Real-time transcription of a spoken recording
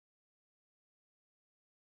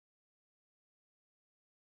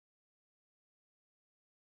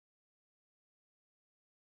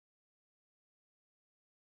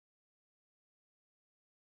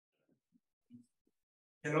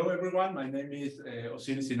Hello, everyone. My name is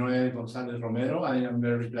Osiris Sinuhé González Romero. I am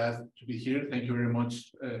very glad to be here. Thank you very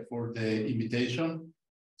much for the invitation.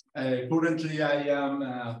 Currently, I am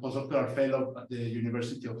a postdoctoral fellow at the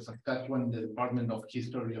University of Saskatchewan in the Department of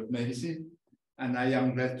History of Medicine, and I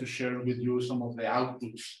am glad to share with you some of the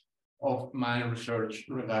outputs of my research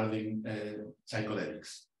regarding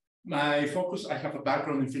psychedelics. My focus, I have a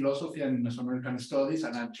background in philosophy and Mesoamerican studies,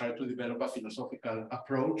 and I'm trying to develop a philosophical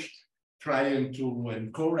approach trying to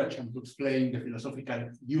encourage and to explain the philosophical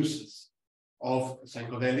uses of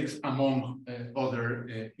psychedelics among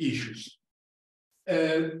other issues.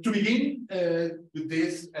 To begin with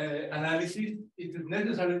this analysis, it is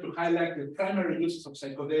necessary to highlight the primary uses of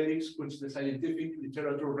psychedelics, which the scientific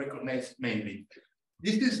literature recognizes mainly.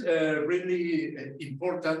 This is really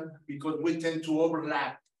important because we tend to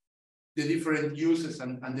overlap the different uses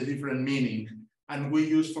and the different meaning. And we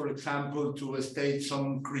use, for example, to state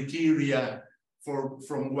some criteria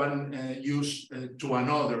from one use to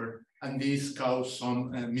another, and this causes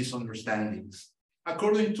some misunderstandings.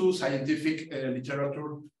 According to scientific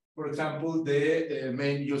literature, for example, the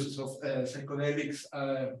main uses of psychedelics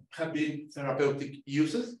have been therapeutic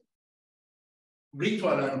uses,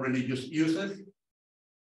 ritual and religious uses,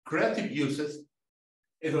 creative uses,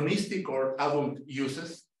 hedonistic or adult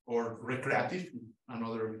uses, or recreative,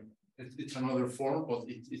 it's another form, but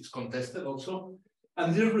it's contested also.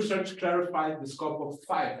 And this research clarified the scope of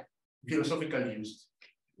 5 philosophical uses.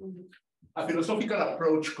 A philosophical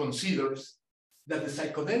approach considers that the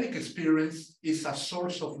psychedelic experience is a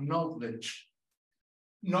source of knowledge,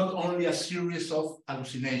 not only a series of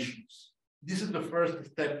hallucinations. This is the first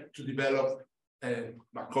step to develop,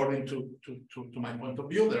 according to my point of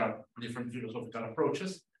view. There are different philosophical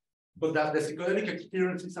approaches, but that the psychedelic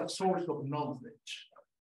experience is a source of knowledge.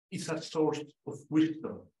 It's a source of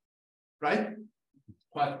wisdom, right?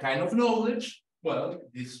 What kind of knowledge? Well,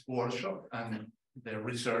 this workshop and the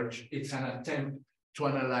research, it's an attempt to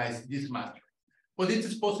analyze this matter. But it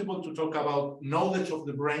is possible to talk about knowledge of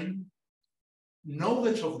the brain,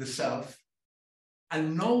 knowledge of the self,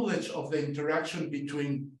 and knowledge of the interaction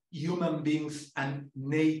between human beings and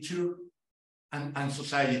nature and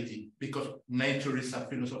society, because nature is a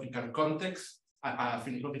philosophical context, a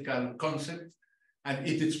philosophical concept, and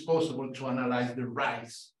it is possible to analyze the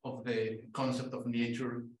rise of the concept of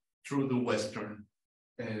nature through the Western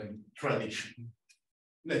tradition.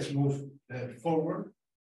 Let's move forward.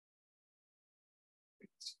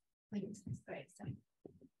 Please, that's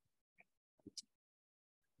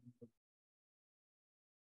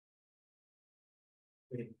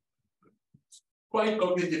great. Why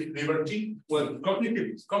cognitive liberty? Well,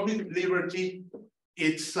 cognitive liberty,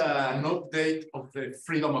 it's an update of the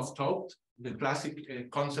freedom of thought, the classic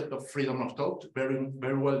concept of freedom of thought,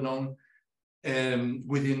 very well known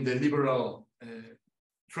within the liberal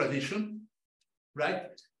tradition,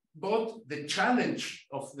 right? But the challenge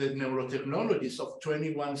of the neurotechnologies of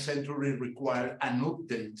 21st century require an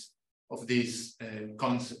update of this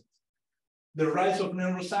concept. The rise of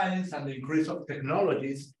neuroscience and the increase of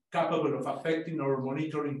technologies capable of affecting or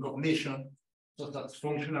monitoring cognition, such as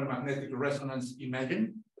functional magnetic resonance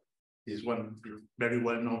imaging, is one of the very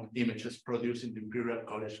well-known images produced in the Imperial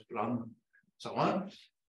College London, so on.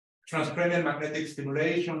 Transcranial magnetic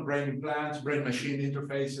stimulation, brain implants, brain-machine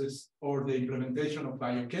interfaces, or the implementation of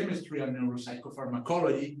biochemistry and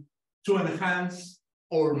neuropsychopharmacology to enhance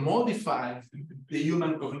or modify the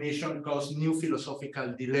human cognition cause new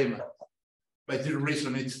philosophical dilemmas. By this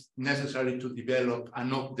reason, it's necessary to develop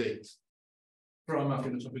an update from a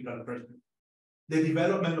philosophical perspective. The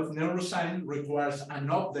development of neuroscience requires an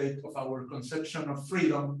update of our conception of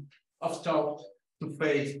freedom of thought to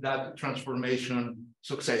face that transformation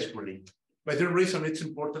successfully. By the reason, it's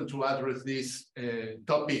important to address this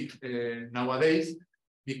topic nowadays,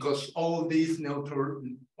 because all these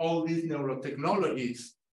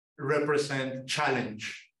neurotechnologies represent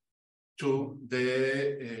challenge to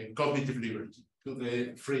the cognitive liberty, to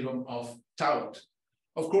the freedom of thought.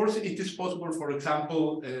 Of course, it is possible, for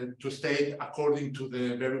example, to state, according to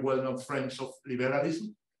the very well-known friends of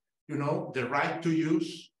liberalism, the right to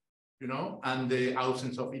use, and the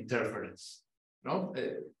absence of interference,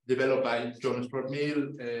 developed by John Stuart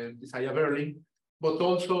Mill, Isaiah Berlin, but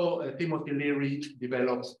also Timothy Leary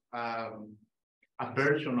developed a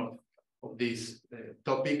version of this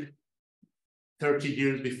topic 30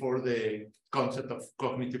 years before the concept of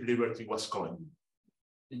cognitive liberty was coined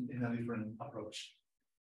in a different approach.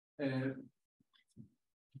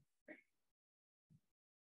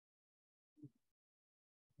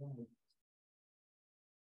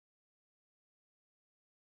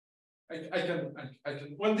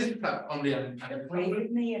 well, this is only an example.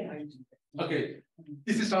 Okay,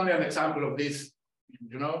 this is only an example of this,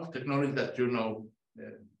 technology that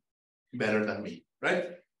better than me, right?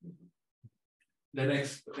 The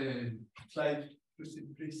next slide,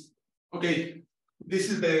 please. Okay, this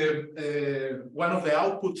is the one of the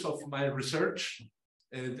outputs of my research,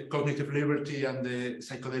 the cognitive liberty and the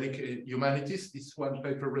psychedelic humanities. This one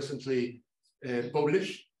paper recently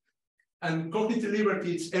published. And cognitive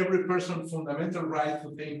liberty is every person's fundamental right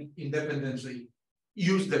to think independently,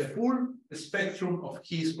 use the full spectrum of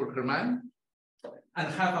his or her mind, and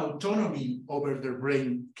have autonomy over their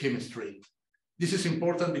brain chemistry. This is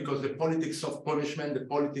important because the politics of punishment, the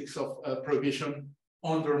politics of prohibition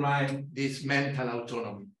undermine this mental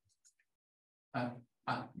autonomy.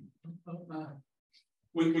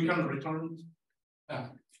 We can return.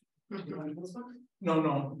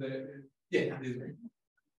 No.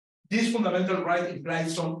 This fundamental right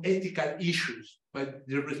implies some ethical issues, but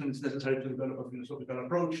the reason it's necessary to develop a philosophical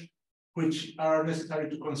approach, which are necessary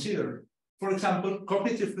to consider. For example,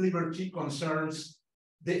 cognitive liberty concerns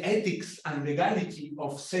the ethics and legality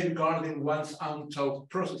of safeguarding one's own thought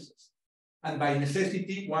processes, and by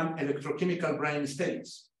necessity, one electrochemical brain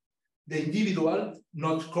states. The individual,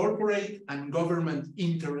 not corporate and government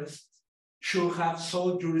interests, should have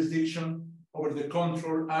sole jurisdiction over the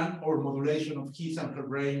control and or modulation of his and her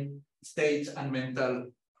brain states and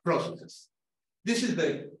mental processes. This is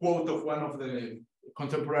the quote of one of the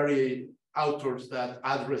contemporary authors that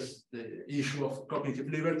address the issue of cognitive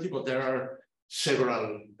liberty, but there are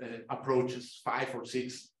several approaches, 5 or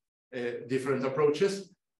 6 different approaches,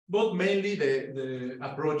 but mainly the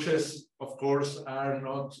approaches, of course, are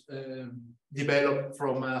not developed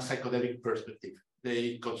from a psychedelic perspective.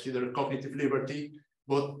 They consider cognitive liberty,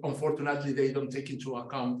 but unfortunately, they don't take into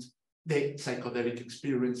account the psychedelic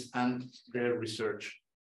experience and their research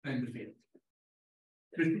in the field.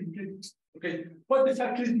 Okay, what does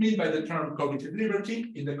actually mean by the term cognitive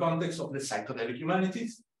liberty in the context of the psychedelic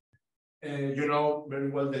humanities? You know very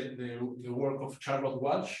well the work of Charles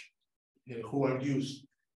Walsh, who argues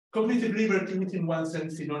cognitive liberty is in one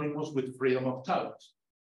sense synonymous with freedom of thought,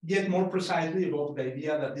 yet more precisely about the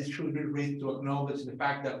idea that this should be read to acknowledge the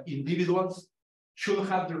fact that individuals should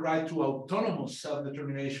have the right to autonomous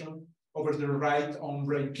self-determination over their right on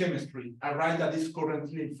brain chemistry, a right that is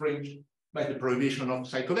currently infringed by the prohibition of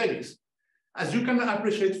psychedelics. As you can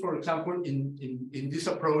appreciate, for example, in this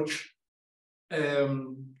approach,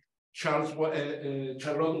 Charles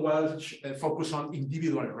Walsh focused on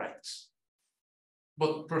individual rights.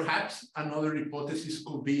 But perhaps another hypothesis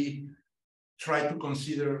could be try to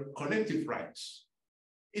consider collective rights.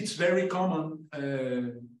 It's very common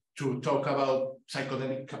to talk about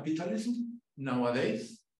psychedelic capitalism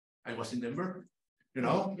nowadays. I was in Denver,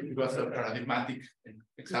 it was a paradigmatic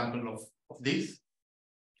example of this.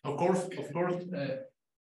 Of course,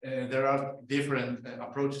 there are different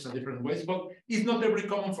approaches and different ways, but it's not very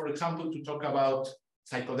common, for example, to talk about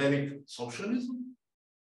psychedelic socialism.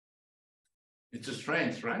 It's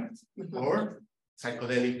strange, right? Or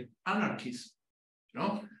psychedelic anarchism,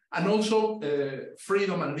 And also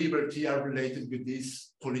freedom and liberty are related with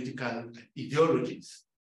these political ideologies.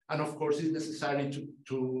 And of course, it's necessary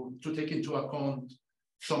to take into account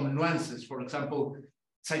some nuances. For example,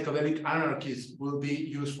 psychedelic anarchism will be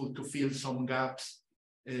useful to fill some gaps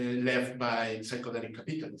left by psychedelic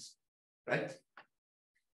capitalism, right?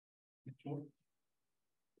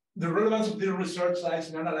 The relevance of this research lies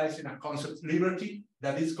in analyzing a concept, liberty,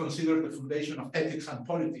 that is considered the foundation of ethics and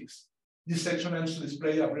politics. This section aims to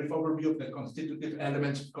display a brief overview of the constitutive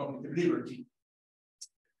elements of cognitive liberty.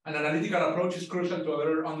 An analytical approach is crucial to a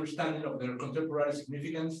better understanding of their contemporary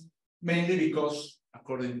significance, mainly because,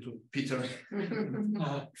 according to Peter,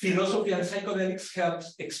 philosophy and psychedelics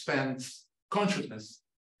helps expand consciousness.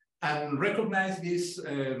 And recognize this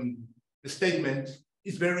statement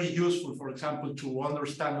is very useful, for example, to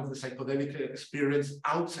understand of the psychedelic experience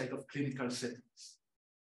outside of clinical settings.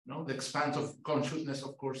 The expanse of consciousness,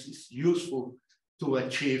 of course, is useful to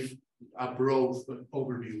achieve a broad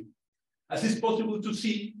overview. As is possible to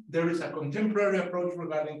see, there is a contemporary approach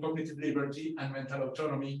regarding cognitive liberty and mental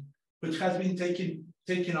autonomy, which has been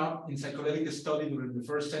taken up in psychedelic study during the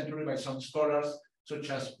first century by some scholars, such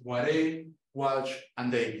as Poiret, Walsh,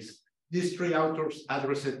 and Davis. These 3 authors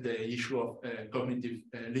addressed the issue of cognitive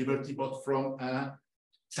liberty, but from a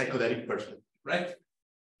psychedelic perspective, right?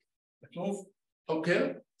 Let's move.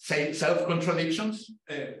 Okay, say self-contradictions.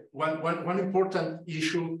 One important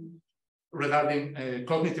issue regarding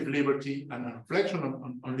cognitive liberty and a reflection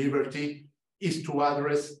on liberty is to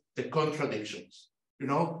address the contradictions.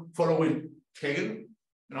 Following Hegel,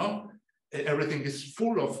 everything is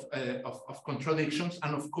full of contradictions,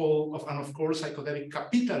 and of course, psychedelic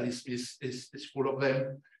capitalism is full of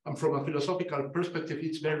them. And from a philosophical perspective,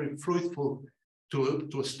 it's very fruitful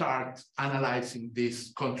to start analyzing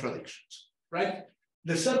these contradictions, right?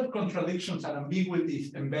 The self-contradictions and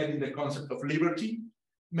ambiguities embedded in the concept of liberty,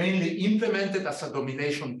 mainly implemented as a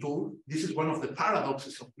domination tool. This is one of the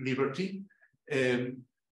paradoxes of liberty.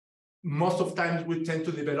 Most of times we tend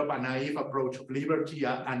to develop a naive approach of liberty,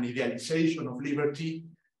 an idealization of liberty,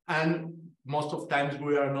 and most of times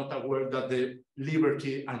we are not aware that the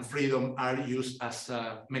liberty and freedom are used as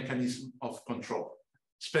a mechanism of control,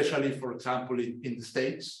 especially, for example, in the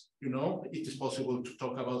States. It is possible to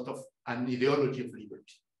talk about an ideology of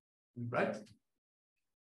liberty, right?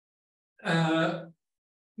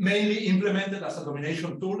 Mainly implemented as a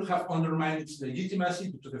domination tool, have undermined its legitimacy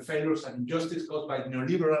due to the failures and injustice caused by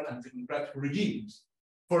neoliberal and technocratic regimes.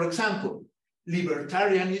 For example,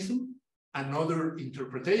 libertarianism, another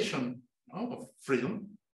interpretation of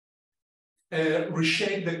freedom,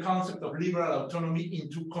 reshaped the concept of liberal autonomy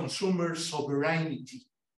into consumer sovereignty,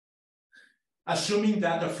 assuming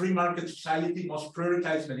that a free market society must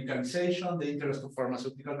prioritize medicalization, the interest of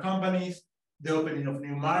pharmaceutical companies, the opening of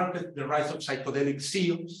new markets, the rise of psychedelic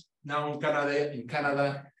seals. Now in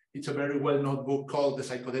Canada, it's a very well-known book called The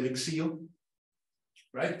Psychedelic Seal,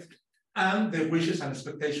 right? And the wishes and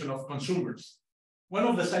expectation of consumers. One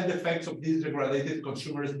of the side effects of this degraded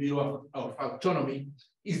consumerist view of autonomy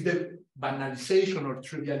is the banalization or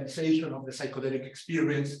trivialization of the psychedelic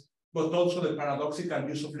experience, but also the paradoxical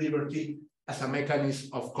use of liberty as a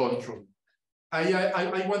mechanism of control.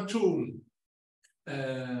 I want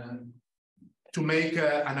to make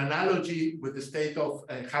an analogy with the state of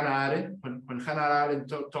Hannah Arendt, when Hannah Arendt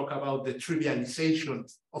talk about the trivialization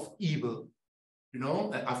of evil,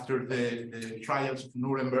 after the trials of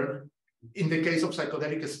Nuremberg. In the case of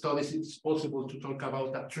psychedelic studies, it's possible to talk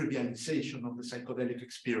about a trivialization of the psychedelic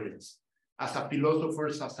experience. As a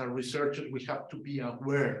philosophers, as a researchers, we have to be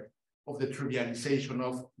aware of the trivialization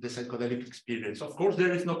of the psychedelic experience. Of course,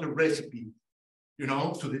 there is not a recipe,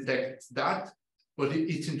 to detect that. But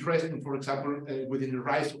it's interesting, for example, within the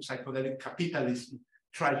rise of psychedelic capitalism,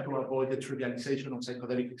 try to avoid the trivialization of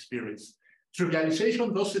psychedelic experience.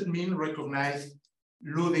 Trivialization doesn't mean recognize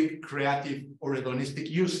ludic, creative, or hedonistic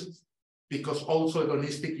uses, because also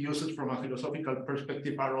hedonistic uses from a philosophical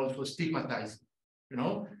perspective are also stigmatized.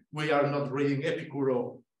 We are not reading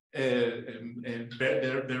Epicuro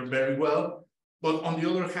they're very well, but on the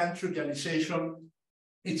other hand, trivialization,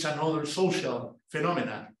 it's another social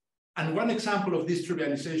phenomenon. And one example of this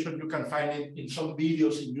trivialization, you can find it in some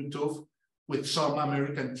videos in YouTube with some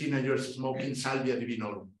American teenagers smoking salvia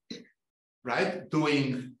divinorum, right?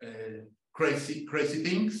 Doing crazy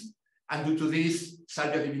things. And due to this,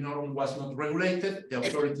 salvia divinorum was not regulated. The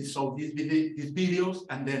authorities saw these videos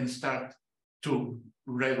and then start to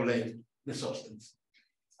regulate the substance.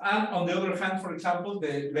 And on the other hand, for example,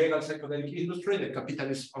 the legal psychedelic industry, the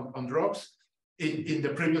capitalism on drugs. In the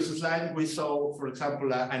previous slide, we saw, for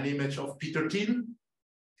example, an image of Peter Thiel,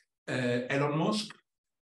 Elon Musk,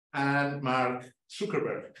 and Mark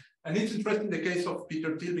Zuckerberg. And it's interesting the case of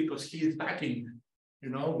Peter Thiel because he is backing,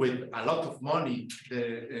 with a lot of money,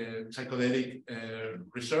 the psychedelic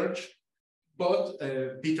research. But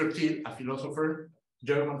Peter Thiel, a philosopher,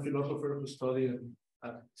 German philosopher who studied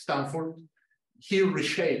at Stanford, he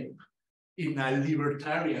reshaped in a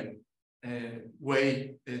libertarian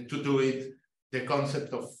way to do it, the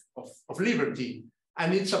concept of liberty.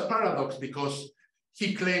 And it's a paradox because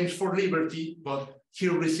he claims for liberty, but he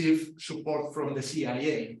received support from the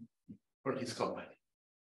CIA for his company,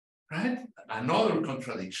 right? Another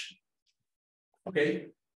contradiction. Okay,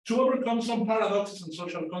 to overcome some paradoxes and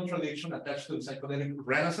social contradiction attached to the psychedelic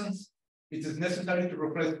renaissance, it is necessary to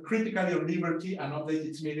reflect critically on liberty and update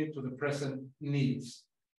its meaning to the present needs.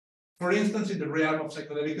 For instance, in the realm of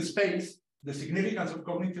psychedelic space, the significance of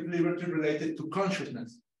cognitive liberty related to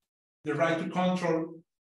consciousness. The right to control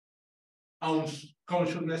one's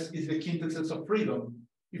consciousness is the quintessence of freedom.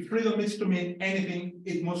 If freedom is to mean anything,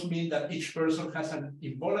 it must mean that each person has an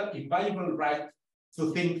inviolable right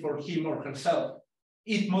to think for him or herself.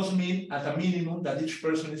 It must mean, at a minimum, that each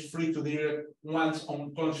person is free to direct one's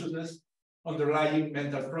own consciousness, underlying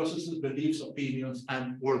mental processes, beliefs, opinions,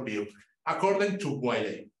 and worldview, according to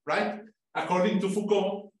Boyle, right? According to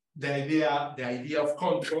Foucault, the idea of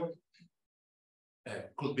control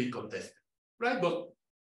could be contested, right? But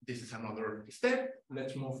this is another step.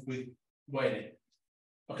 Let's move with Boyle.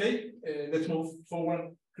 Okay, let's move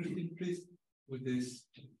forward, Christine, please, with this,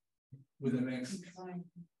 with the next.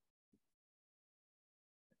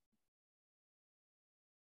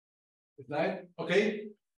 Slide. Okay.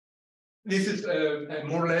 This is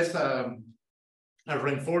more or less a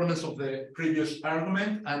reinforcement of the previous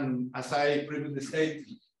argument. And as I previously said,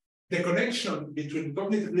 the connection between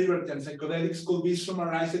cognitive liberty and psychedelics could be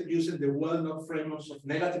summarized using the well-known frameworks of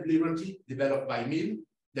negative liberty developed by Mill,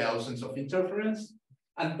 the absence of interference,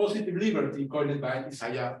 and positive liberty coined by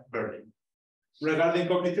Isaiah Berlin. Regarding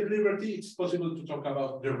cognitive liberty, it's possible to talk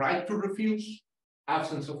about the right to refuse,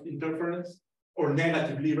 absence of interference, or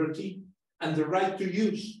negative liberty, and the right to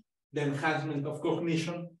use, the enhancement of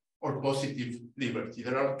cognition, or positive liberty.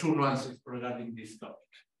 There are two nuances regarding this topic.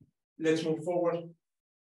 Let's move forward.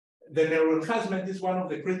 The neuroenhancement is one of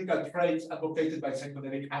the critical traits advocated by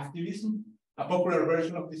psychedelic activism. A popular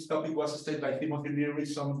version of this topic was stated by Timothy Leary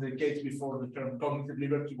some decades before the term cognitive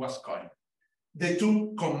liberty was coined. The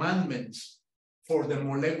two commandments for the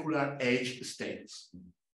molecular age states.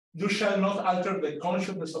 You shall not alter the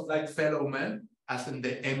consciousness of thy fellow man, as in the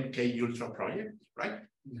MK Ultra project, right?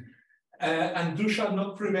 And you shall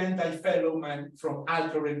not prevent thy fellow man from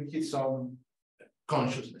altering his own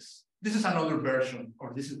consciousness. This is another version,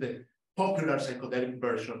 or this is the popular psychedelic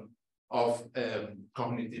version of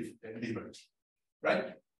cognitive liberty,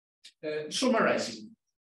 right? Summarizing,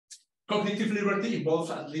 cognitive liberty involves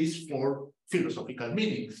at least 4 philosophical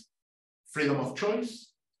meanings: freedom of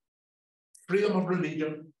choice, freedom of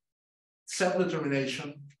religion,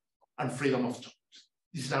 self-determination, and freedom of thought.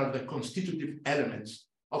 These are the constitutive elements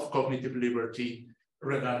of cognitive liberty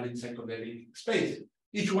regarding psychedelic space.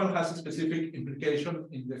 Each one has a specific implication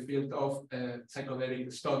in the field of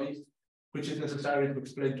psychedelic studies, which is necessary to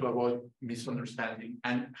explain to avoid misunderstanding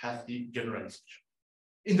and hasty generalization.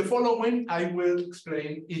 In the following, I will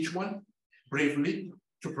explain each one briefly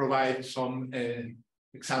to provide some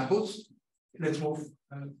examples. Let's move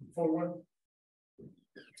forward.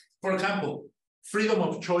 For example, freedom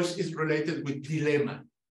of choice is related with dilemma.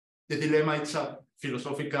 The dilemma is a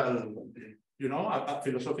philosophical, a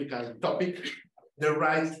philosophical topic. The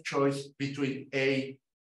right choice between A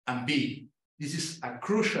and B. This is a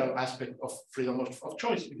crucial aspect of freedom of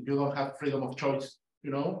choice. If you don't have freedom of choice,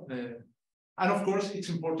 and of course, it's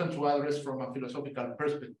important to address from a philosophical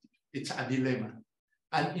perspective. It's a dilemma.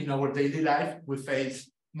 And in our daily life, we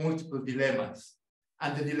face multiple dilemmas.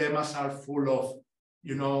 And the dilemmas are full of,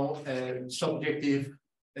 subjective,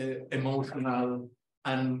 emotional,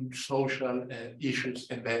 and social issues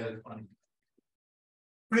embedded on it.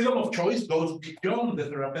 Freedom of choice goes beyond the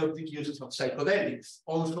therapeutic uses of psychedelics.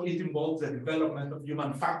 Also, it involves the development of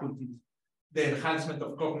human faculties, the enhancement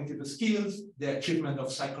of cognitive skills, the achievement of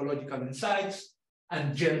psychological insights,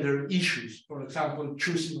 and gender issues. For example,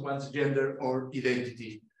 choosing one's gender or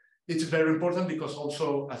identity. It's very important because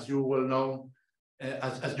also, as you will know,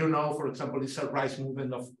 as you know, for example, it's a rise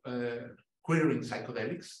movement of queering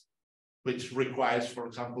psychedelics, which requires, for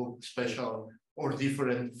example, special or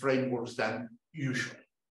different frameworks than usual.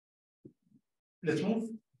 Let's move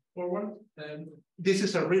forward. This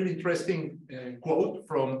is a really interesting quote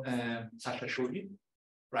from Sasha Shulgin,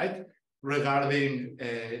 right? Regarding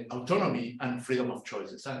autonomy and freedom of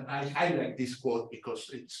choices. And I highlight this quote because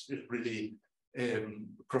it's really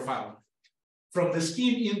profound. From the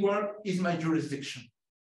skin inward is my jurisdiction.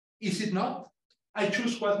 Is it not? I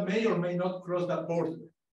choose what may or may not cross that border.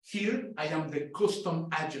 Here, I am the custom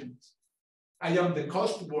agent. I am the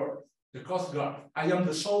coast guard. The Coast Guard. I am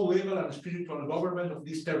the sole legal and spiritual government of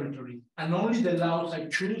this territory, and only the laws I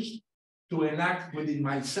choose to enact within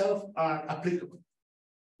myself are applicable.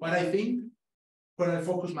 What I think, where I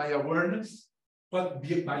focus my awareness, what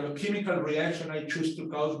biochemical reaction I choose to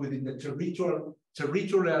cause within the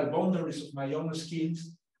territorial boundaries of my own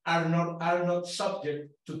skins are not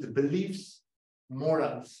subject to the beliefs,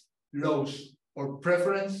 morals, laws, or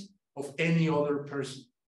preference of any other person.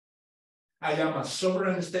 I am a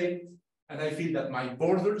sovereign state, and I feel that my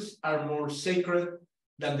borders are more sacred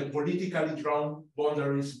than the politically drawn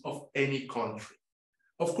boundaries of any country.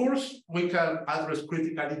 Of course, we can address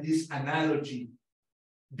critically this analogy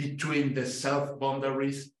between the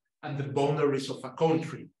self-boundaries and the boundaries of a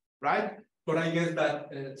country, right? But I guess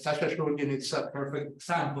that Sasha Shulgin is a perfect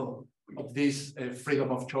example of this freedom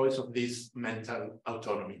of choice, of this mental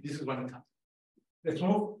autonomy. This is one example. Let's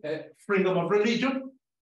move. Freedom of religion.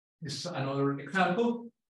 This is another example.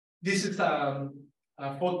 This is a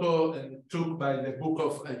photo took by the book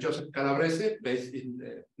of Joseph Calabrese, based in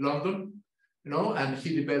London, and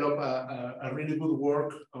he developed a really good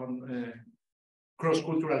work on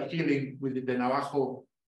cross-cultural healing with the Navajo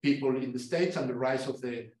people in the States and the rise of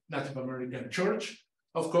the Native American church.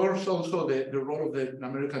 Of course, also the role of the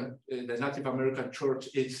Native American church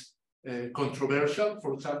is controversial,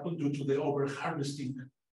 for example, due to the over-harvesting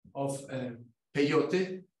of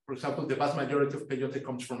peyote. For example, the vast majority of peyote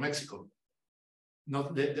comes from Mexico.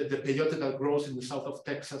 not the peyote that grows in the south of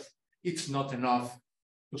Texas, it's not enough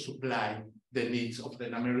to supply the needs of the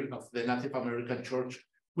Native American church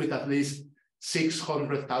with at least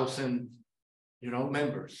 600,000,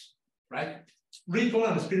 members, right? Ritual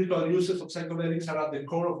and spiritual uses of psychedelics are at the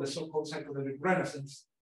core of the so-called psychedelic renaissance,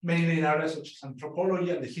 mainly in areas such as anthropology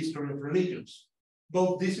and the history of religions.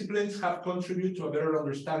 Both disciplines have contributed to a better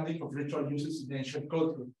understanding of ritual uses in ancient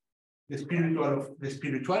culture, the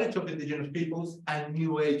spirituality of indigenous peoples, and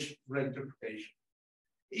New Age reinterpretation.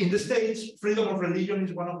 In the States, freedom of religion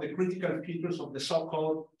is one of the critical features of the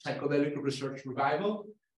so-called psychedelic research revival,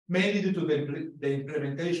 mainly due to the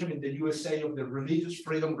implementation in the USA of the Religious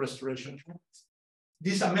Freedom Restoration Act.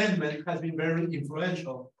 This amendment has been very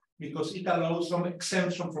influential because it allows some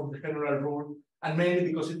exemption from the general rule, and mainly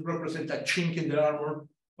because it represents a chink in the armor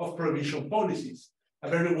of prohibition policies. A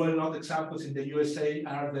very well-known examples in the USA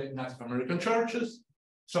are the Native American churches,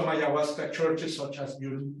 some ayahuasca churches such as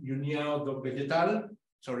União do Vegetal,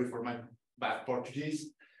 sorry for my bad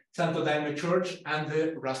Portuguese, Santo Daime Church, and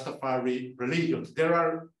the Rastafari religions. There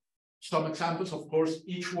are some examples, of course.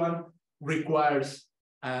 Each one requires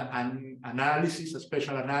an analysis, a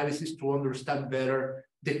special analysis, to understand better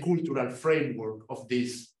the cultural framework of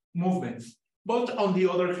these movements. But on the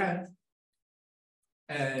other hand,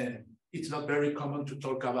 it's not very common to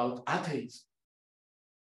talk about atheism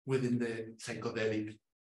within the psychedelic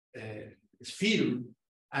sphere.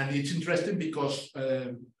 And it's interesting because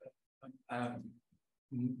a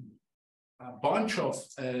bunch of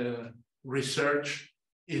research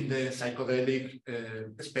in the psychedelic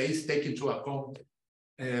space take into account,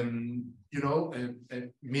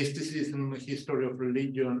 mysticism, history of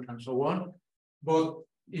religion, and so on. But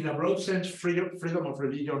in a broad sense, freedom of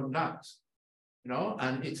religion not,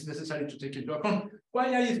 and it's necessary to take into account.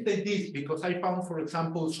 Why I state this? Because I found, for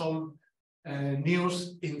example, some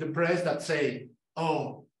news in the press that say,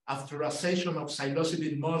 oh, after a session of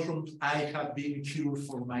psilocybin mushrooms, I have been cured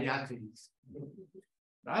for my atheism,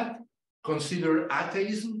 right? Consider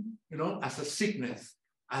atheism, as a sickness.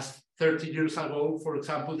 As 30 years ago, for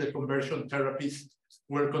example, the conversion therapies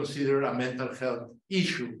were considered a mental health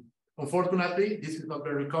issue. Unfortunately, this is not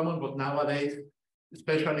very common, but nowadays,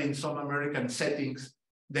 especially in some American settings,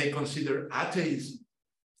 they consider atheism,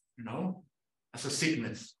 as a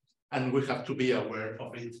sickness, and we have to be aware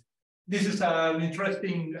of it. This is an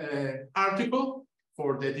interesting article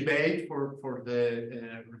for the debate, for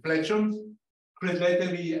the reflection. Chris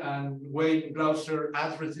Leteby and Wayne Glauser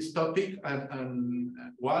address this topic, and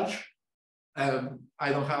Walsh.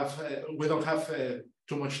 We don't have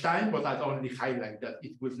too much time, but I'd only highlight that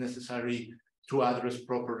it was necessary to address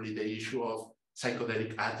properly the issue of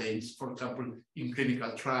psychedelic atheism, for example, in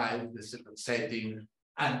clinical trials, the certain setting,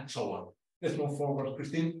 and so on. Let's move forward,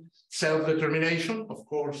 Christine. Self-determination, of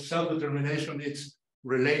course, self-determination is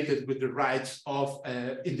related with the rights of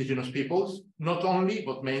indigenous peoples, not only,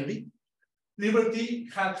 but mainly. Liberty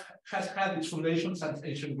has had its foundations since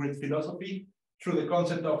ancient Greek philosophy through the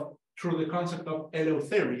concept of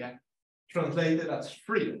eleutheria, translated as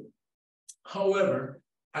freedom. However,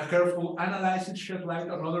 a careful analysis shed light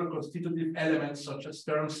on other constitutive elements, such as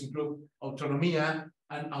terms include autonomia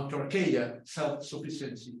and autarkeia,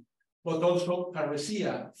 self-sufficiency, but also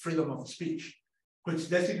parousia, freedom of speech, which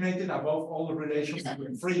designated above all the relations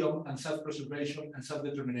between freedom and self-preservation and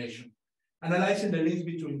self-determination. Analyzing the links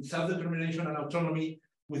between self-determination and autonomy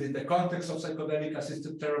within the context of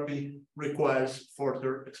psychedelic-assisted therapy requires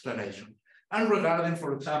further explanation. And regarding,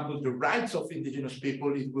 for example, the rights of indigenous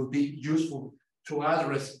people, it will be useful to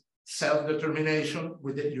address self-determination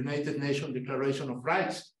with the United Nations Declaration of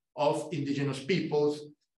Rights of Indigenous Peoples,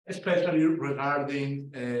 especially regarding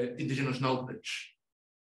indigenous knowledge.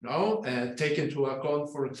 Take into account,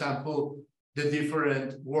 for example, the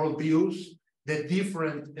different worldviews, the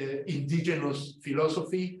different indigenous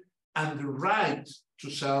philosophy, and the right to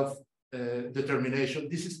self-determination.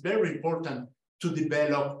 This is very important to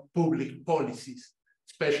develop public policies,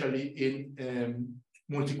 especially in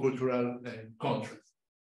multicultural countries.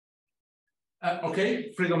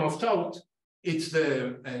 Okay, freedom of thought, it's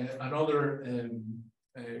another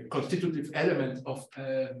constitutive element of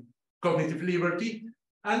cognitive liberty,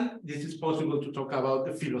 and this is possible to talk about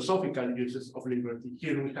the philosophical uses of liberty.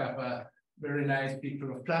 Here we have a very nice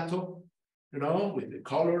picture of Plato, with the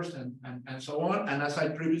colors and so on. And as I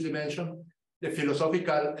previously mentioned, the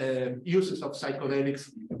philosophical uses of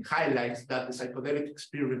psychedelics highlights that the psychedelic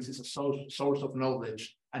experience is a source of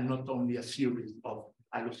knowledge and not only a series of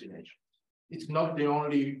hallucinations. It's not the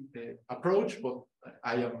only approach, but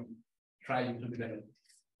I am trying to develop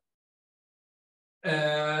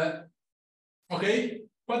this. Okay,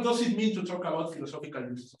 what does it mean to talk about philosophical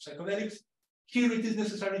uses of psychedelics? Here it is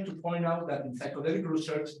necessary to point out that in psychedelic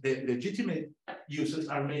research, the legitimate uses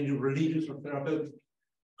are mainly religious or therapeutic.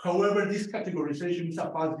 However, this categorization is a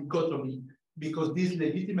false dichotomy because these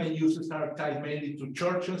legitimate uses are tied mainly to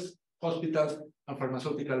churches, hospitals, and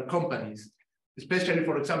pharmaceutical companies, especially,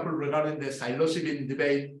 for example, regarding the psilocybin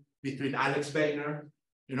debate between Alex Boehner,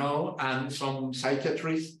 and some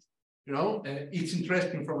psychiatrists. It's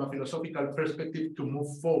interesting from a philosophical perspective to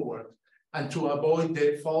move forward and to avoid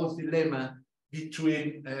the false dilemma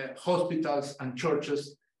between hospitals and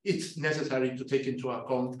churches. It's necessary to take into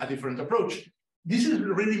account a different approach. This is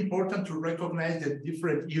really important to recognize the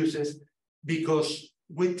different uses because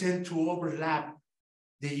we tend to overlap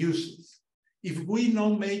the uses. If we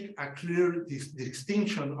don't make a clear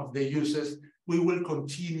distinction of the uses, we will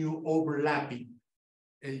continue overlapping,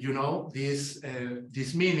 these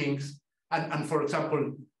meanings. And for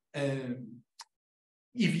example,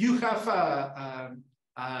 if you have a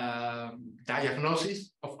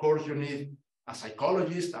diagnosis, of course, you need a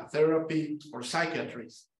psychologist, a therapy, or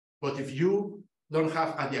psychiatrist. But if you don't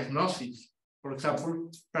have a diagnosis, for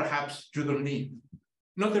example, perhaps you don't need.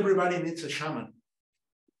 Not everybody needs a shaman,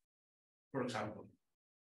 for example,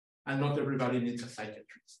 and not everybody needs a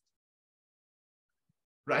psychiatrist,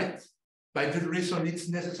 right? By this reason, it's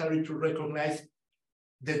necessary to recognize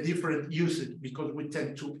the different uses because we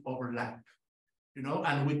tend to overlap,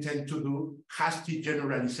 and we tend to do hasty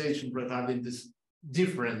generalization regarding these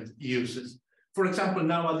different uses. For example,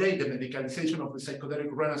 nowadays, the medicalization of the psychedelic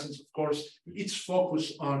renaissance, of course, it's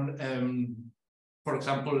focused on, for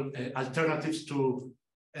example, alternatives to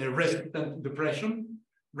resistant depression.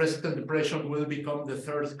 Resistant depression will become the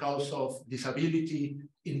third cause of disability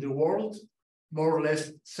in the world. More or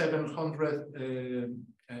less 700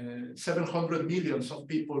 millions of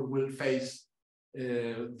people will face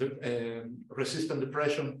resistant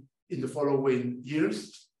depression in the following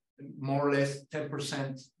years, more or less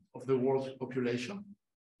 10% of the world's population.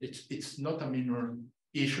 It's not a minor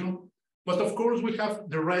issue. But of course, we have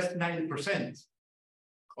the rest 90%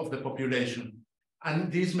 of the population.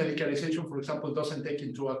 And this medicalization, for example, doesn't take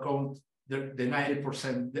into account the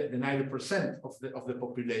 90%, the 90% of the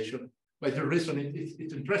population. By the reason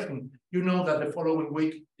it's interesting, that the following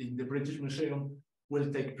week in the British Museum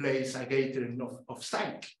will take place a gathering of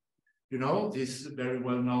Psych. This very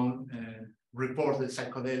well-known reported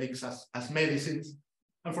psychedelics as medicines.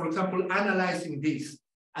 And for example, analyzing this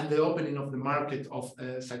and the opening of the market of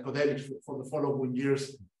psychedelics for the following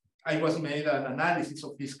years, I was made an analysis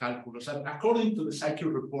of this calculus. And according to the Psyche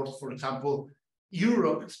report, for example,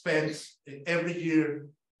 Europe spends every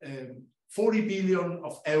year 40 billion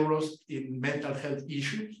of euros in mental health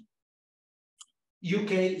issues.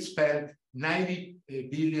 UK spent 90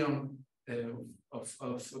 billion of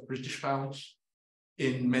British pounds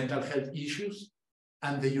in mental health issues.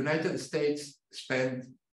 And the United States spent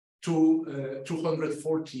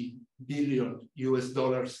 240 billion US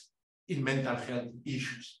dollars in mental health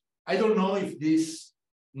issues. I don't know if these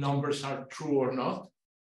numbers are true or not,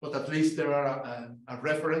 but at least there are a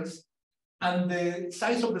reference. And the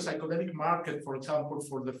size of the psychedelic market, for example,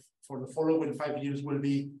 for the following 5 years will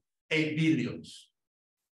be 8 billions.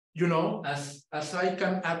 As I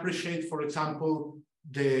can appreciate, for example,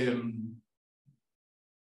 the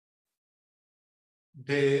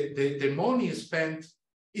money spent,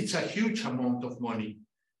 it's a huge amount of money.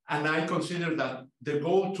 And I consider that the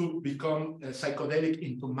goal to become psychedelic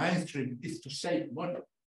into mainstream is to save money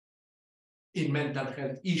in mental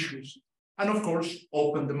health issues. And of course,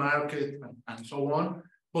 open the market and so on,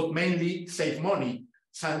 but mainly save money.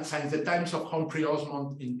 Since the times of Humphrey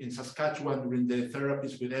Osmond in Saskatchewan during the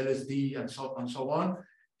therapies with LSD and so on,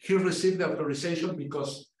 he received the authorization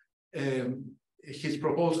because his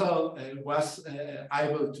proposal was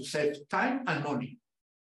able to save time and money.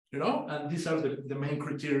 And these are the main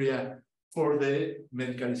criteria for the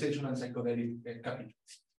medicalization and psychedelic capitalism.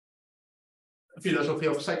 Philosophy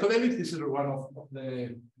of psychedelics, this is one of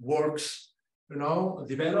the works,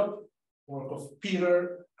 developed, work of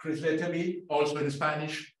Peter, Chris Letterby, also in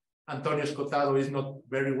Spanish. Antonio Escotado is not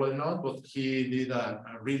very well known, but he did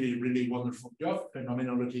a really, really wonderful job,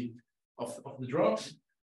 phenomenology of the drugs.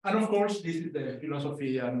 And of course, this is the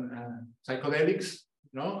philosophy and psychedelics.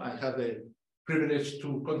 I had the privilege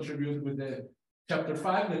to contribute with the chapter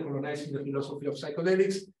 5, the colonizing the philosophy of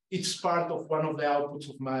psychedelics. It's part of one of the outputs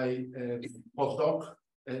of my postdoc.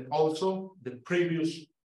 Also, the previous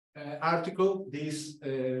article, this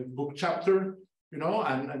book chapter,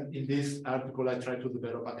 and in this article, I try to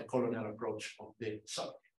develop a colonial approach of the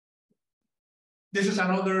subject. This is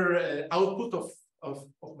another output of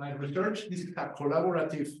my research. This is a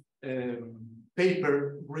collaborative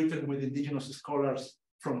paper written with indigenous scholars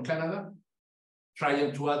from Canada.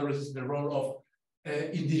 trying to address the role of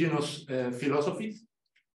indigenous philosophies.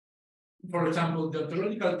 For example, the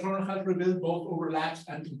ontological turn has revealed both overlaps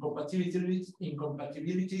and incompatibilities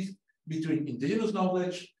between indigenous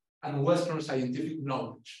knowledge and Western scientific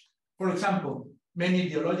knowledge. For example, many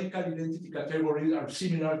biological identity categories are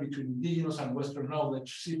similar between indigenous and Western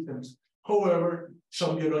knowledge systems. However,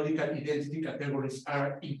 some biological identity categories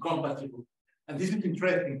are incompatible. And this is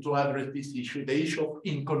interesting to address this issue, the issue of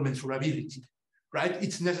incommensurability, right?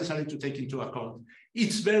 It's necessary to take into account.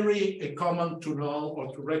 It's very common to know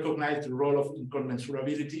or to recognize the role of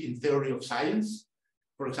incommensurability in theory of science.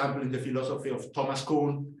 For example, in the philosophy of Thomas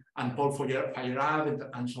Kuhn and Paul Feyerabend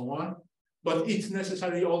and so on. But it's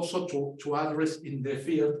necessary also to address in the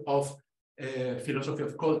field of philosophy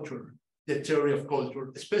of culture, the theory of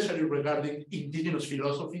culture, especially regarding indigenous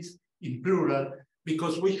philosophies in plural,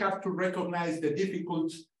 because we have to recognize the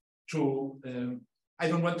difficulties to, I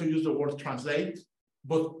don't want to use the word translate,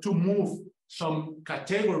 but to move some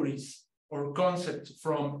categories or concepts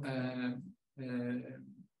from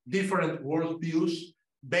different worldviews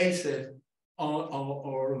based on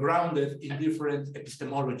or grounded in different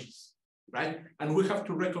epistemologies, right? And we have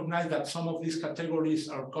to recognize that some of these categories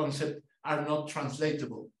or concepts are not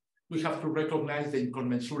translatable. We have to recognize the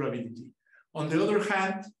incommensurability. On the other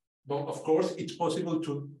hand, but of course, it's possible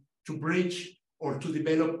to bridge or to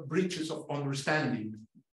develop bridges of understanding,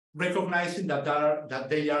 recognizing that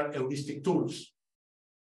they are heuristic tools.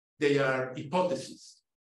 They are hypotheses.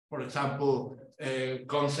 For example,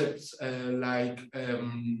 concepts like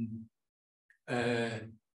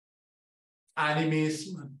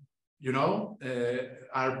animism, you know,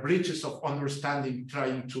 are bridges of understanding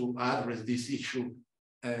trying to address this issue,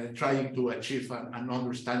 trying to achieve an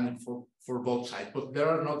understanding for both sides, but they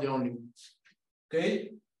are not the only ones,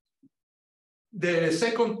 okay? The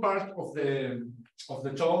second part of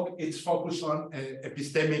the talk is focused on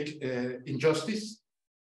epistemic injustice,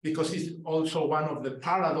 because it's also one of the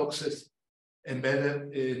paradoxes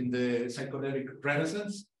embedded in the psychedelic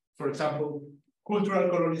renaissance. For example, cultural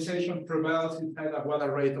colonization prevails inside a wide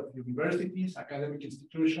array of universities, academic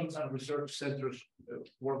institutions, and research centers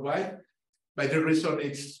worldwide. By the reason,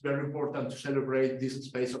 it's very important to celebrate this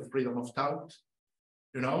space of freedom of thought,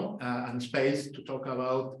 you know, and space to talk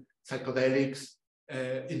about psychedelics,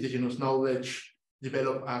 indigenous knowledge,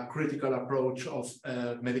 develop a critical approach of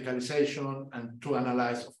medicalization, and to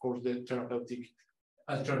analyze, of course, the therapeutic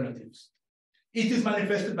alternatives. It is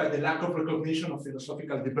manifested by the lack of recognition of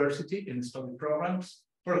philosophical diversity in study programs.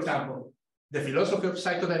 For example, the philosophy of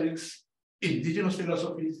psychedelics, indigenous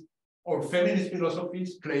philosophies, or feminist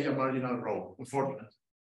philosophies play a marginal role, unfortunately.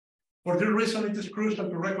 For this reason, it is crucial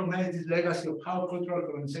to recognize this legacy of how cultural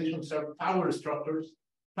colonization served power structures,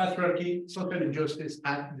 patriarchy, social injustice,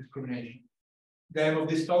 and discrimination. The aim of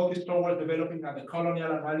this talk is towards developing a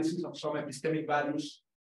decolonial analysis of some epistemic values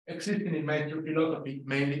existing in mainstream philosophy,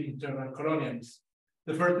 mainly internal colonialism.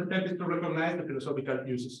 The first step is to recognize the philosophical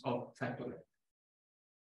uses of psychedelics.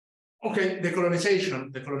 Okay,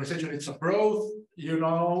 decolonization. Decolonization is a broad, you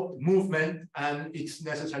know, movement, and it's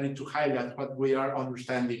necessary to highlight what we are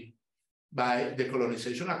understanding by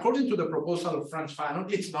decolonization. According to the proposal of Frantz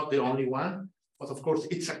Fanon, it's not the only one, but of course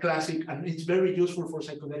it's a classic, and it's very useful for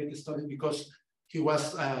psychedelic study because he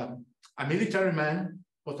was a military man,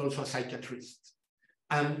 but also a psychiatrist.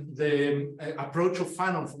 And the approach of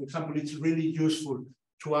Fanon, for example, it's really useful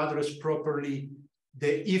to address properly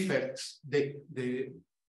the effects, the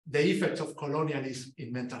effects of colonialism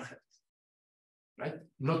in mental health, right?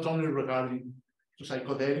 Not only regarding to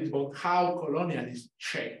psychedelics, but how colonialism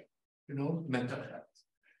shaped, you know, mental health.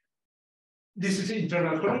 This is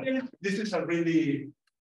internal colonialism. This is a really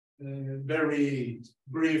very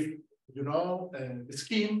brief, you know,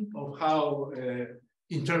 scheme of how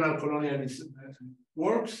internal colonialism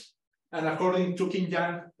works. And according to Kim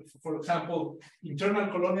Yang, for example, internal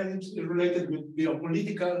colonialism is related with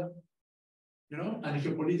biopolitical, you know, and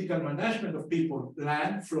geopolitical management of people,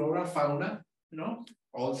 land, flora, fauna, you know,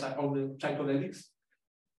 all the psychedelics,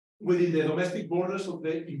 within the domestic borders of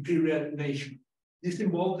the imperial nation. This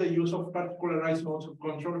involves the use of particularized modes of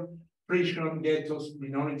control, prison, ghettos,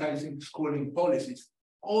 minoritizing schooling policies.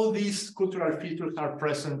 All these cultural features are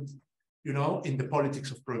present, you know, in the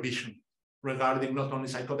politics of prohibition regarding not only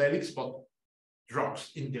psychedelics, but drugs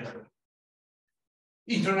in general.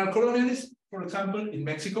 Internal colonialism, for example, in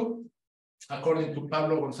Mexico, according to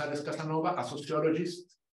Pablo González Casanova, a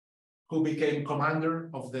sociologist who became commander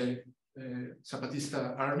of the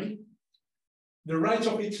Zapatista army, the rights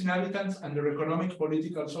of its inhabitants and their economic,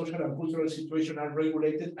 political, social, and cultural situation are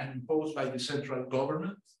regulated and imposed by the central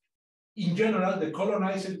government. In general, the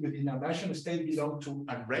colonized within a nation state belong to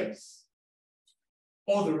a race,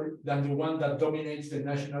 other than the one that dominates the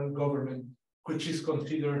national government, which is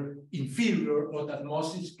considered inferior or that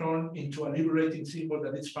must is turned into a liberating symbol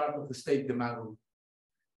that is part of the state demagogue.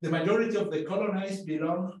 The majority of the colonized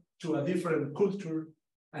belong to a different culture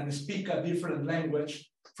and speak a different language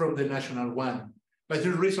from the national one. By this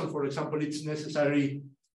reason, for example, it's necessary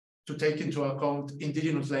to take into account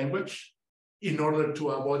indigenous language in order to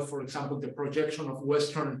avoid, for example, the projection of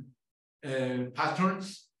Western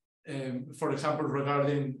patterns, for example,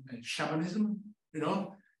 regarding shamanism. You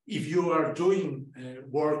know, if you are doing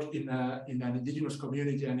work in an indigenous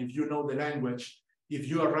community, and if you know the language, if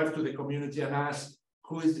you arrive to the community and ask,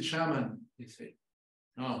 who is the shaman? They say,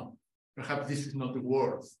 no, perhaps this is not the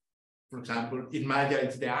word. For example, in Maya,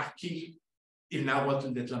 it's the Aki, in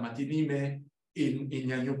Nahuatl, the Tlamatinime, in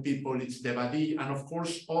Ñañú people, it's the Badi, and of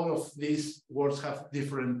course, all of these words have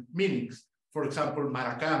different meanings. For example,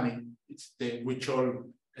 Maracame, it's the Huichol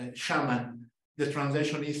shaman. The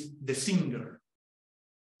translation is the singer,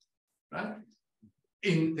 right?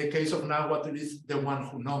 In the case of Nahuatl, it's the one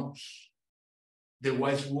who knows, the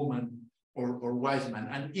wise woman or wise man.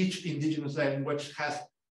 And each indigenous language has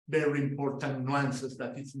very important nuances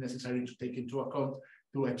that it's necessary to take into account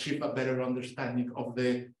to achieve a better understanding of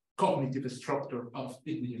the cognitive structure of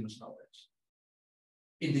indigenous knowledge.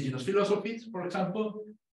 Indigenous philosophies, for example,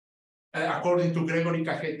 according to Gregory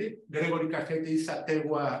Cajete is a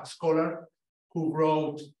Tewa scholar who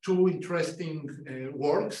wrote two interesting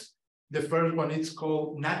works. The first one is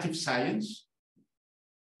called Native Science,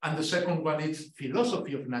 and the second one is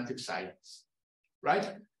Philosophy of Native Science,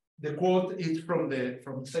 right? The quote is from the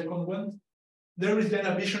second one. There is then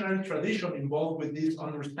a visionary tradition involved with this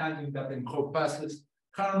understanding that encompasses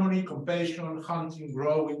harmony, compassion, hunting,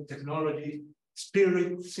 growing, technology,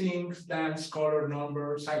 spirit, things, dance, color,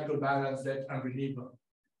 number, cycle, balance, depth, and renewal.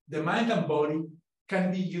 The mind and body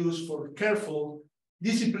can be used for careful,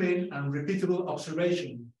 disciplined, and repeatable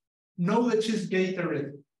observation. Knowledge is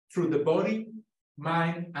gathered through the body,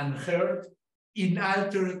 mind, and heart in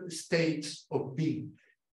altered states of being.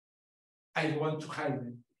 I want to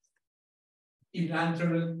highlight in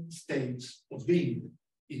altered states of being,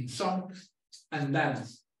 in songs and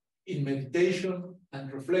dance, in meditation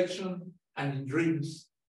and reflection, and in dreams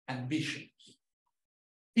and visions.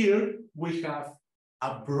 Here we have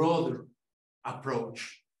a broader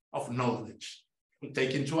approach of knowledge to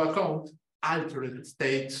take into account altered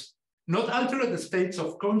states, not altered states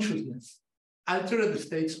of consciousness, altered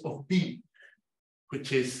states of being,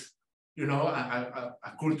 which is, you know,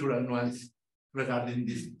 a cultural nuance regarding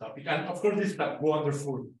this topic. And of course, this is a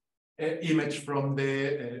wonderful image from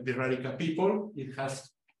the Rarica people. It has,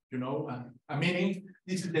 you know, a meaning.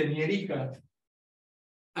 This is the Nierica.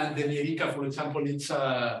 And the Nierica, for example, it's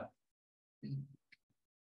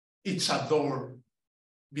a door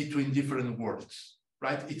between different worlds,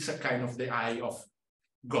 right? It's a kind of the eye of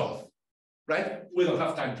God, right? We don't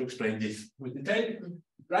have time to explain this with detail,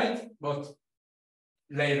 right? But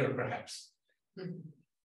later, perhaps.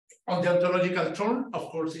 On the ontological turn, of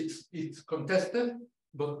course, it's contested,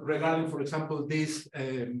 but regarding, for example, these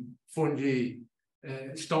fungi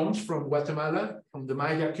stones from Guatemala, from the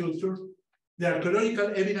Maya culture, the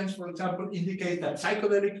archaeological evidence, for example, indicates that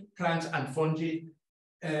psychedelic plants and fungi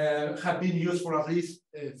have been used for at least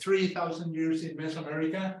 3,000 years in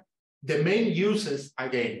Mesoamerica. The main uses,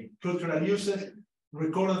 again, cultural uses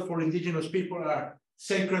recorded for indigenous people are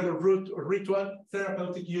sacred or ritual,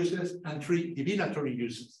 therapeutic uses, and 3 divinatory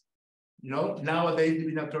uses. You know, nowadays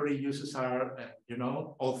divinatory uses are, you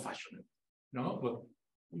know, old-fashioned. You know, but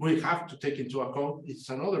we have to take into account it's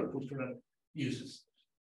another cultural uses.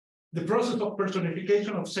 The process of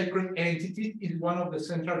personification of sacred entities is one of the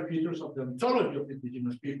central features of the ontology of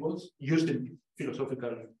indigenous peoples, used in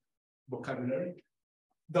philosophical vocabulary.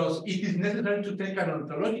 Thus, it is necessary to take an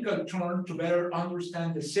ontological turn to better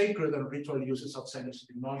understand the sacred and ritual uses of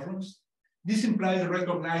psilocybin mushrooms. This implies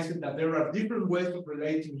recognizing that there are different ways of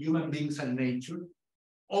relating human beings and nature,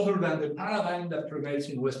 other than the paradigm that prevails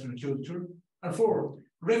in Western culture. And 4,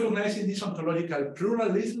 recognizing this ontological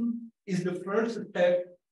pluralism is the first step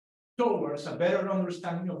towards a better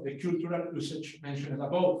understanding of the cultural usage mentioned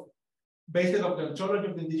above. Based on the ontology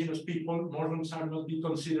of the indigenous people, mushrooms are not be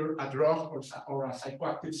considered a drug or a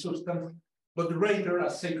psychoactive substance, but rather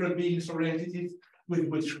as sacred beings or entities with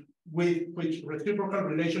which reciprocal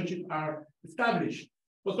relationships are established.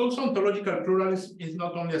 But also ontological pluralism is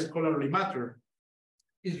not only a scholarly matter,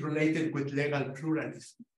 it's related with legal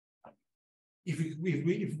pluralism.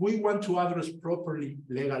 If we want to address properly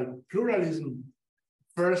legal pluralism,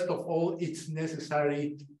 first of all, it's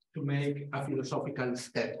necessary to make a philosophical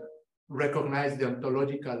step, recognize the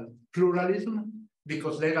ontological pluralism,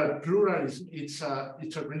 because legal pluralism, it's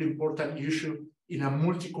a really important issue in a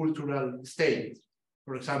multicultural state.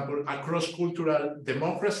 For example, a cross-cultural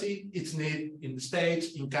democracy, it's needed in the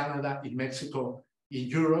States, in Canada, in Mexico, in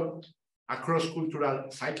Europe, a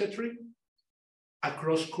cross-cultural psychiatry, a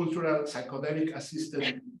cross-cultural psychedelic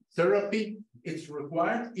assisted therapy, it's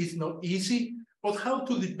required, it's not easy, but how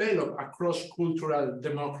to develop a cross-cultural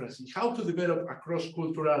democracy, how to develop a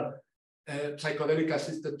cross-cultural psychedelic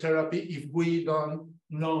assisted therapy if we don't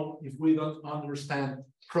know, if we don't understand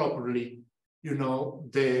properly, you know,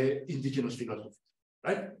 the indigenous philosophy,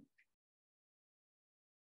 right?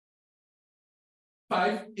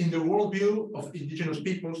 5, in the worldview of indigenous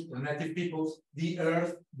peoples, the native peoples, the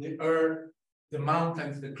earth, the air, the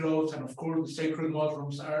mountains, the clouds, and of course the sacred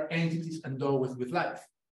mushrooms are entities endowed with life.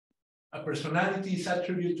 A personality is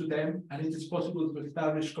attributed to them, and it is possible to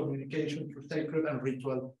establish communication through sacred and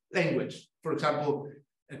ritual language. For example,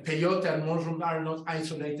 peyote and mushroom are not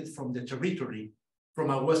isolated from the territory.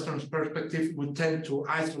 From a Western perspective, we tend to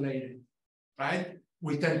isolate it, right?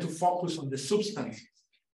 We tend to focus on the substance.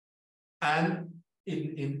 And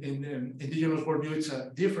in indigenous worldview, it's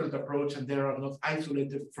a different approach, and they are not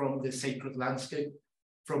isolated from the sacred landscape,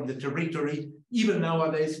 from the territory. Even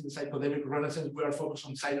nowadays in the psychedelic renaissance, we are focused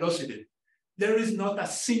on psilocybin. There is not a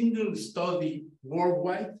single study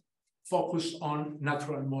worldwide focused on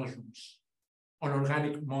natural mushrooms, on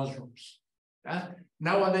organic mushrooms.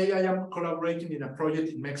 Nowadays, I am collaborating in a project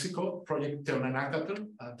in Mexico, Project Teonanacatl,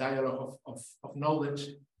 a dialogue of knowledge,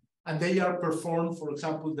 and they are performed, for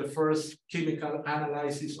example, the first chemical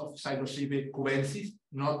analysis of psilocybin cubensis,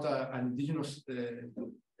 not an indigenous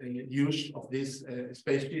use of this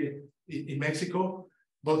species in Mexico,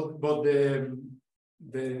 but the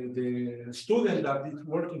student that is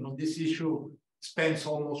working on this issue spends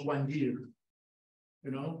almost 1 year,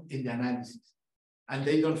 you know, in the analysis, and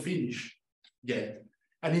they don't finish yet.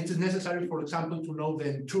 And it is necessary, for example, to know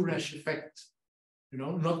the entourage effect, you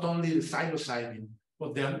know, not only the psilocybin,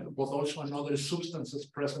 but also another substances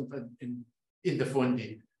present in the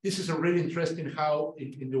fungi. This is a really interesting how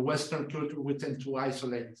in the Western culture we tend to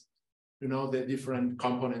isolate, you know, the different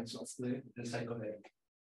components of the psychedelic.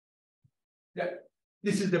 Yeah,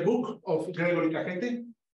 this is the book of Gregory Cajete,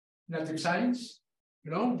 Native Science,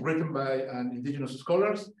 you know, written by an indigenous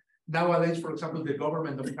scholars. Nowadays, for example, the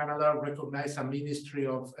government of Canada recognized a Ministry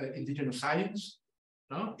of Indigenous Science.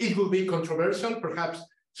 No? It will be controversial, perhaps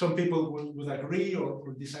some people would agree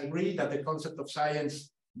or disagree that the concept of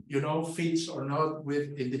science, you know, fits or not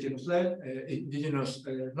with indigenous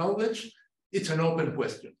knowledge. It's an open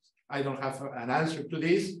question. I don't have an answer to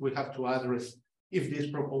this. We have to address if this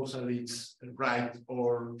proposal is right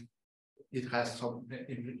or it has some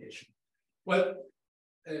implication. Well,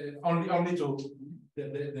 only to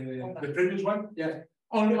the previous one, yeah.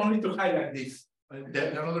 Only to highlight this.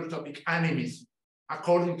 Another topic, animism,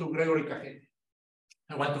 according to Gregory Cajete.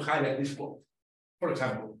 I want to highlight this quote. For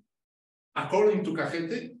example, according to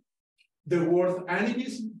Cajete, the word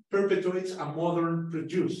animism perpetuates a modern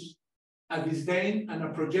prejudice, a disdain and a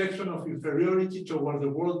projection of inferiority toward the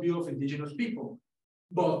worldview of indigenous people.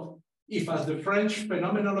 But if, as the French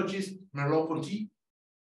phenomenologist Merleau-Ponty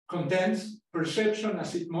contends, perception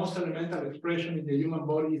as its most elemental expression in the human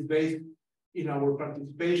body is based in our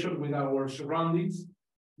participation with our surroundings,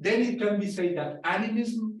 then it can be said that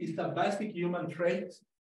animism is a basic human trait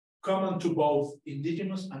common to both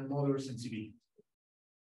indigenous and modern sensibilities.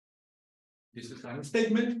 This is a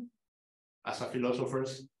statement. As a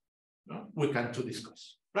philosophers, we can to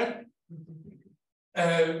discuss, right?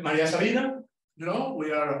 Maria Sabina, you know,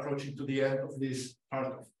 we are approaching to the end of this part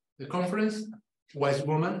of the conference. Wise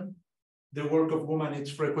woman. The work of woman is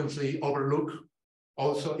frequently overlooked,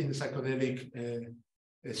 also in the psychedelic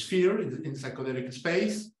sphere, in the psychedelic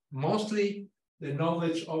space. Mostly the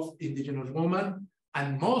knowledge of indigenous woman,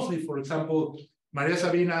 and mostly, for example, Maria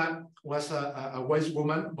Sabina was a wise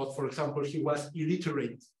woman, but for example, she was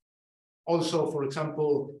illiterate. Also, for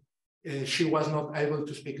example, she was not able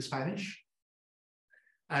to speak Spanish.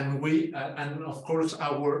 And and of course,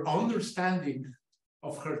 our understanding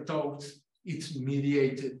of her thoughts is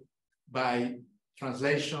mediated by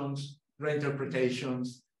translations,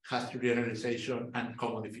 reinterpretations, hasty generalization, and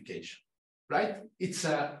commodification, right? It's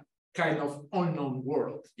a kind of unknown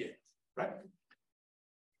world yet, right?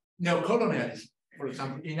 Neocolonialism, for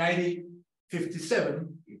example, in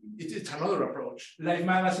 1957, it's another approach. Life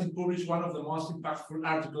magazine published one of the most impactful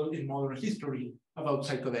articles in modern history about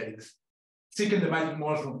psychedelics. Seeking the Magic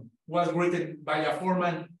Mushroom was written by a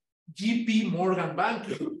former J.P. Morgan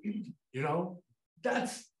banker. You know,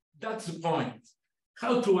 that's the point.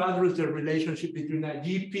 How to address the relationship between a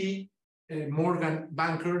J.P. Morgan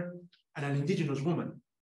banker and an indigenous woman.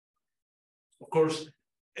 Of course,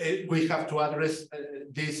 we have to address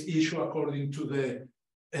this issue according to the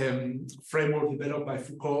framework developed by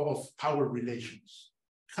Foucault of power relations,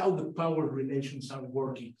 how the power relations are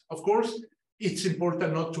working. Of course, it's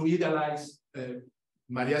important not to idealize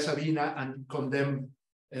Maria Sabina and condemn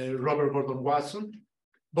Robert Gordon Wasson,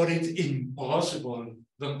 but it's impossible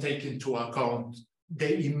don't take into account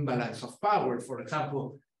the imbalance of power. For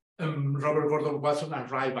example, Robert Gordon Wasson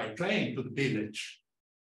arrived by plane to the village,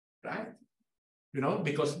 right? You know,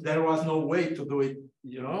 because there was no way to do it,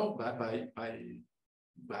 you know, by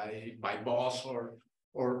bus or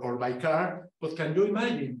by car. But can you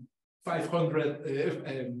imagine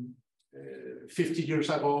 550 years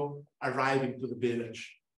ago arriving to the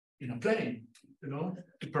village in a plane, you know,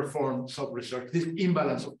 to perform some research? This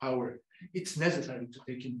imbalance of power, it's necessary to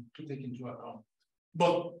take into account.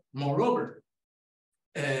 But moreover,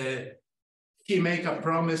 he made a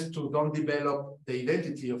promise to don't develop the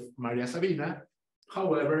identity of Maria Sabina.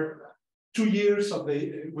 However,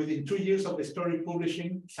 within 2 years of the story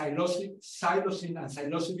publishing, psilocybin and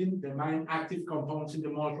psilocybin, the main active components in the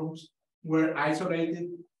mushrooms, were isolated,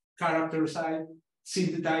 characterized,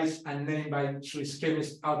 synthesized, and named by Swiss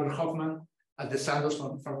chemist Albert Hofmann at the Sandoz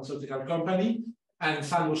Pharmaceutical Company. And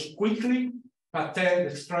Sandoz quickly patented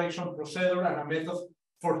the extraction procedure and a method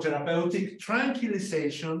for therapeutic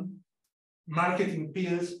tranquilization, marketing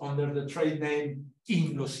pills under the trade name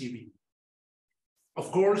Indocibin. Of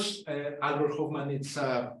course, Albert Hofmann is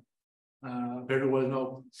a very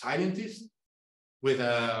well-known scientist with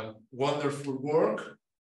a wonderful work,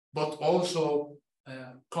 but also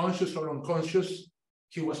conscious or unconscious,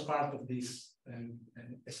 he was part of this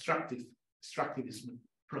extractivism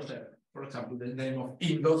process. For example, the name of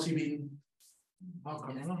Indocibin. Oh,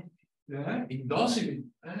 come on. Yeah, Indocibin.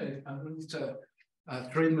 It's a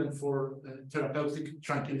treatment for therapeutic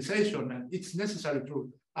tranquilization, and it's necessary to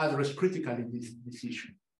address critically this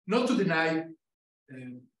issue. Not to deny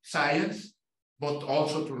science, but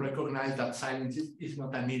also to recognize that science is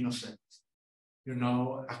not an innocent, you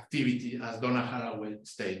know, activity, as Donna Haraway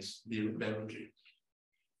states very clearly.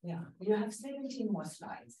 Yeah, you have 17 more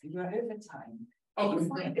slides. You're over time. Okay.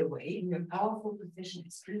 Find a way in your powerful position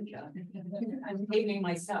as speaker. I'm naming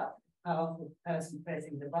myself a powerful person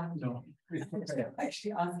pressing the button. No.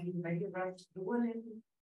 Actually asking maybe right to the one.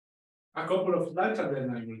 A couple of slides and then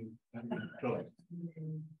I will close.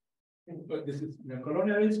 But this is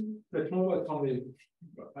colonialism. Let's move on. Only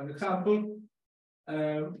an example.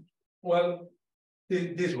 Well,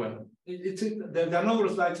 this one. The other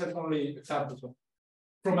slides have only examples.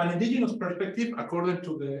 From an indigenous perspective, according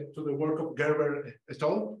to the work of Gerber et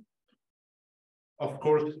al., of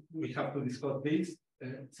course, we have to discuss this.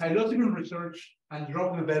 Psilocybin research and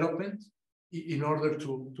drug development, in order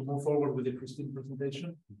to move forward with the Christine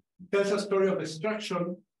presentation, tells a story of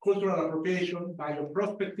extraction, cultural appropriation,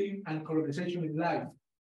 bioprospecting, and colonization in life.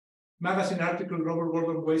 Magazine article Robert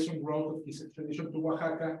Gordon Wasson wrote of his expedition to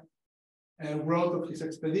Oaxaca and wrote of his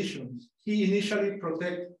expeditions. He initially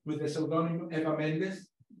protected with the pseudonym Eva Mendes.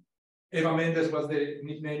 Eva Mendes was the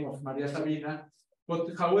nickname of Maria Sabina,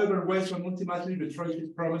 but however, Wasson ultimately betrayed his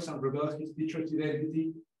promise and revealed his teacher's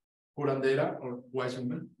identity, curandera or wise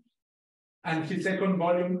woman. And his second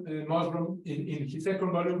volume, Mushroom, in his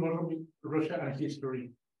second volume, Mushroom, Russia and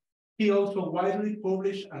History. He also widely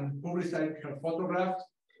published and publicized her photographs,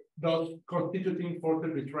 thus constituting further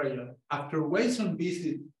betrayal. After Wasson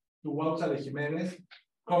visit to Huautla de Jimenez,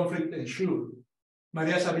 conflict ensued.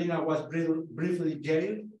 Maria Sabina was briefly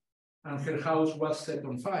jailed and her house was set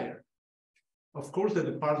on fire. Of course, the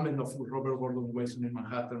department of Robert Gordon Wasson in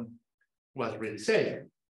Manhattan was really safe,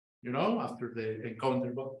 you know, after the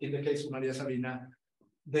encounter. But in the case of Maria Sabina,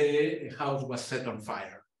 the house was set on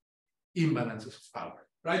fire. Imbalances of power,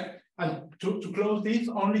 right? And to close this,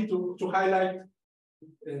 only to highlight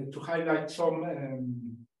some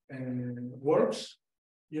works,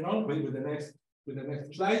 you know, with the next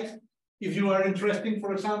slide. If you are interested,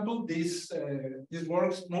 for example, these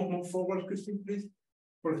works, move forward, Christine, please.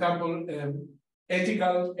 For example,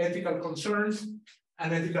 ethical concerns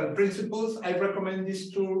and ethical principles. I recommend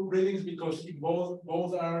these two readings because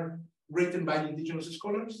both are written by indigenous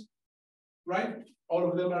scholars, right? All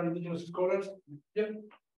of them are indigenous scholars. Yeah.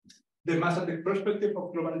 The Mazatec perspective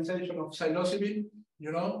of globalization of psilocybin,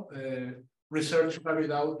 you know, research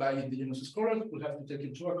carried out by indigenous scholars, we have to take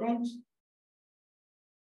into account.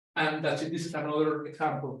 And that's it. This is another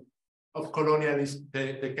example of colonialism,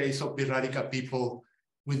 the case of Birarica people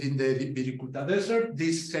within the Viricuta Desert.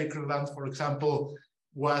 This sacred land, for example,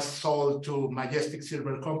 was sold to Majestic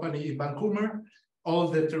Silver Company in Vancouver. All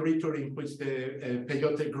the territory in which the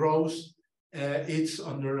peyote grows it's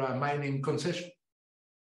under a mining concession,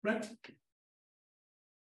 right?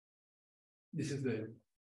 This is the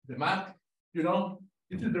map, you know.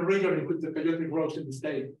 This is the region in which the peyote grows in the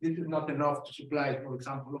state. This is not enough to supply, for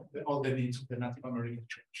example, all the needs of the Native American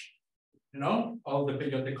church. You know, all the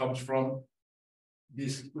peyote comes from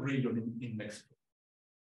this region in Mexico.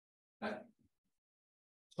 Right.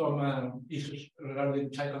 Some issues regarding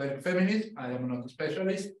psychedelic feminism. I am not a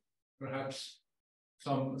specialist. Perhaps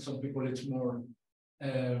some people it's more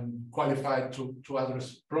qualified to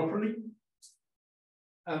address properly.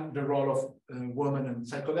 And the role of women and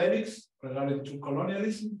psychedelics regarding to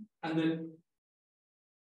colonialism, and then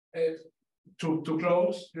to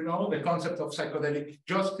close, you know, the concept of psychedelic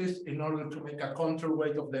justice in order to make a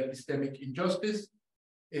counterweight of the epistemic injustice.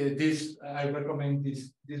 I recommend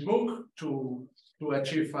this book to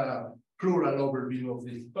achieve a plural overview of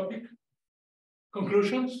this topic.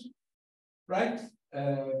 Conclusions, right?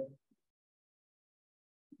 No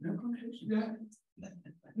conclusions. Yeah.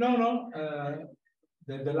 No.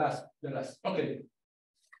 The last. Okay.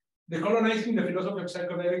 Decolonizing the philosophy of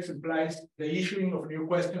psychedelics implies the issuing of new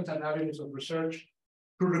questions and avenues of research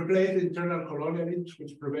to replace the internal colonialisms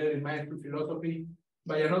which prevail in mainstream philosophy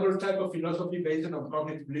by another type of philosophy based on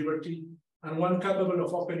cognitive liberty and one capable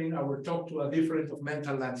of opening our talk to a difference of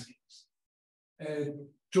mental landscapes.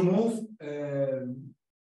 To move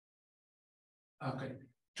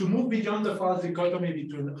beyond the false dichotomy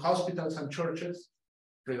between hospitals and churches,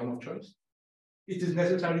 freedom of choice, it is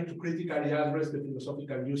necessary to critically address the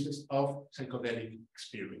philosophical uses of psychedelic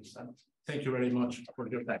experience. And thank you very much for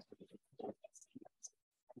your time.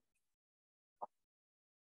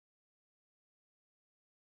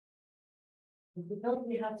 Because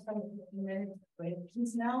we have some minutes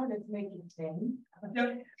questions now, let's make it 10.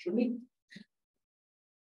 Yeah. Should we?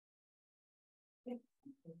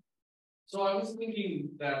 So I was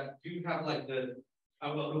thinking that you have like the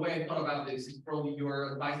way I thought about this is probably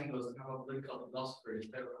you're advising us to have a political philosopher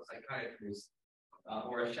instead of a psychiatrist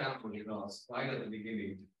or a shaman, you know, right at the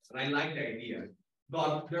beginning. And I like the idea.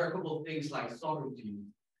 But there are a couple of things like sovereignty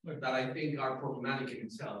that I think are problematic in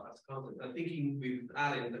itself as a concept. I'm thinking with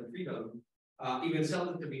Alan that freedom, even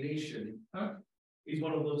self-determination, is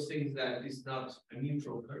one of those things that is not a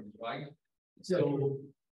neutral term, right? So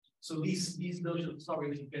these notions of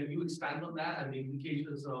sovereignty, can you expand on that and the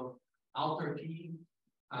implications of autarky?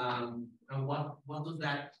 And what does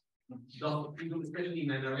that does freedom, especially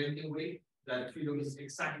in an American way, that freedom is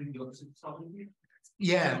exactly the opposite of sovereignty?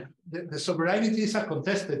 Yeah, the sovereignty is a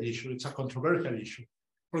contested issue. It's a controversial issue.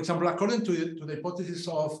 For example, according to the hypothesis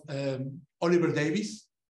of Oliver Davies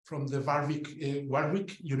from the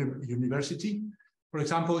Warwick University, for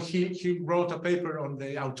example, he wrote a paper on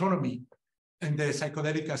the autonomy and the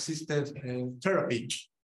psychedelic assisted therapy.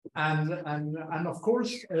 And of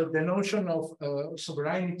course, the notion of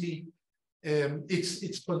sovereignty,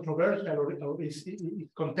 it's controversial or it's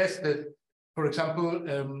contested, for example,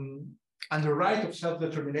 and the right of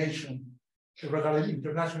self-determination regarding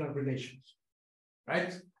international relations,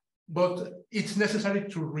 right? But it's necessary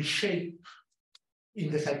to reshape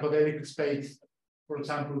in the psychedelic space, for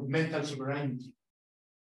example, mental sovereignty,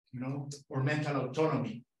 you know, or mental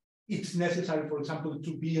autonomy. It's necessary, for example,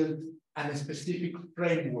 to build a specific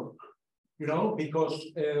framework, you know, because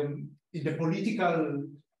in the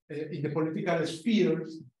political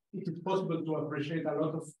spheres, it is possible to appreciate a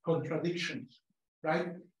lot of contradictions, right?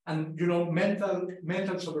 And you know,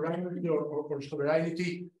 mental sovereignty or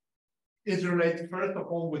sovereignty is related first of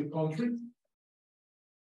all with country,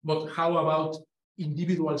 but how about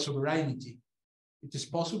individual sovereignty? It is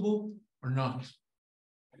possible or not?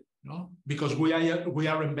 No, because we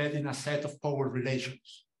are embedding a set of power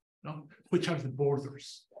relations. No, which are the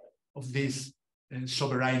borders of this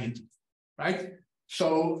sovereignty, right?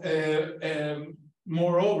 So,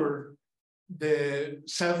 moreover, the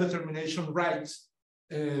self-determination rights,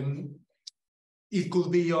 it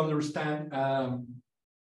could be understood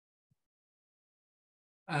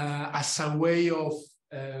as a way of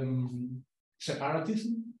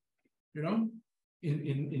separatism, you know,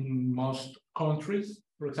 in most countries.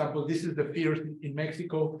 For example, this is the fear in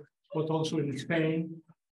Mexico, but also in Spain.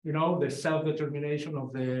 You know, the self-determination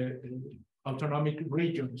of the autonomic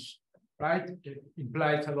regions, right? It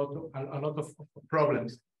implies a lot of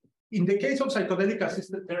problems. In the case of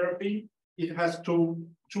psychedelic-assisted therapy, it has two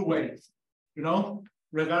ways, you know,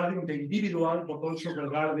 regarding the individual, but also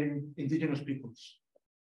regarding indigenous peoples.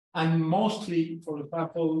 And mostly, for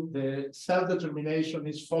example, the self-determination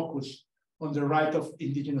is focused on the right of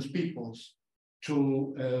indigenous peoples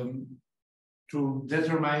to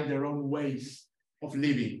determine their own ways of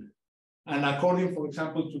living. And according, for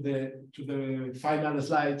example, to the final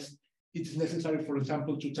slides, it's necessary, for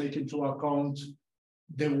example, to take into account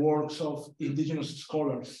the works of indigenous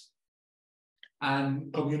scholars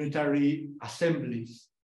and communitary assemblies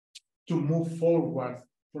to move forward,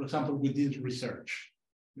 for example, with this research,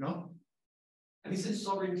 you know? And isn't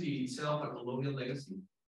sovereignty itself a colonial legacy,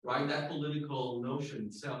 right? That political notion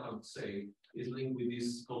itself, I would say, is linked with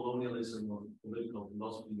this colonialism of political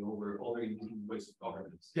philosophy over other ways of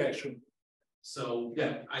governance. Yeah, sure. So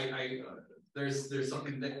yeah, there's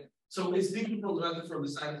something that, so it's deeply problematic from the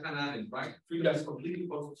side of Hannah Arendt, right? Freedom is completely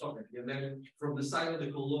opposed to sovereignty. And then from the side of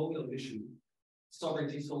the colonial issue,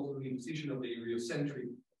 sovereignty is also the imposition of the Eurocentric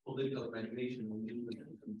political imagination on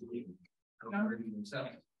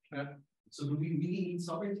themselves. Yeah. So do we really need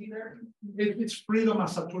sovereignty there? It's freedom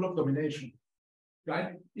as a tool of domination,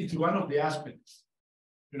 right? It's one of the aspects.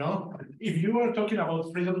 You know, if you are talking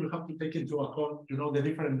about freedom, you have to take into account, you know, the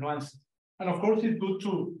different nuances. And of course, it's good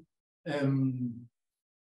to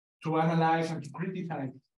analyze and to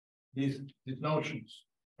criticize these notions,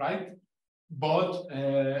 right? But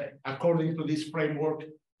according to this framework,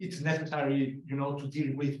 it's necessary, you know, to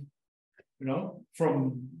deal with, you know,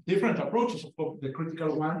 from different approaches, of course, the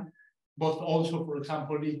critical one, but also, for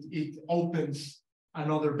example, it opens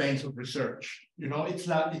another base of research. You know, it's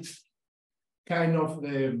kind of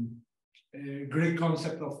the Greek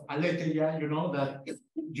concept of aletheia, you know, that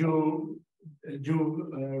you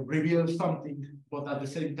reveal something, but at the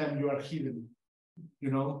same time you are hidden.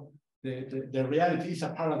 You know, the reality is a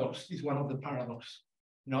paradox. It's one of the paradoxes.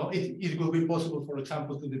 You know, it will be possible, for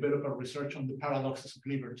example, to develop a research on the paradoxes of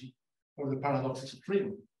liberty or the paradoxes of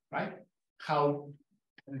freedom, right? How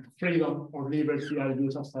freedom or liberty are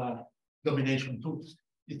used as a domination tools.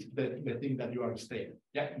 It's the thing that you are stating.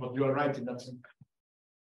 Yeah, but you are right in that sense.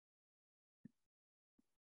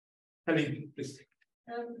 Helene, please.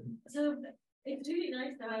 So it's really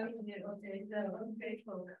nice to have you here, Osiris. I'm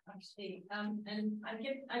grateful, actually. And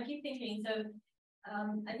I keep thinking, so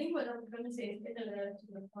I think what I'm going to say is similar to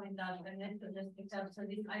the point that Ernesto just picked up. So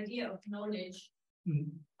this idea of knowledge,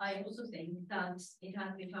 I also think that it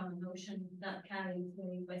has become a notion that carries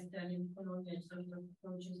very Western and colonial sort of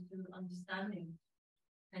approaches to understanding.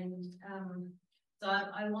 And so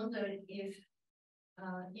I wonder if,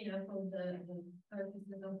 you know, for the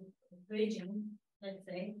purposes of bridging, let's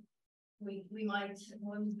say, we might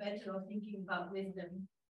want better off thinking about wisdom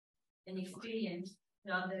and experience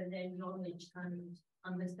rather than knowledge and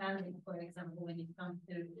understanding, for example, when it comes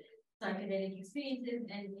to psychedelic experiences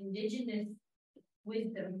and indigenous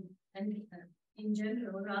wisdom and in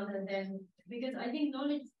general, rather than, because I think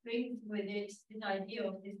knowledge brings with it this idea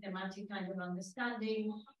of systematic kind of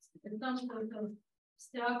understanding, some sort of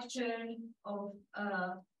structure of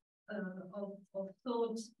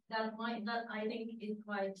thought that I think is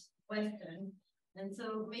quite Western. And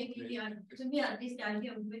so maybe to me at least the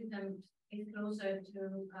idea of wisdom is closer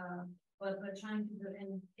to what we're trying to do,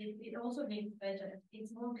 and it also makes better.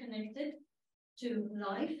 It's more connected to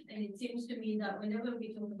life, and it seems to me that whenever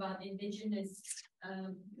we talk about indigenous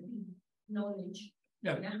knowledge,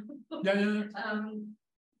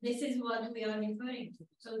 this is what we are referring to.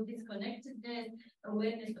 So disconnectedness,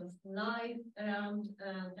 awareness of life around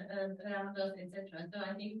us, etc. So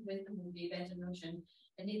I think wisdom would be a better notion,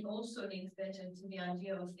 and it also links better to the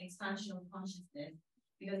idea of expansion of consciousness,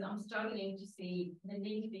 because I'm struggling to see the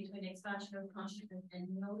link between expansion of consciousness and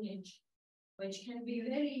knowledge, which can be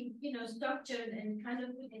very, you know, structured and kind of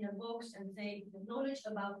put in a box and say knowledge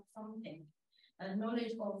about something,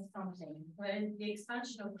 knowledge of something. Whereas the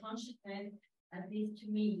expansion of consciousness, at least to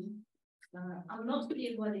me, I'm not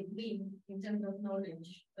clear what it means in terms of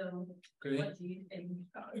knowledge. So, what do you think?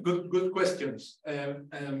 Good questions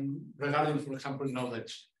regarding, for example,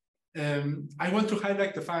 knowledge. I want to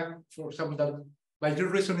highlight the fact, for example, that by your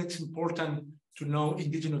reason, it's important to know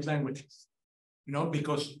indigenous languages. You know,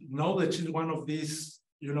 because knowledge is one of these,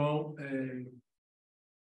 you know,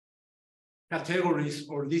 categories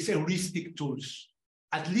or these heuristic tools,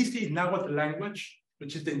 at least in Nahuatl language,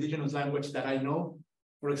 which is the indigenous language that I know.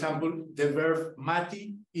 For example, the verb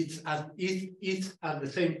mati, it's at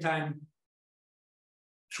the same time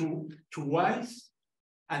to wise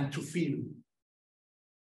and to feel,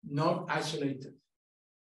 not isolated,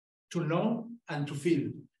 to know and to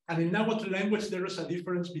feel. And in Nahuatl language, there is a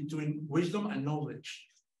difference between wisdom and knowledge,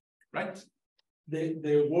 right?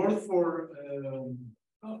 The word for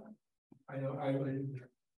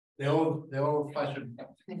the old fashioned,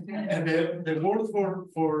 and the word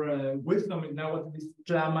for wisdom in Nahuatl is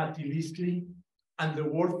tlamatilislli, and the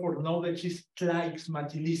word for knowledge is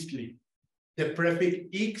tlaixmatilistli. The prefix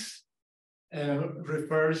x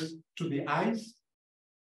refers to the eyes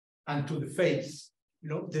and to the face. You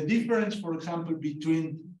know, the difference, for example,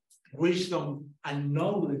 between wisdom and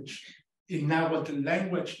knowledge in Nahuatl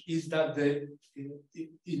language is that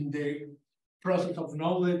in the process of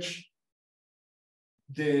knowledge,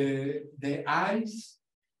 the eyes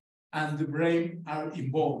and the brain are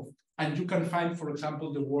involved. And you can find, for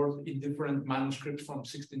example, the word in different manuscripts from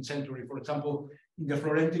 16th century. For example, in the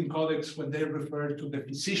Florentine Codex, when they refer to the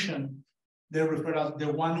physician, they refer as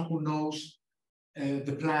the one who knows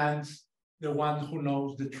the plants, the one who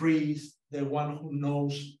knows the trees, the one who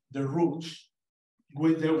knows the roots,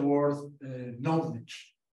 with the word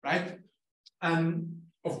knowledge, right? And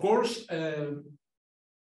of course,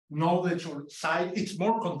 knowledge or science, it's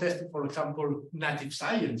more contested, for example, native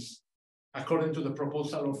science, according to the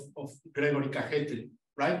proposal of Gregory Cajete,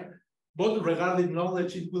 right? But regarding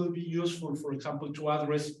knowledge, it will be useful, for example, to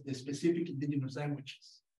address the specific indigenous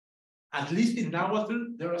languages. At least in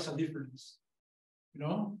Nahuatl, there is a difference, you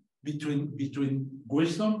know, between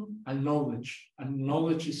wisdom and knowledge. And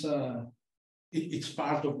knowledge is it's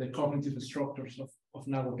part of the cognitive structures of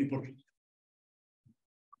Nahuatl people.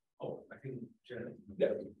 Oh, I think, yeah.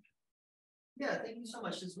 Yeah, thank you so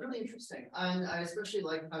much. It's really interesting. And I especially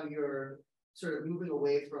like how you're sort of moving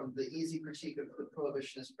away from the easy critique of the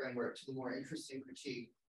prohibitionist framework to the more interesting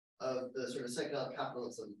critique of the sort of psychedelic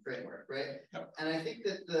capitalism framework, right? Yep. And I think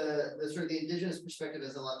that the sort of the indigenous perspective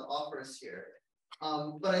has a lot to offer us here.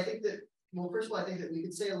 But I think that, well, first of all, I think that we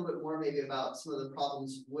could say a little bit more maybe about some of the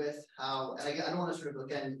problems with how, and I don't want to sort of,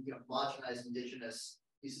 again, you know, homogenize indigenous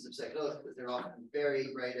pieces of psychedelics, because they're often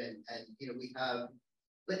varied, right? And you know, we have,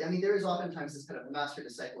 but I mean, there is oftentimes this kind of master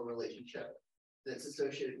disciple relationship that's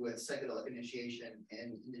associated with psychedelic initiation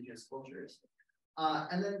in indigenous cultures.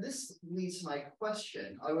 And then this leads to my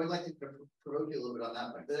question. I would like to provoke you a little bit on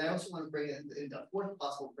that one, but I also want to bring in a fourth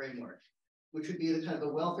possible framework, which would be the kind of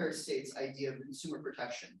the welfare state's idea of consumer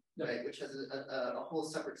protection, right? Which has a whole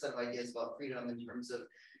separate set of ideas about freedom in terms of,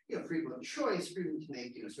 you know, freedom of choice, freedom to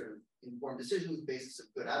make, you know, sort of informed decisions on the basis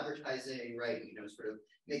of good advertising, right? You know, sort of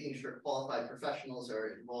making sure qualified professionals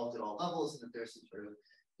are involved at all levels, and that there's some sort of,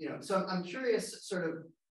 you know, so I'm curious sort of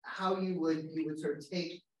how you would sort of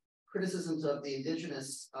take criticisms of the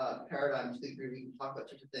indigenous paradigm to the degree we can talk about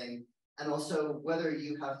such a thing, and also whether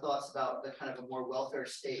you have thoughts about the kind of a more welfare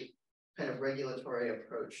state kind of regulatory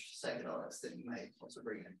approach to psychedelics that you might also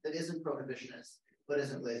bring in, that isn't prohibitionist, but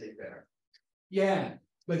isn't laissez-faire. Yeah,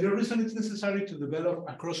 but the reason it's necessary to develop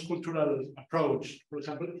a cross-cultural approach. For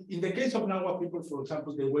example, in the case of Nahuatl people, for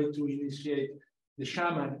example, the way to initiate the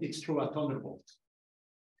shaman, it's through a thunderbolt.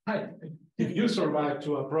 Right. If you survive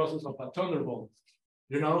to a process of a thunderbolt,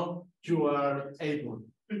 you know, you are able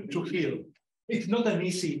to heal. It's not an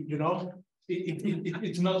easy, you know,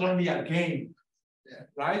 it's not only a game, yeah,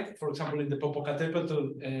 right? For example, in the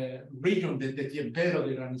Popocatépetl region, the Tiempero,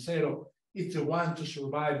 the Granicero, it's the one to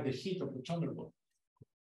survive the heat of the thunderbolt.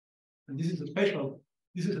 And this is a special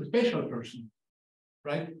person,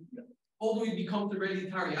 right? Although it becomes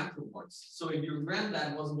hereditary afterwards. So if your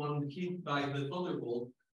granddad was one hit by the thunderbolt,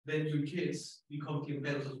 then your kids become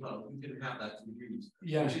Tiemperos as well. You can have that to degrees.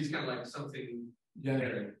 Yeah. Which is kind of like something,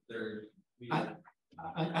 yeah,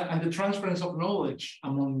 and the transference of knowledge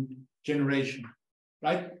among generations,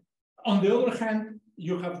 right? On the other hand,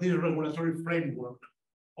 you have the regulatory framework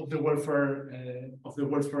of the welfare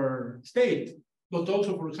state, but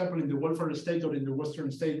also, for example, in the welfare state or in the Western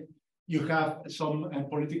state, you have some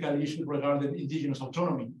political issues regarding indigenous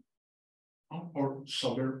autonomy or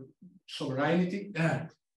sovereignty.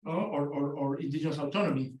 Or indigenous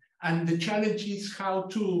autonomy, and the challenge is how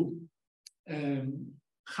to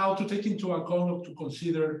take into account or to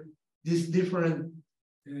consider these different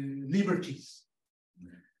liberties,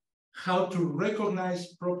 how to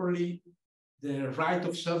recognize properly the right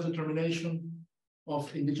of self-determination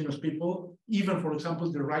of indigenous people, even, for example,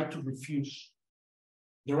 the right to refuse,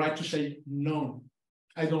 the right to say no.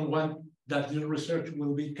 I don't want that this research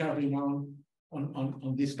will be carried on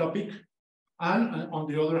this topic. And on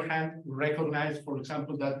the other hand, recognize, for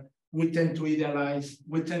example, that we tend to idealize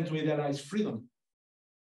freedom.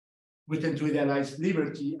 We tend to idealize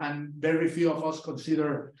liberty, and very few of us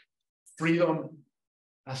consider freedom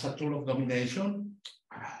as a tool of domination.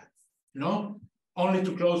 You know, only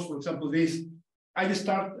to close, for example, this, I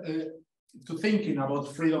start to thinking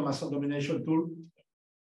about freedom as a domination tool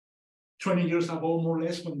 20 years ago, more or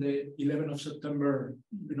less, when the 11th of September,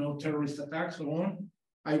 you know, terrorist attacks and so on.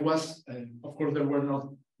 I was, of course, there were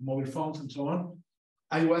not mobile phones and so on.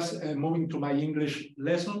 I was moving to my English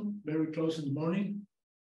lesson very close in the morning.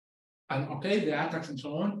 And okay, the attacks and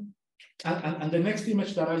so on. And the next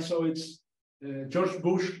image that I saw, it's George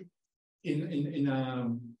Bush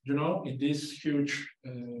in this huge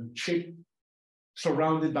ship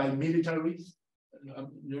surrounded by militaries,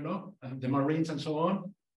 you know, and the Marines and so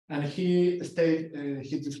on. And he stated,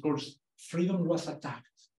 his discourse, freedom was attacked.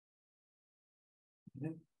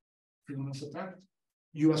 Okay? Freedom was attacked.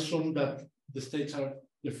 You assume that the states are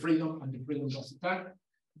the freedom and the freedom was attacked.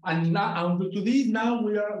 And now, and to this, now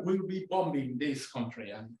we'll be bombing this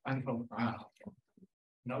country. And from,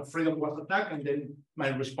 you know, freedom was attacked. And then my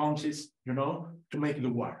response is, you know, to make the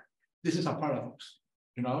war. This is a paradox.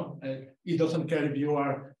 You know, it doesn't care if you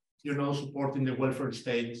are, you know, supporting the welfare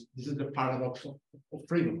state. This is the paradox of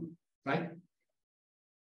freedom, right?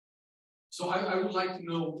 So I would like to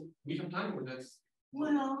know, we have time for this.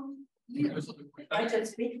 Well, I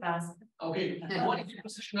just speak fast. Okay, what is your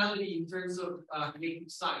positionality in terms of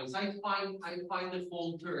native science? I find the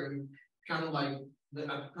whole term kind of like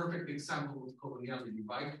a perfect example of coloniality,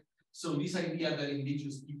 right? So this idea that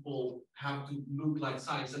indigenous people have to look like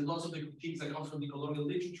science, and lots of the critiques that come from the colonial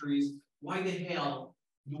literature is, why the hell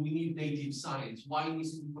do we need native science? Why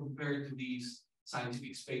needs to be compared to these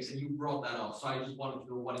scientific space? And you brought that up. So I just wanted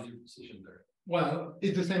to know, what is your position there? Well,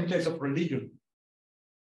 it's the same case of religion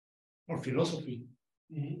or philosophy.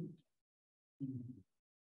 Mm-hmm.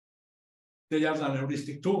 They are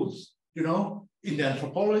heuristic tools, you know. In the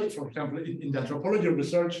anthropology, for example, in the anthropology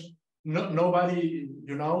research, nobody,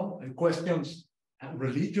 you know, questions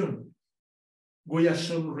religion. We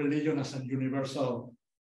assume religion as a universal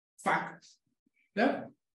fact, yeah,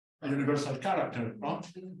 a universal character, right?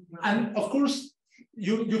 And of course,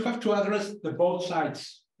 you have to address the both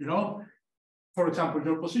sides, you know. For example,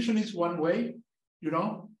 your position is one way, you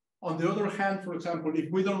know. On the other hand, for example, if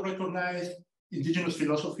we don't recognize indigenous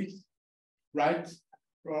philosophies, right,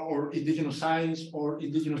 or indigenous science or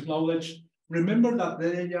indigenous knowledge, remember that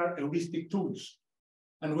they are heuristic tools,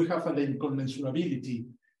 and we have an incommensurability,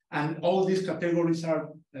 and all these categories are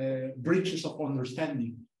breaches of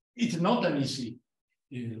understanding. It's not an easy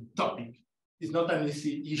topic. It's not an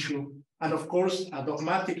easy issue, and of course, a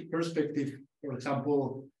dogmatic perspective, for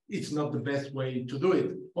example, it's not the best way to do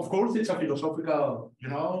it. Of course, it's a philosophical, you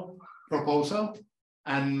know, proposal,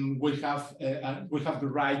 and we have the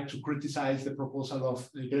right to criticize the proposal of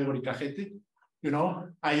Gregory Cajete. You know,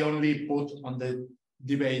 I only put on the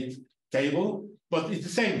debate table, but it's the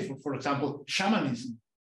same. For example, shamanism.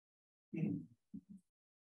 You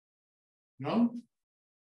know,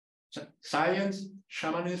 science,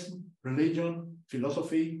 shamanism, religion,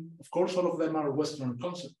 philosophy. Of course, all of them are Western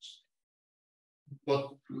concepts, but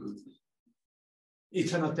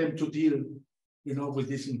it's an attempt to deal, you know, with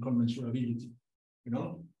this incommensurability. You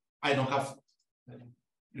know, I don't have,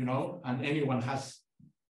 you know, and anyone has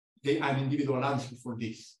an individual answer for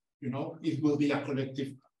this. You know, it will be a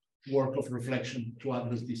collective work of reflection to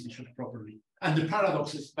address these issues properly. And the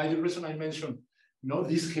paradoxes, by the reason I mentioned, you know,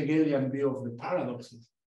 this Hegelian view of the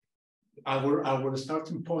paradoxes, our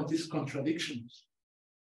starting point is contradictions.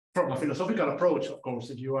 From a philosophical approach, of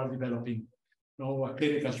course, if you are developing, you know, a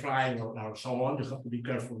clinical trial or so on, you have to be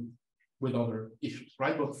careful with other issues,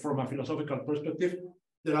 right? But from a philosophical perspective,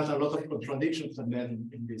 there are a lot of contradictions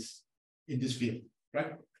embedded in this field,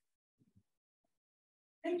 right?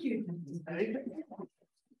 Thank you.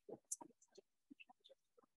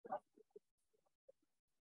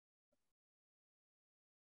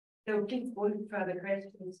 So please hold further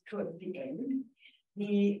questions towards the end.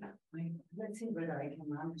 Let's see whether I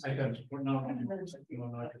can answer. I can, for now,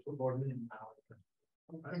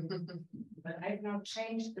 but I've now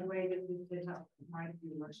changed the way that we set up. It might be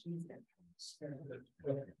much easier.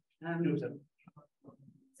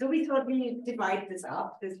 So we thought we divide this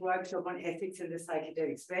up, this workshop on ethics in the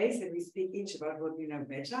psychedelic space, and we speak each about what we know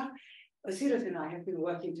better. Osiris and I have been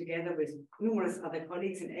working together with numerous other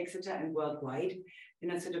colleagues in Exeter and worldwide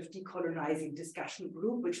in a sort of decolonizing discussion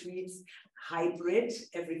group, which meets hybrid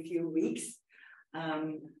every few weeks.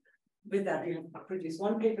 With that, we have produced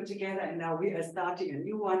one paper together, and now we are starting a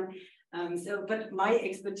new one. But my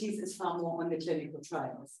expertise is far more on the clinical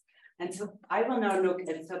trials. And so I will now look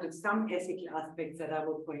at sort of some ethical aspects that I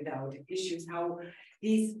will point out, issues, how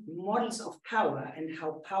these models of power and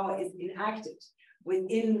how power is enacted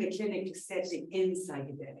within the clinical setting in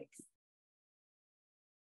psychedelics.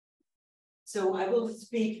 So I will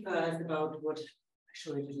speak first about what, I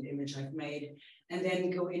show you an image I've made, and then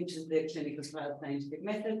go into the clinical trial scientific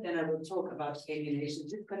method. Then I will talk about alienation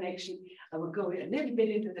disconnection. I will go a little bit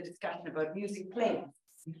into the discussion about music playing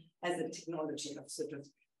as a technology of sort of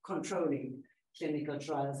controlling clinical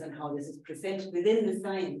trials and how this is presented within the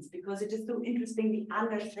science, because it is so interestingly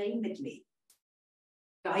unashamedly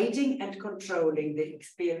guiding and controlling the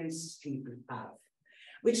experiences people have,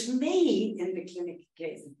 which may, in the clinical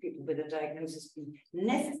case of people with a diagnosis, be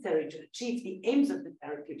necessary to achieve the aims of the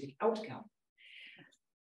therapeutic outcome.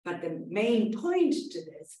 But the main point to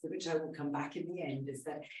this, to which I will come back in the end, is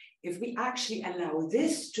that if we actually allow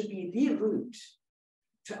this to be the route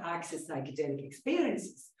to access psychedelic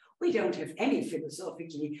experiences, we don't have any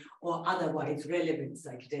philosophically or otherwise relevant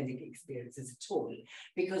psychedelic experiences at all,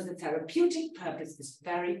 because the therapeutic purpose is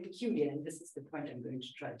very peculiar, and this is the point I'm going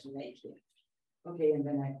to try to make here. Okay, and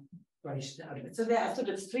then I rushed out of it. So there are sort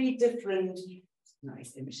of three different,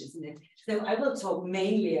 nice image, isn't it? So I will talk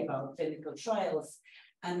mainly about clinical trials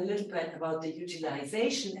and a little bit about the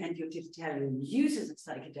utilization and utilitarian uses of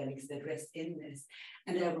psychedelics that rest in this.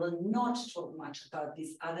 And I will not talk much about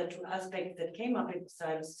these other two aspects that came up in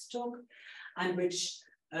Osiris's talk, and which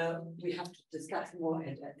we have to discuss more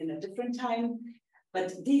in a different time.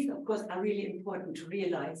 But these, of course, are really important to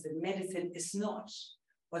realize that medicine is not,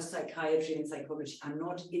 or psychiatry and psychology are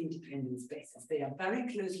not independent spaces. They are very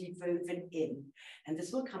closely woven in, and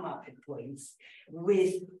this will come up at points,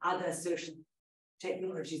 with other social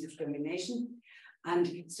technologies of domination and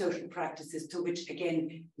social practices to which,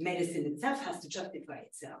 again, medicine itself has to justify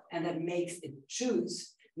itself, and that makes it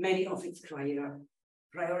choose many of its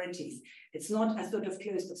priorities. It's not a sort of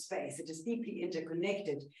closed space. It is deeply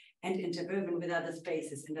interconnected and interwoven with other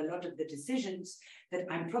spaces, and a lot of the decisions that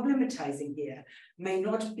I'm problematizing here may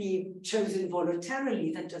not be chosen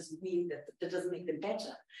voluntarily. That doesn't mean that doesn't make them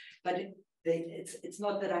better, but it's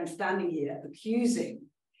not that I'm standing here accusing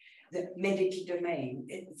the medical domain.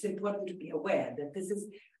 It's important to be aware that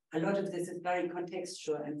a lot of this is very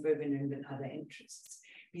contextual and woven in with other interests,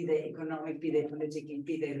 be they economic, be they political,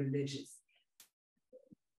 be they religious.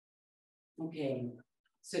 Okay,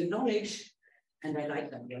 so knowledge, and I like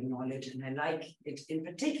that word knowledge, and I like it in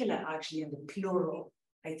particular actually in the plural.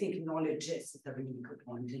 I think knowledge is a really good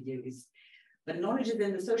one to use. But knowledge is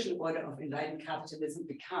in the social order of enlightened capitalism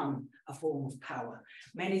become a form of power.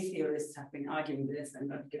 Many theorists have been arguing this. I'm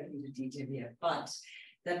not going into detail here, but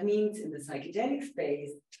that means in the psychedelic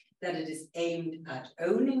space that it is aimed at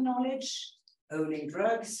owning knowledge, owning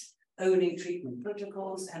drugs, owning treatment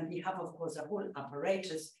protocols, and we have, of course, a whole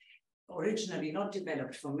apparatus originally not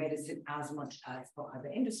developed for medicine as much as for other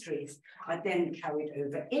industries, but then carried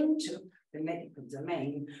over into the medical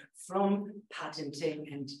domain from patenting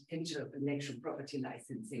and intellectual property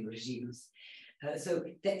licensing regimes. So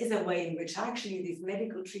there is a way in which actually these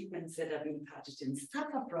medical treatments that are being patented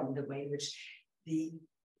suffer from the way in which the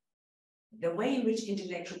way in which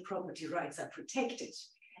intellectual property rights are protected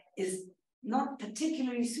is not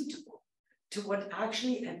particularly suitable to what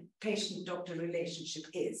actually a patient-doctor relationship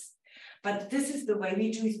is. But this is the way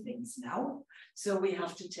we do things now. So we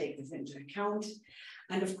have to take this into account.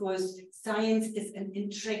 And of course, science is an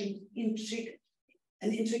intricate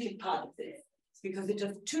part of this, because it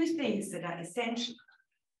does two things that are essential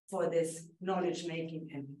for this knowledge making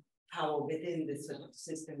and power within this sort of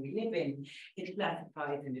system we live in. It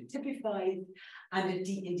classifies and it typifies, and it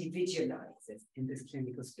de-individualizes in this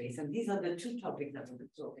clinical space. And these are the two topics that we'll be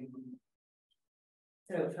talking about.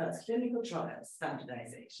 So first, clinical trials,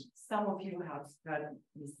 standardization. Some of you have heard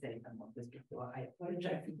me say some of this before. I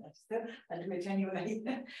apologize for that, so I'll do it anyway,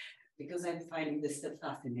 because I'm finding this stuff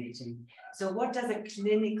fascinating. So what does a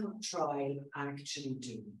clinical trial actually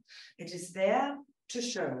do? It is there to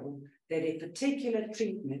show that a particular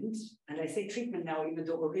treatment, and I say treatment now, even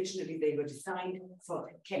though originally they were designed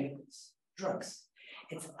for chemicals, drugs.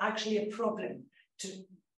 It's actually a problem to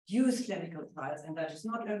use clinical trials, and that is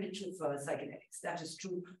not only true for psychedelics, that is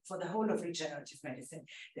true for the whole of regenerative medicine.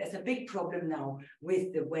 There's a big problem now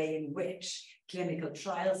with the way in which clinical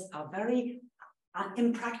trials are very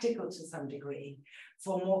impractical to some degree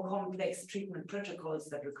for more complex treatment protocols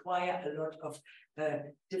that require a lot of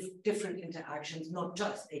different interactions, not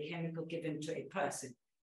just a chemical given to a person.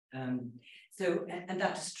 And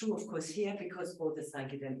that is true, of course, here, because all the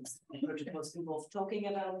psychedelics protocols involve talking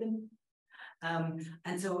about them.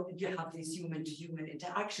 And so you have these human-to-human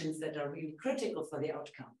interactions that are really critical for the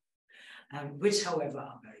outcome, which, however,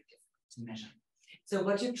 are very difficult to measure. So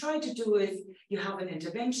what you try to do is you have an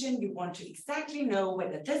intervention, you want to exactly know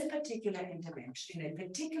whether this particular intervention in a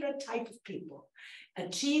particular type of people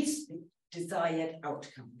achieves the desired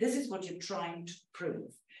outcome. This is what you're trying to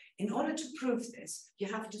prove. In order to prove this, you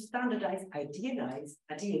have to standardize,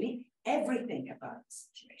 ideally, everything about the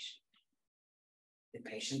situation. The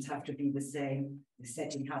patients have to be the same, the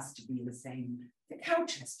setting has to be the same, the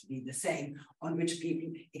couch has to be the same on which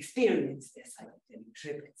people experience their psychedelic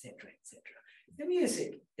trip, etc., etc. The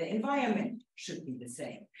music, the environment should be the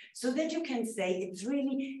same, so that you can say it's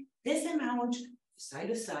really this amount of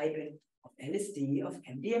psilocybin, of LSD, of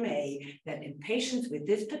MDMA, that in patients with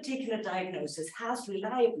this particular diagnosis has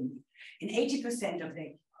reliably, in 80% of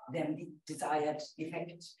the them the desired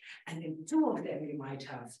effect. And in 2 of them, you might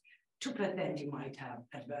have 2% you might have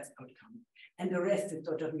adverse outcome, and the rest is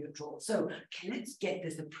sort of neutral. So let's get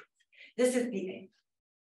this approved. This is the aim.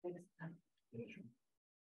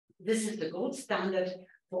 This is the gold standard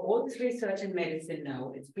for all this research in medicine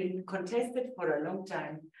now. It's been contested for a long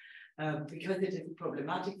time because it is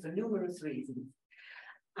problematic for numerous reasons.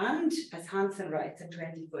 And as Hansen writes in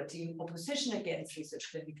 2014, opposition against research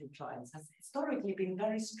clinical trials has historically been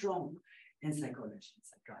very strong in psychology and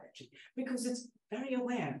psychiatry because it's very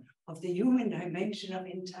aware of the human dimension of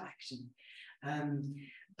interaction.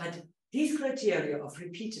 But these criteria of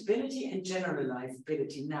repeatability and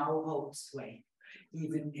generalizability now hold sway,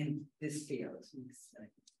 even in this field.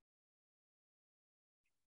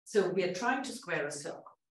 So we are trying to square a circle.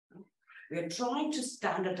 We are trying to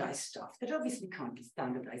standardize stuff that obviously can't be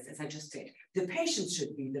standardized, as I just said. The patients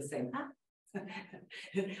should be the same.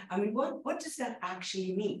 I mean, what does that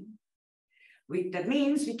actually mean? That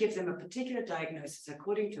means we give them a particular diagnosis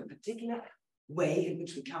according to a particular way in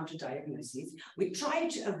which we come to diagnoses. We try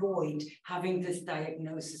to avoid having this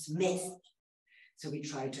diagnosis messy. So we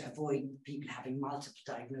try to avoid people having multiple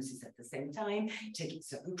diagnoses at the same time, taking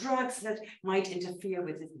certain drugs that might interfere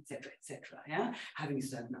with it, etc., etc. Yeah, having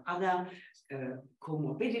certain other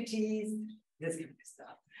comorbidities, this kind of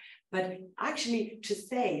stuff. But actually, to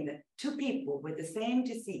say that 2 people with the same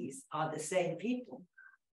disease are the same people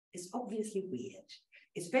is obviously weird,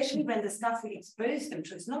 especially when the stuff we expose them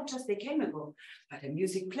to is not just a chemical, but a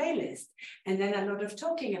music playlist, and then a lot of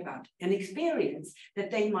talking about an experience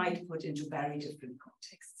that they might put into very different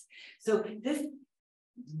contexts. So this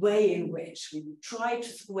way in which we try to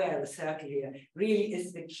square a circle here really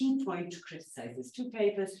is the key point to criticize. These 2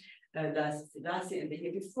 papers, last year and the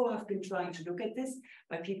year before, have been trying to look at this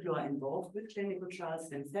by people who are involved with clinical trials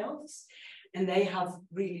themselves, and they have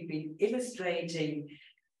really been illustrating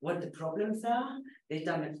what the problems are. They've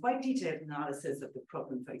done a quite detailed analysis of the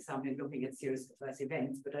problem, for example, in looking at serious adverse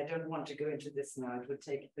events, but I don't want to go into this now. It would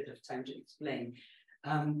take a bit of time to explain.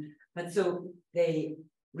 But so they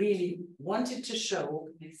really wanted to show,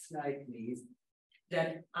 next slide please,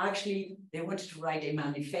 that actually they wanted to write a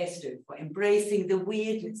manifesto for embracing the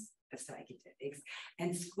weirdness of psychedelics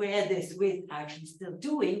and square this with actually still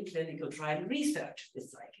doing clinical trial research with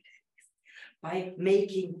psychedelics by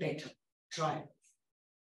making better trials.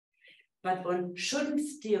 But one shouldn't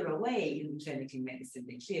steer away in clinical medicine,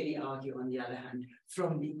 they clearly argue, on the other hand,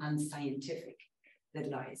 from the unscientific that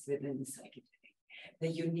lies within the psychedelic. The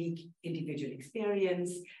unique individual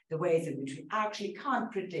experience, the ways in which we actually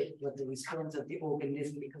can't predict what the response of the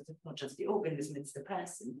organism, because it's not just the organism, it's the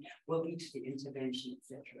person, will be to the intervention,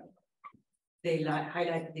 etc. They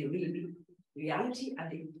highlight the reality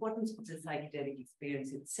and the importance of the psychedelic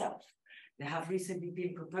experience itself. There have recently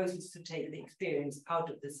been proposals to take the experience out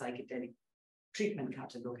of the psychedelic treatment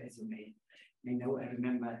catalog, as you may know. I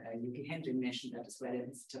remember Yuki Henry mentioned that as well in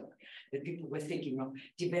his talk, that people were thinking of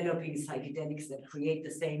developing psychedelics that create the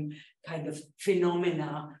same kind of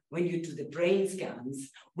phenomena when you do the brain scans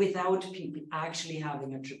without people actually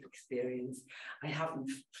having a trip experience. I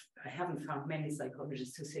haven't found many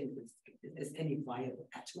psychologists who think this is any viable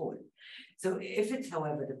at all. So if it's,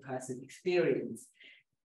 however, the person's experience,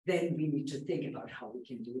 then we need to think about how we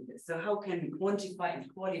can do this. So how can we quantify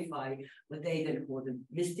and qualify what they then call the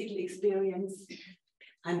mystical experience,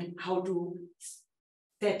 and how to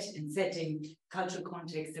setting cultural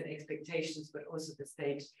context and expectations, but also the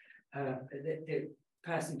state, the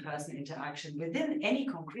person-person interaction within any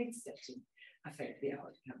concrete setting affect the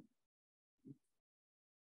outcome.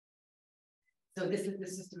 So this is the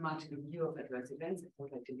systematic review of adverse events. I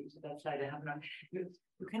thought I deleted that slide. I have not.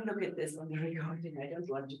 You can look at this on the recording. I don't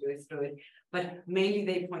want to go through it. But mainly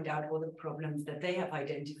they point out all the problems that they have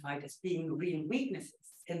identified as being real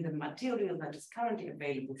weaknesses in the material that is currently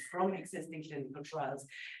available from existing clinical trials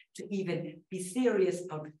to even be serious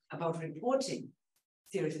about reporting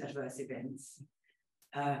serious adverse events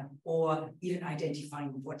or even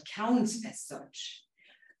identifying what counts as such.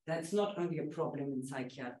 That's not only a problem in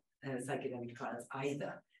psychedelic trials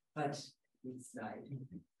either, but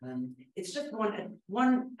it's just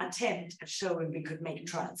one attempt at showing we could make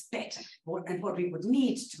trials better, and what we would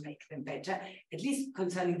need to make them better, at least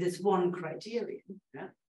concerning this one criterion. Yeah?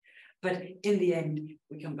 But in the end,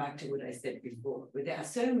 we come back to what I said before, where there are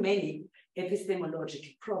so many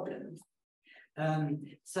epistemological problems,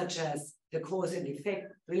 such as the cause and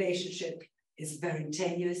effect relationship is very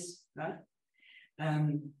tenuous, right?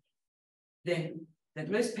 Then that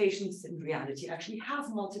most patients in reality actually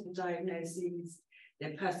have multiple diagnoses.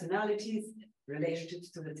 their personalities, relationships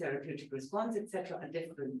to the therapeutic response, etc., are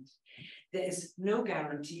different. There is no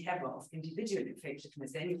guarantee ever of individual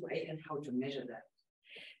effectiveness anyway, and how to measure that.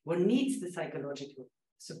 One needs the psychological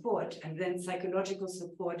support, and then psychological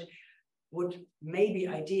support would maybe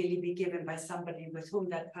ideally be given by somebody with whom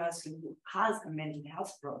that person who has a mental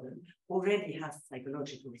health problem already has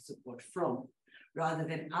psychological support from, rather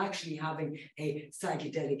than actually having a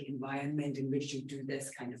psychedelic environment in which you do this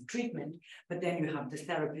kind of treatment, but then you have the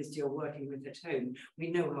therapist you're working with at home.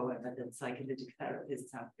 We know, however, that psychedelic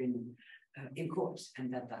therapists have been in court,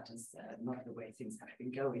 and that is not the way things have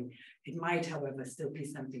been going. It might, however, still be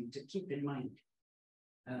something to keep in mind.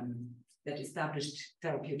 That established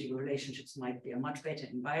therapeutic relationships might be a much better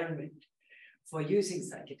environment for using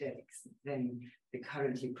psychedelics than the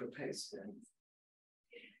currently proposed ones.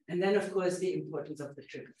 And then, of course, the importance of the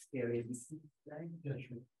trip experience. Right? Yeah,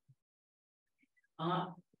 sure.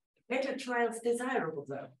 Are better trials desirable,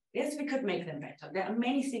 though? Yes, we could make them better. There are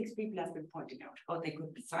many things people have been pointing out, how they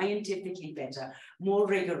could be scientifically better, more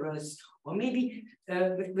rigorous, or maybe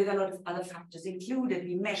with a lot of other factors included.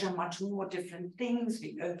 We measure much more different things.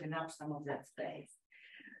 We open up some of that space.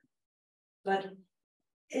 But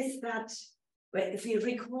is that, well, if we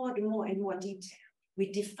record more and more detail,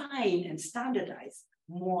 we define and standardize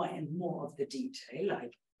more and more of the detail,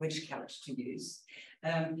 like which couch to use,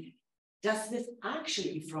 does this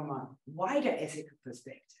actually, from a wider ethical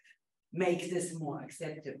perspective, make this more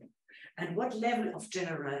acceptable? And what level of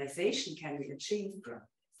generalization can we achieve from this?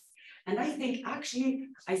 And I think actually,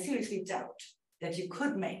 I seriously doubt that you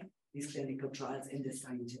could make these clinical trials in the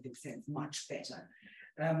scientific sense much better,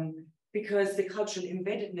 because the cultural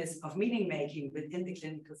embeddedness of meaning making within the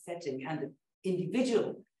clinical setting and the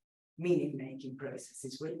individual meaning making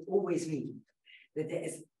processes will always mean that there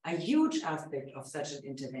is a huge aspect of such an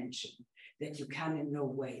intervention that you can in no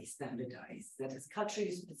way standardize, that is culturally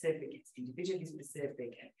specific, it's individually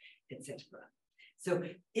specific, etc. So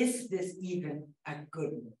is this even a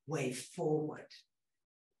good way forward?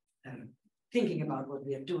 Thinking about what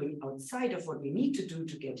we are doing outside of what we need to do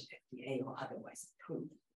to get FDA or otherwise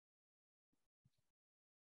approved.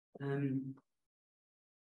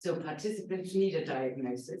 So participants need a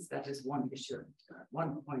diagnosis. That is one issue,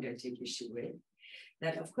 one point I take issue with.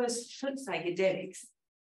 That, of course, should psychedelics,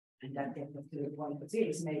 and that gets to the point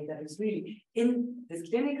Osiris made, that is really in this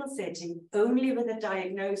clinical setting, only with a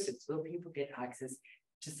diagnosis will people get access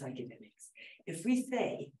to psychedelics. If we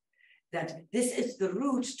say that this is the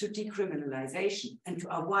route to decriminalization and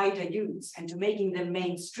to a wider use and to making them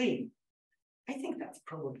mainstream, I think that's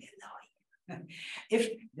probably a lie. If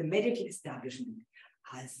the medical establishment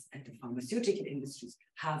and the pharmaceutical industries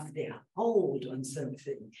have their hold on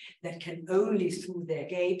something that can only through their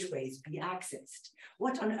gateways be accessed,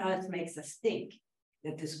 what on earth makes us think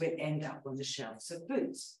that this will end up on the shelves of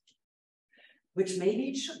booths? Which maybe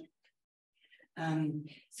it shouldn't.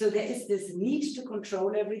 So there is this need to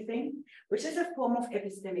control everything, which is a form of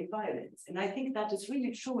epistemic violence. And I think that is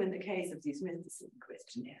really true in the case of these mysticism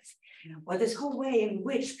questionnaires. Or this whole way in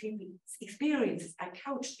which people's experiences are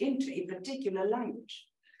couched into a particular language,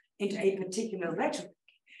 into a particular rhetoric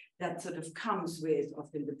that sort of comes with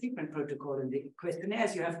often the treatment protocol and the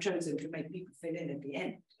questionnaires you have chosen to make people fill in at the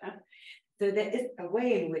end. So there is a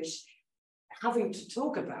way in which having to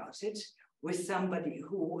talk about it with somebody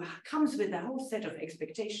who comes with a whole set of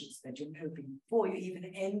expectations that you know before you even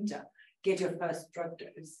enter, get your first drug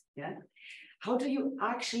dose. Yeah? How do you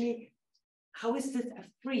actually, how is this a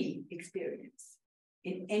free experience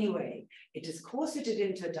in any way? It is corseted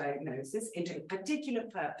into a diagnosis, into a particular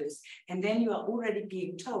purpose, and then you are already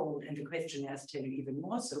being told, and the questionnaires tell you even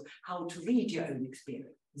more so, how to read your own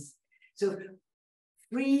experience. So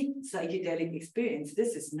free psychedelic experience,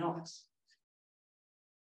 this is not.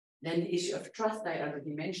 Then the issue of trust I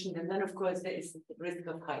already mentioned, and then of course there is the risk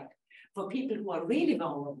of hype. For people who are really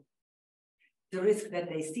vulnerable, the risk that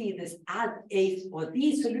they see this as a or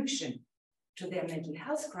the solution to their mental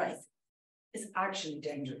health crisis is actually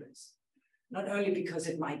dangerous. Not only because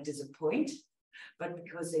it might disappoint, but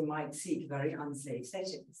because they might seek very unsafe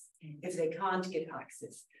settings if they can't get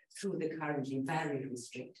access through the currently very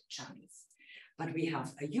restricted channels. But we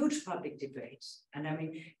have a huge public debate. And I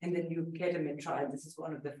mean, in the new ketamine trial, this is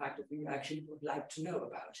one of the factors we actually would like to know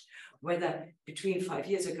about, whether between 5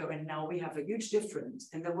 years ago and now we have a huge difference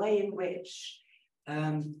in the way in which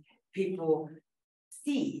people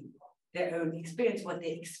see their own experience, what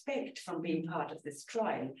they expect from being part of this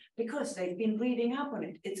trial, because they've been reading up on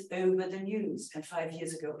it. It's over the news, and 5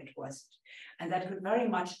 years ago it wasn't. And that could very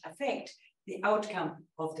much affect the outcome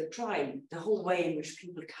of the trial, the whole way in which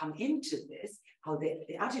people come into this, how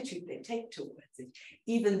the attitude they take towards it,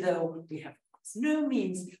 even though we have No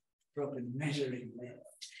means proper measuring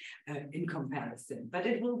in comparison, but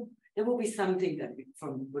there will be something that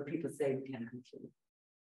from what people say we can conclude.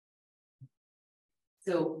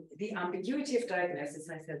 So the ambiguity of diagnosis,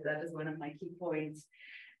 I said that is one of my key points.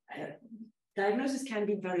 Diagnosis can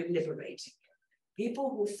be very liberating.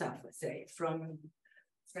 People who suffer, say, from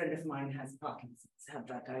a friend of mine has Parkinson's, had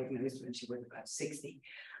that diagnosed when she was about 60.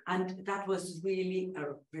 And that was really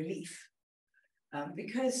a relief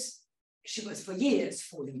because she was for years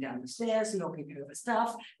falling down the stairs, knocking over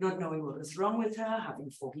stuff, not knowing what was wrong with her, having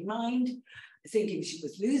a foggy mind, thinking she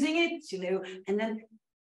was losing it, you know, and then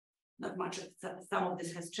not much of some of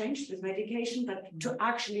this has changed with medication, but to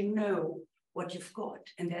actually know what you've got.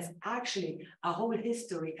 And there's actually a whole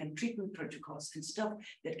history and treatment protocols and stuff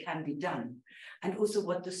that can be done. And also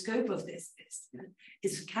what the scope of this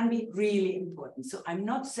is can be really important. So I'm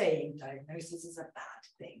not saying diagnosis is a bad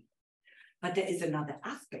thing, but there is another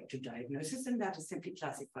aspect to diagnosis, and that is simply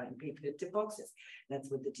classifying people into boxes. That's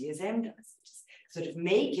what the DSM does. It's sort of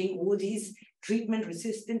making all these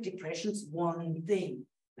treatment-resistant depressions one thing.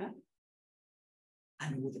 Yeah?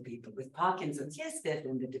 And all the people with Parkinson's, yes, there's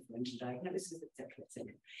then the differential diagnosis, etc.,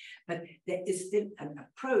 etc. But there is still an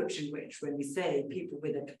approach in which, when we say people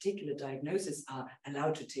with a particular diagnosis are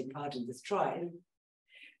allowed to take part in this trial,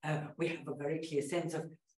 we have a very clear sense of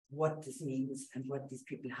what this means and what these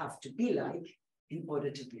people have to be like in order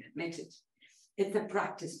to be admitted. It's a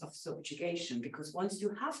practice of subjugation, because once you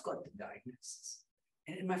have got the diagnosis,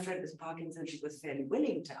 and my friend with Parkinson's, she was fairly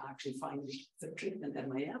willing to actually find the treatment at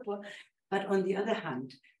my airport. But on the other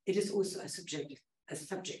hand, it is also a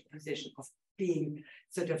subject position of being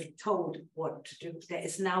sort of told what to do. There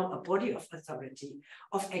is now a body of authority,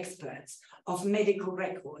 of experts, of medical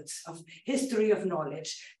records, of history of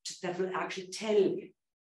knowledge that will actually tell you,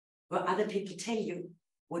 or other people tell you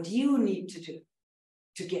what you need to do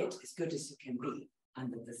to get as good as you can be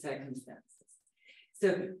under the circumstances.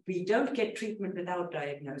 So we don't get treatment without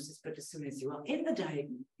diagnosis, but as soon as you are in the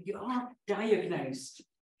you are diagnosed,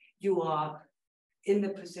 you are in the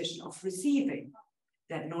position of receiving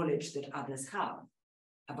that knowledge that others have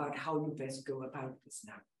about how you best go about this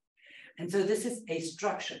now. And so this is a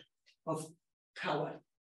structure of power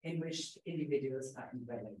in which individuals are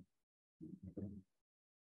enveloped.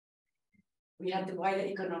 We had the wider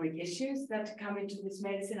economic issues that come into this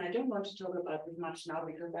medicine. I don't want to talk about this much now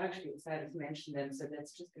because actually Osiris mentioned them, so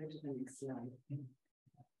let's just go to the next slide.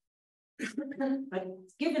 But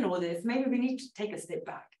given all this, maybe we need to take a step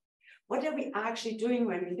back. What are we actually doing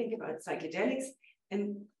when we think about psychedelics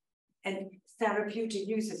and therapeutic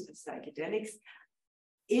uses of psychedelics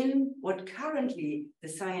in what currently the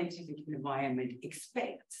scientific environment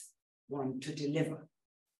expects one to deliver?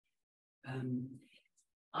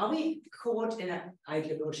 Are we caught in an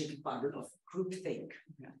ideological bubble of groupthink?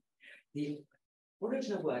 The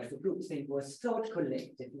original word for groupthink was thought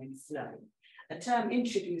collective. Next slide. A term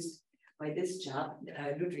introduced by this chap,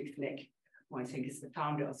 Ludwig Fleck, who I think is the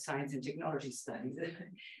founder of Science and Technology Studies. A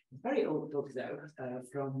very old book, though,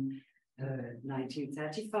 from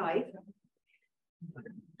 1935.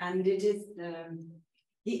 And it is,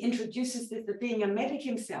 he introduces this as being a medic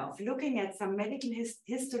himself, looking at some medical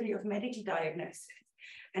history of medical diagnosis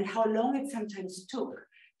and how long it sometimes took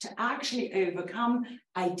to actually overcome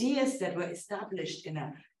ideas that were established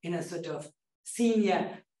in a sort of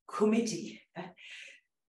senior committee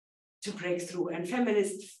to break through. And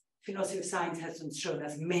feminist philosophy of science has shown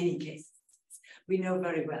us many cases. We know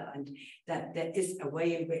very well, and that there is a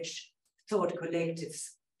way in which thought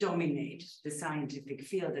collectives dominate the scientific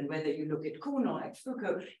field. And whether you look at Kuhn or at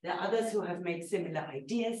Foucault, there are others who have made similar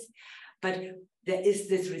ideas, but there is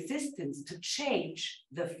this resistance to change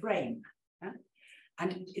the frame.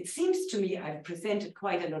 And it seems to me, I've presented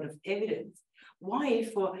quite a lot of evidence why,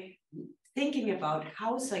 for thinking about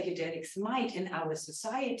how psychedelics might in our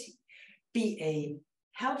society be a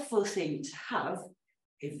helpful thing to have,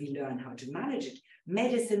 if we learn how to manage it,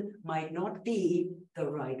 medicine might not be the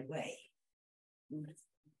right way.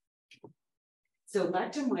 So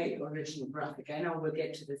back to my original graphic, I know we'll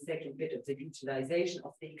get to the second bit of the utilization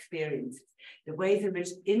of the experiences, the ways in which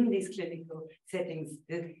in these clinical settings,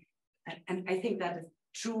 and I think that is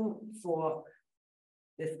true for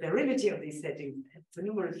the sterility of these settings, for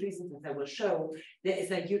numerous reasons, as I will show, there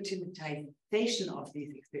is a utilization of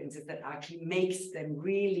these experiences that actually makes them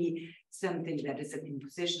really something that is an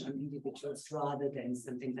imposition on individuals rather than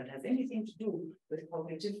something that has anything to do with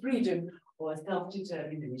cognitive freedom or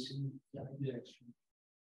self-determination.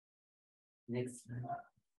 Next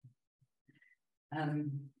slide.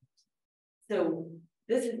 So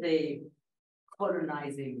this is a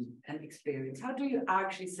colonizing an experience? How do you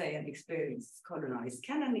actually say an experience is colonized?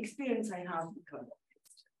 Can an experience I have be colonized?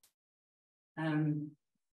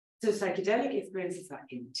 So psychedelic experiences are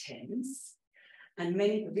intense, and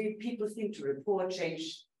many people seem to report change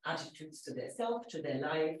attitudes to their self, to their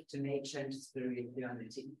life, to nature, and to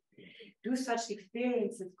spirituality. Do such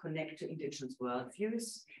experiences connect to indigenous worldviews?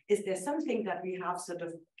 Is there something that we have sort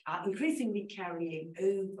of are increasingly carrying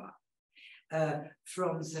over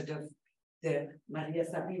from sort of the Maria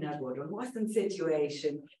Sabina Gordon-Wasson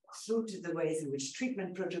situation through to the ways in which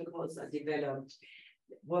treatment protocols are developed,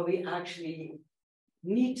 where we actually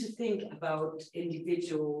need to think about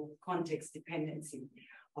individual context dependency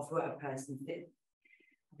of where a person is.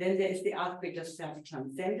 Then there's the aspect of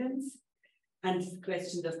self-transcendence and the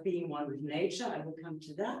question of being one with nature. I will come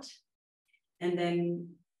to that. And then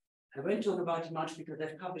I won't talk about it much because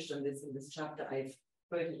I've published on this in this chapter. I've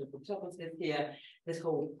quoted at the top of this here, this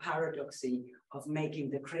whole paradoxy of making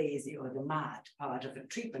the crazy or the mad part of a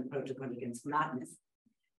treatment protocol against madness.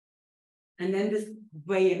 And then this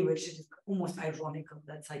way in which it is almost ironical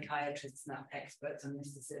that psychiatrists now experts on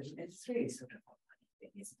this decision. It's really sort of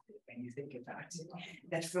when you think about it,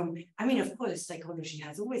 that from, I mean, of course, psychology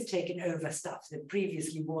has always taken over stuff that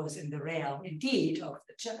previously was in the realm, indeed, of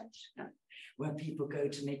the church, where people go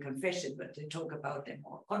to make confession, but they talk about their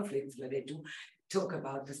more conflicts, where they do talk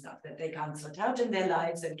about the stuff that they can't sort out in their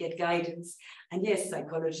lives and get guidance. And yes,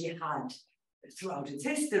 psychology had, throughout its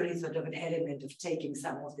history, sort of an element of taking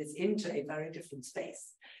some of this into a very different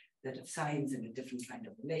space, that of science and a different kind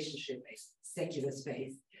of relationship, a secular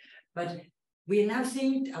space. But are we now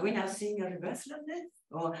seeing a reversal of this?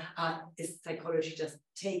 Or is psychology just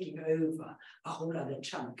taking over a whole other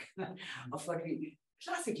chunk of what we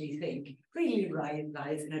classically think really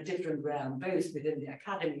lies in a different realm, both within the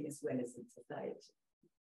academy as well as in society?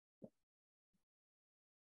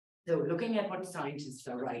 So looking at what scientists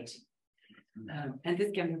are writing, and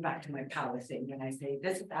this comes back to my power thing when I say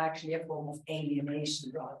this is actually a form of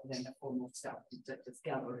alienation rather than a form of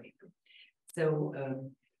self-discovery. So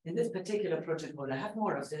in this particular protocol, I have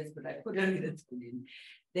more of this, but I put only this one in.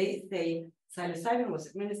 They say psilocybin was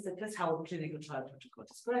administered. That's how a clinical trial protocol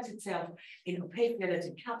describes itself: in opaque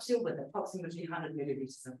gelatin capsule with approximately 100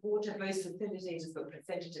 milliliters of water. Most facilitators were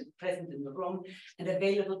present in the room and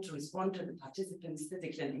available to respond to the participants'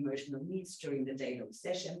 physical and emotional needs during the day-long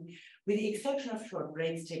session, with the exception of short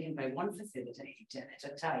breaks taken by one facilitator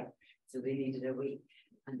at a time. So they needed a week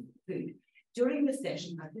and food. During the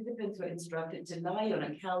session, participants were instructed to lie on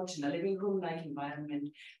a couch in a living room-like environment,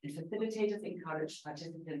 and facilitators encouraged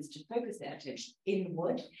participants to focus their attention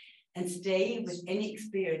inward and stay with any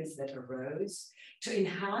experience that arose. To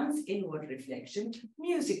enhance inward reflection,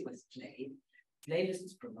 music was played,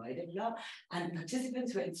 playlists provided, and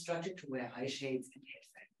participants were instructed to wear eye shades and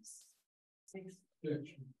headphones. Thanks.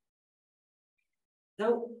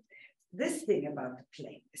 So this thing about the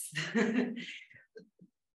playlist,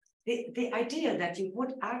 the idea that you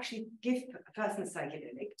would actually give a person a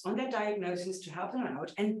psychedelic on their diagnosis to help them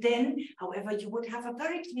out, and then, however, you would have a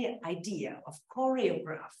very clear idea of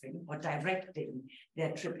choreographing or directing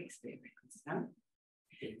their trip experience. Huh?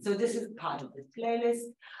 So this is part of the playlist,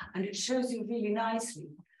 and it shows you really nicely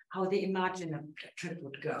how they imagine a trip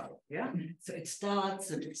would go. Yeah, so it starts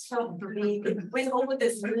sort of softly with all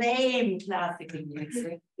this lame classical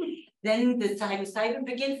music. Then the psilocybin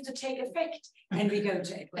begins to take effect, and we go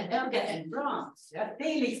to Exeter and Brahms. Yeah?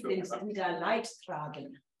 Felix wieder Leidtragen.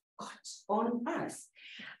 Gott on us.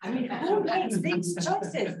 I mean, who makes these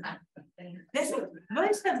choices?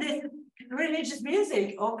 Most of this religious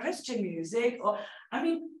music or Christian music, or I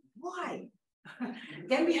mean, why?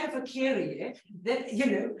 Then we have a Kyrie, that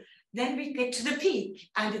then we get to the peak,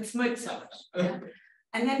 and it's Mozart. Yeah?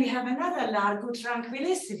 And then we have another Largo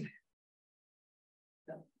Tranquillissimo.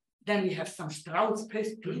 Then we have some Strauss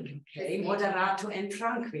post-peak, okay, Moderato and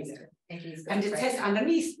Tranquillo. And it says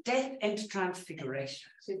underneath death and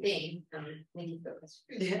transfiguration. Yeah.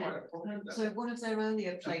 So one of their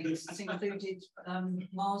earlier playlists included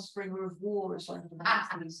Mars Bringer of War as one of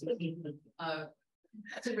the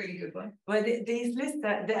that's a really good one. Well, these lists,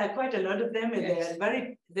 there are quite a lot of them,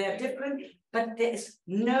 and they're different, but there's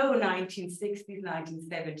no 1960s,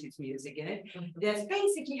 1970s music in it. There's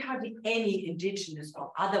basically hardly any indigenous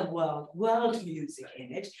or other world music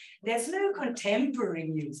in it. There's no contemporary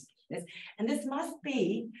music in this, and this must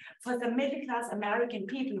be for the middle-class American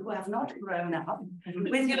people who have not grown up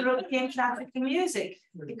with European classical music,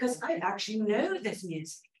 because I actually know this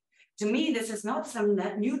music. To me, this is not some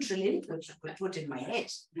neutral input I could put in my head.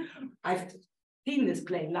 I've seen this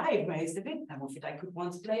play live, most of it. Some of it I could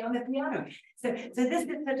once play on the piano. So this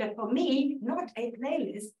is sort of, for me, not a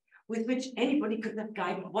playlist with which anybody could have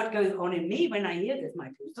guided what goes on in me when I hear this,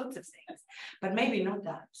 might do sorts of things, but maybe not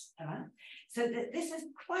that. So this is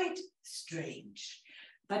quite strange.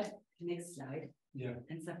 But next slide. Yeah.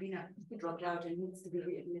 And Sabina dropped out and needs to be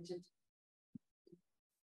readmitted.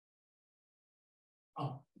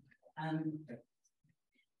 Oh.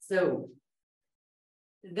 So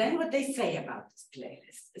then what they say about this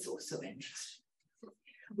playlist is also interesting.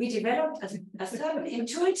 We developed a certain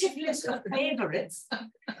intuitive list of favorites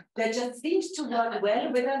that just seemed to work well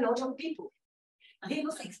with a lot of people.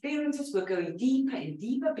 People's experiences were going deeper and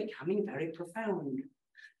deeper, becoming very profound.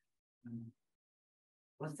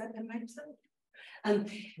 Was that the mindset?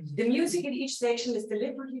 The music in each section is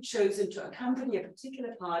deliberately chosen to accompany a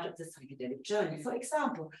particular part of the psychedelic journey. For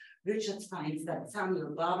example, Richards finds that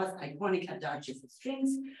Samuel Barber's iconic Adagio for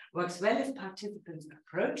strings works well as participants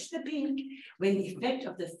approach the peak when the effect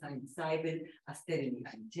of the psilocybin are steadily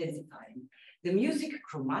intensifying. The music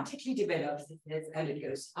chromatically develops and it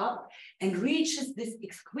goes up and reaches this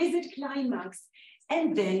exquisite climax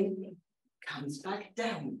and then comes back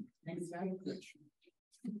down. Next slide.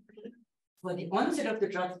 For the onset of the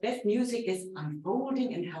drugs, best music is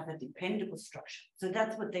unfolding and has a dependable structure. So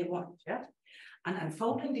that's what they want, yeah? An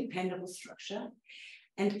unfolding, dependable structure.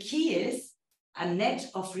 And key is a net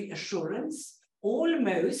of reassurance,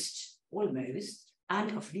 almost,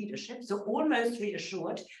 and of leadership. So almost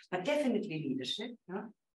reassured, but definitely leadership. Yeah?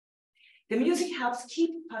 The music helps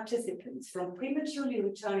keep participants from prematurely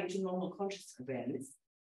returning to normal conscious awareness.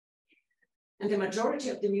 And the majority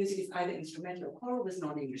of the music is either instrumental or choral with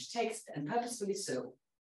non-English text, and purposefully so.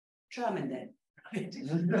 German then.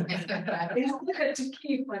 In order to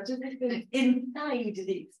keep participants inside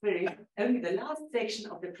the experience, only the last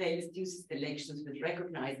section of the playlist uses selections with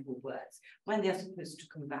recognizable words when they're supposed to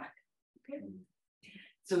come back. Okay?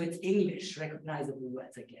 So it's English, recognizable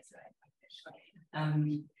words, I guess, right?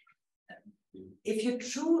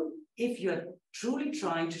 If you're truly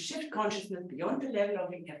trying to shift consciousness beyond the level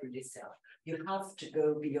of the everyday self, you have to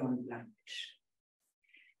go beyond language.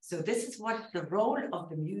 So this is what the role of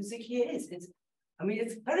the music here is. It's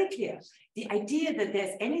very clear. The idea that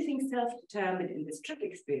there's anything self-determined in this trip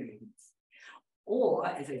experience, or,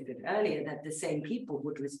 as I said earlier, that the same people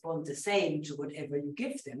would respond the same to whatever you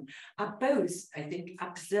give them, are both, I think,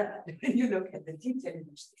 absurd when you look at the detail in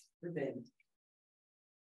which they present.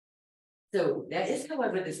 So there is,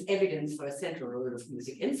 however, this evidence for a central role of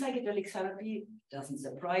music in psychedelic therapy. Doesn't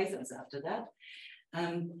surprise us after that.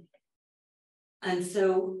 And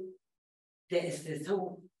so there is this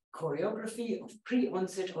whole choreography of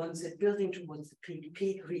pre-onset, onset, building towards the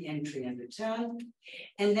peak, re-entry and return.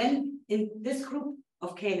 And then in this group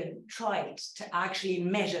of Caleb tried to actually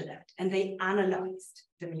measure that, and they analyzed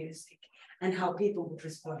the music and how people would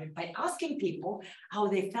respond by asking people how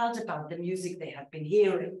they felt about the music they had been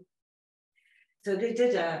hearing. So they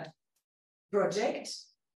did a project,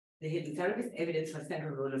 the Hidden Therapies, Evidence for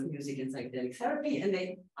Central Role of Music in Psychedelic Therapy, and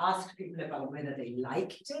they asked people about whether they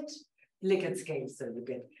liked it, Likert scale, so you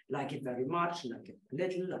get like it very much, like it a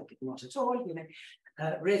little, like it not at all, you know.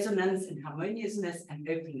 Resonance and harmoniousness and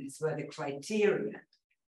openness were the criteria,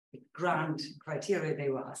 the grand criteria they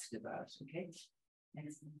were asked about, okay?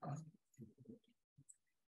 Next.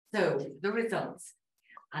 So the results.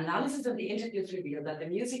 Analysis of the interviews revealed that the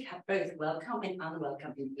music had both welcome and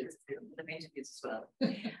unwelcome influences, the interviews as well,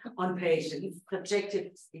 on patients'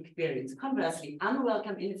 subjective experience. Conversely,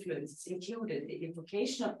 unwelcome influences included the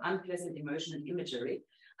invocation of unpleasant emotion and imagery,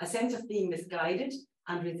 a sense of being misguided,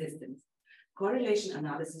 and resistance. Correlation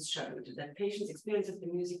analysis showed that patients' experience of the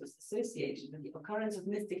music was associated with the occurrence of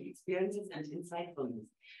mystic experiences and insightfulness.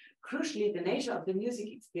 Crucially, the nature of the music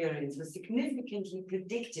experience was significantly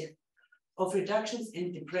predictive of reductions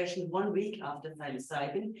in depression 1 week after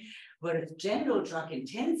psilocybin, whereas general drug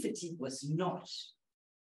intensity was not.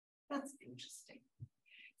 That's interesting.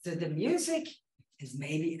 So the music is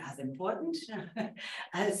maybe as important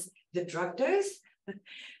as the drug dose.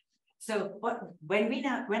 So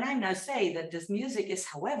when I now say that this music is,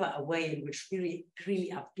 however, a way in which really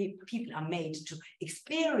people are made to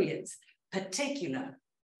experience particular,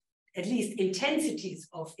 at least intensities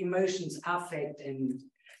of emotions, affect, and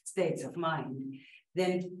states of mind,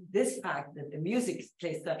 then this fact that the music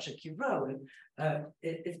plays such a key role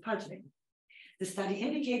is puzzling. The study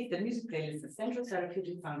indicates that music plays a central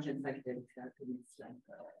therapeutic function in psychedelic therapy.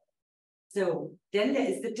 So then there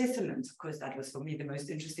is the dissonance. Of course, that was for me the most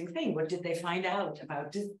interesting thing. What did they find out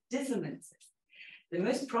about dissonances? The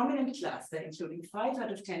most prominent cluster, including 5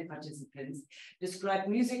 out of 10 participants, described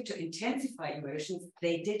music to intensify emotions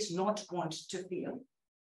they did not want to feel,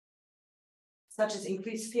 such as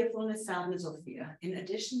increased fearfulness, sadness, or fear. In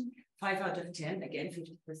addition, 5 out of 10, again,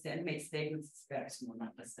 50% made statements, it's very small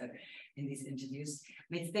numbers, so in these interviews,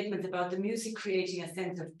 made statements about the music creating a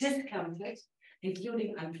sense of discomfort,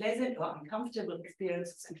 including unpleasant or uncomfortable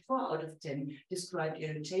experiences, and 4 out of 10 described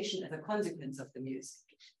irritation as a consequence of the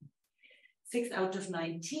music. 6 out of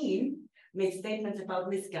 19 made statements about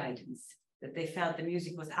misguidance, that they felt the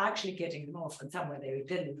music was actually getting them off and somewhere they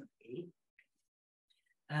didn't be.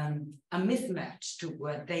 A mismatch to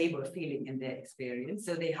what they were feeling in their experience.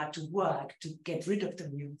 So they had to work to get rid of the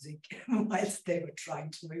music whilst they were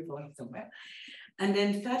trying to move on somewhere. And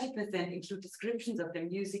then 30% include descriptions of the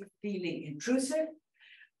music feeling intrusive,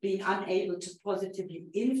 being unable to positively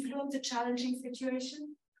influence a challenging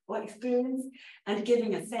situation or experience, and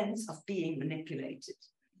giving a sense of being manipulated.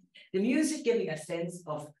 The music giving a sense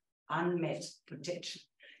of unmet potential.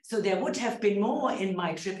 So there would have been more in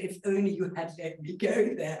my trip if only you had let me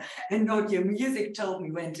go there and not your music told me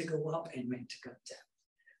when to go up and when to go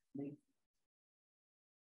down.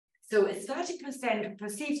 So 30%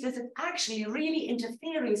 perceives this as actually really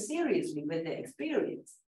interfering seriously with their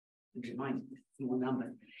experience. And remind me, small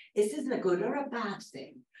number. Is this a good or a bad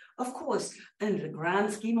thing? Of course, in the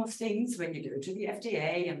grand scheme of things, when you go to the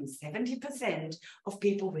FDA and 70% of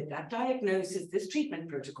people with that diagnosis, this treatment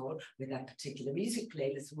protocol with that particular music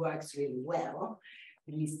playlist works really well,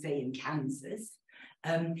 at least say in Kansas,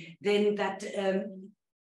 then that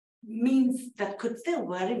means that could still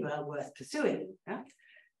very well worth pursuing. Yeah?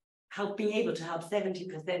 Being able to help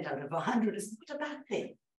 70% out of 100 is not a bad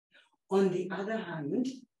thing. On the other hand,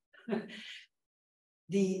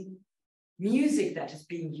 the music that is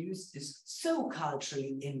being used is so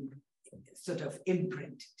culturally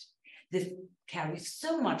imprinted. This carries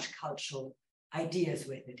so much cultural ideas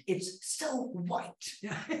with it. It's so white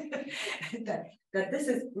that this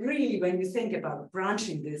is really, when you think about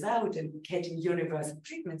branching this out and getting universal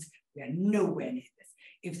treatments, we are nowhere near this.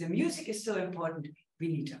 If the music is so important, we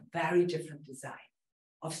need a very different design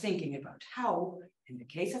of thinking about how, in the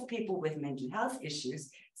case of people with mental health issues,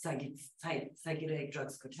 psychedelic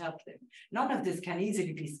drugs could help them. None of this can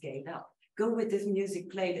easily be scaled up. Go with this music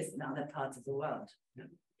playlist in other parts of the world.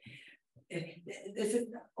 This is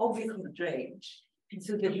obviously strange. And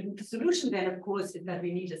so the solution then, of course, is that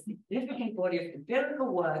we need a significant body of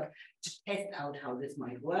empirical work to test out how this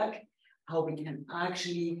might work, how we can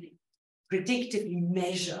actually predictively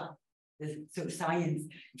measure. So science,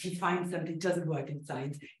 if you find something doesn't work in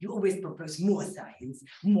science, you always propose more science,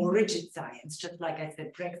 more rigid science, just like I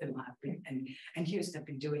said, Brexham have been, and Hughes have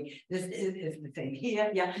been doing. This is the same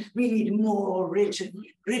here. Yeah, we need more rigid,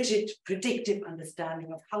 predictive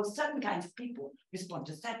understanding of how certain kinds of people respond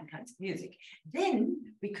to certain kinds of music.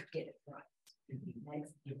 Then we could get it right.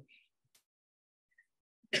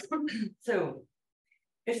 So,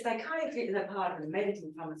 if psychiatry is a part of the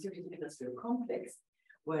medical pharmaceutical industrial complex,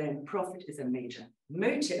 wherein profit is a major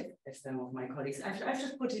motive, as some of my colleagues, I've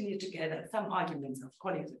just put in here together some arguments of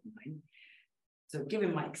colleagues of mine. So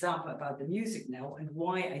given my example about the music now and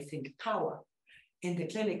why I think power in the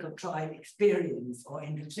clinical trial experience or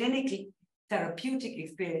in the clinical therapeutic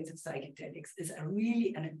experience of psychedelics is a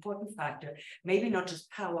really an important factor, maybe not just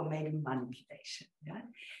power, maybe manipulation.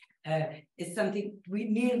 Yeah? It's something we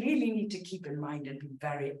really need to keep in mind and be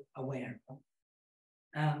very aware of.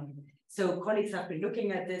 So colleagues have been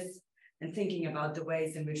looking at this and thinking about the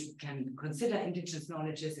ways in which we can consider indigenous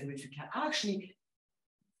knowledges, in which we can actually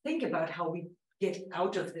think about how we get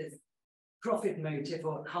out of this profit motive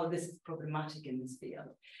or how this is problematic in this field.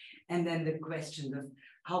 And then the question of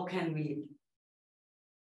how can we,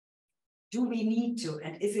 do we need to,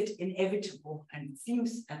 and is it inevitable, and it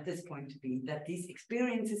seems at this point to be, that these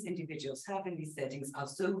experiences individuals have in these settings are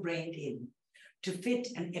so reined in to fit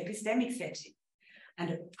an epistemic setting and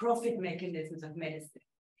a profit mechanisms of medicine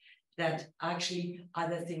that actually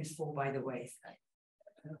other things fall by the wayside.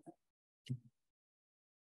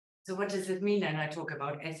 So what does it mean? And I talk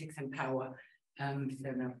about ethics and power. So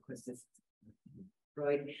now, of course, this is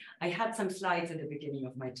Freud. I had some slides at the beginning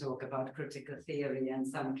of my talk about critical theory and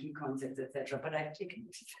some key concepts, etc., but I've taken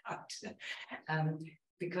it out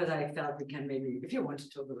because I felt we can maybe, if you want to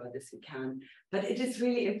talk about this, we can. But it is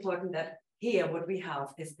really important that here, what we have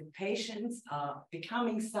is the patients are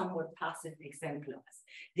becoming somewhat passive exemplars.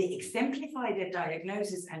 They exemplify their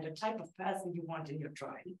diagnosis and the type of person you want in your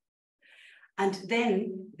trial. And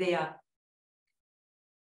then they are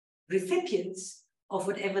recipients of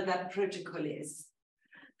whatever that protocol is.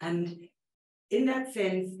 And in that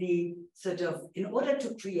sense, the sort of, in order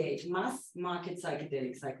to create mass market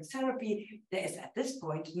psychedelic psychotherapy, there is at this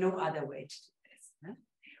point no other way to do this. Huh?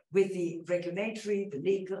 With the regulatory, the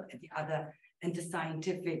legal, and the other, and the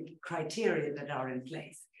scientific criteria that are in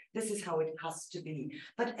place. This is how it has to be.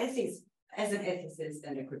 But ethics, as an ethicist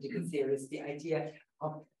and a critical theorist, the idea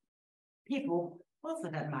of people, well,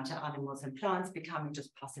 for that matter, animals and plants becoming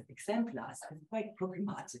just passive exemplars is quite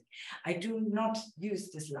problematic. I do not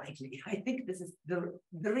use this lightly. I think this is the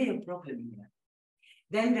real problem here.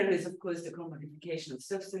 Then there is, of course, the commodification of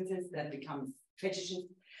substances that becomes fetishes.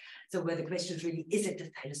 So where the question is really, is it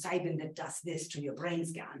the psilocybin that does this to your brain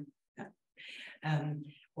scan?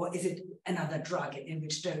 Or is it another drug in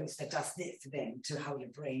which dose that does this then to how your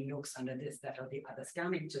brain looks under this, that, or the other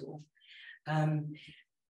scanning tool?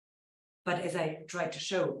 But as I tried to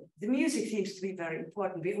show, the music seems to be very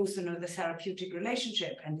important. We also know the therapeutic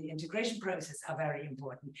relationship and the integration process are very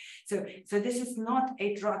important. So this is not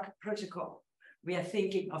a drug protocol we are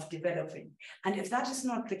thinking of developing. And if that is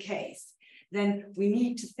not the case, then we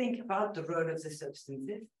need to think about the role of the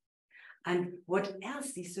substances and what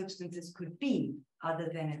else these substances could be other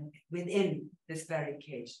than within this very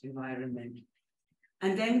caged environment.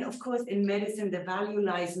 And then, of course, in medicine, the value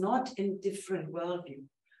lies not in different worldview,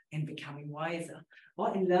 in becoming wiser,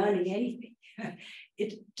 or in learning anything.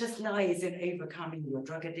 It just lies in overcoming your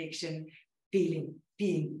drug addiction,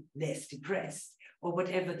 being less depressed, or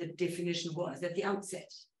whatever the definition was at the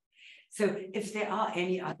outset. So if there are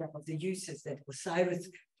any other of the uses that Osiris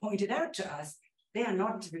pointed out to us, they are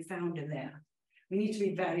not to be found in there. We need to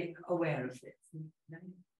be very aware of this.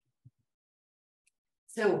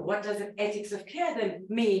 So what does an ethics of care then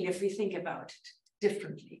mean if we think about it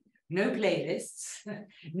differently? No playlists,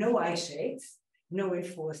 no eye shades, no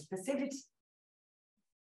enforced passivity.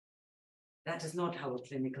 That is not how a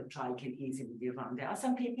clinical trial can easily be run. There are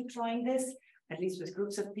some people trying this, at least with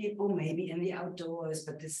groups of people, maybe in the outdoors,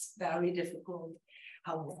 but this is very difficult.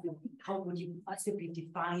 How would you possibly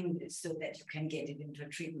define this so that you can get it into a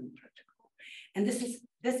treatment protocol? And this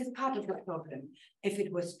is part of the problem. If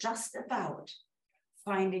it was just about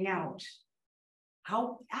finding out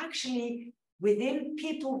how actually within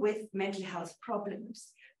people with mental health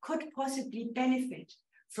problems could possibly benefit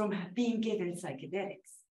from being given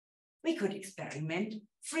psychedelics, we could experiment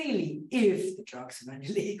freely if the drugs were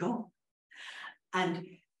illegal. And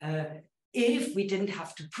if we didn't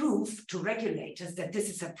have to prove to regulators that this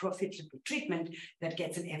is a profitable treatment that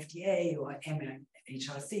gets an FDA or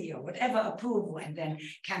MHRC or whatever approval and then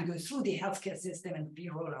can go through the healthcare system and be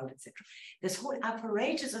rolled out, etc. This whole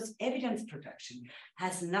apparatus of evidence production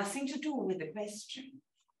has nothing to do with the question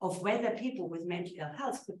of whether people with mental ill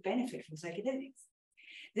health could benefit from psychedelics.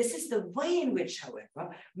 This is the way in which,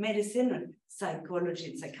 however, medicine and psychology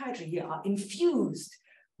and psychiatry here are infused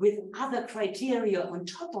with other criteria on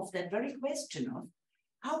top of that very question of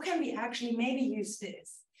how can we actually maybe use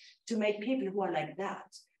this to make people who are like that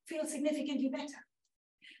feel significantly better?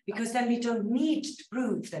 Because then we don't need to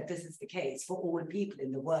prove that this is the case for all people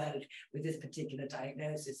in the world with this particular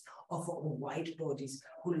diagnosis, or for all white bodies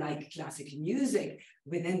who like classical music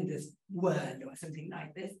within this world or something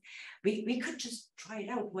like this. We could just try it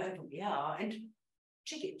out wherever we are and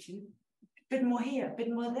check it, a bit more here, a bit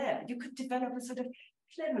more there. You could develop a sort of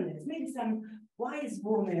cleverness, maybe some wise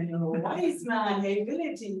woman or wise man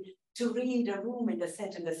ability to read a room in a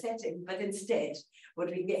setting, but instead what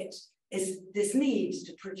we get is this need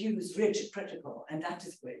to produce rigid protocol, and that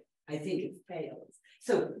is where I think it fails.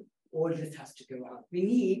 So all this has to go out. We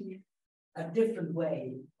need a different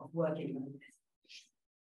way of working on this.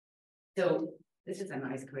 So this is a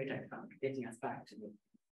nice quote I found, getting us back to the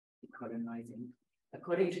decolonizing.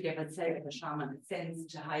 According to Gerhard Selger, the shaman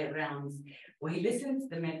ascends to higher realms, where he listens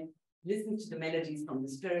to the melodies from the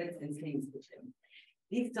spirits and sings with them.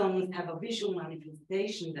 These songs have a visual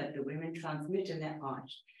manifestation that the women transmit in their art.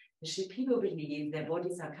 The people believe their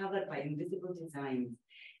bodies are covered by invisible designs.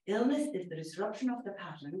 Illness is the disruption of the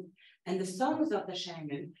pattern, and the songs of the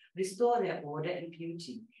shaman restore their order and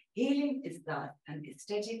beauty. Healing is thus an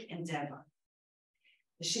aesthetic endeavor.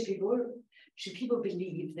 The Shipibo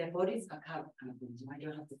believe their bodies are covered. I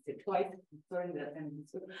don't have to say twice. Sorry that.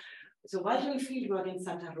 So while doing fieldwork in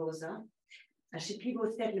Santa Rosa, a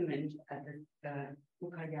Shipibo settlement at the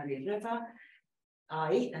Ucayali River,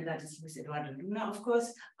 and that is with Eduardo Luna, of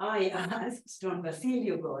course, I asked Don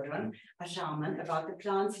Basilio Gordon, a shaman, about the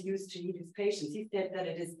plants used to heal his patients. He said that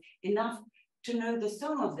it is enough to know the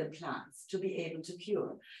song of the plants to be able to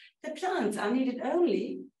cure. The plants are needed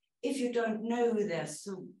only if you don't know their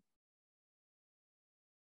song.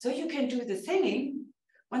 So you can do the singing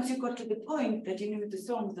once you got to the point that you knew the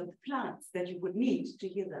songs of the plants that you would need to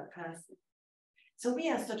heal that person. So we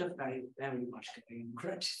are sort of very, very much going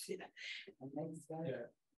crutches here.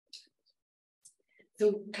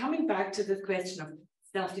 So coming back to the question of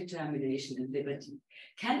self-determination and liberty,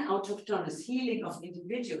 can autochthonous healing of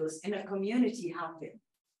individuals in a community happen?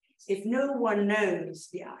 if no one knows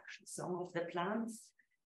the actual song of the plants,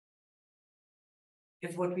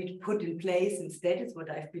 if what we put in place instead is what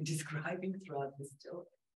I've been describing throughout this talk.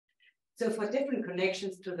 So for different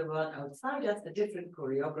connections to the world outside us, a different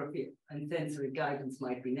choreography and sensory guidance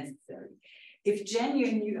might be necessary. If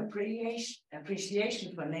genuine new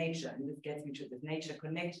appreciation for nature, and this gets me to the nature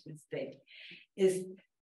connected state, is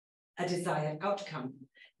a desired outcome,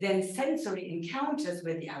 then sensory encounters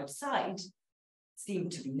with the outside seem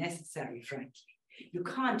to be necessary, frankly. You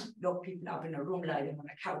can't lock people up in a room, lie them on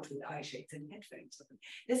a couch with eye shades and headphones.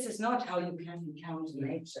 This is not how you can encounter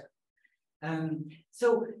nature.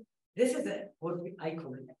 So this is what I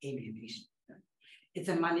call an alienation. It's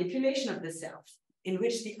a manipulation of the self in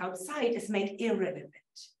which the outside is made irrelevant.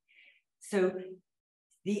 So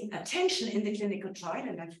the attention in the clinical trial,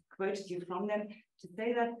 and I've quoted you from them to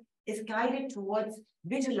say that, is guided towards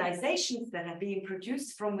visualizations that are being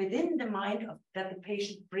produced from within the mind that the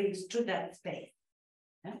patient brings to that space.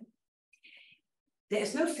 Yeah? There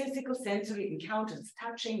is no physical sensory encounters,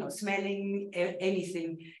 touching or smelling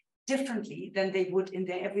anything differently than they would in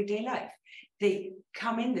their everyday life. They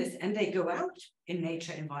come in this and they go out in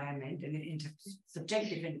nature environment and in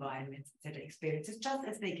intersubjective environments, etc. experiences just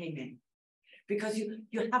as they came in. Because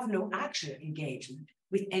you have no actual engagement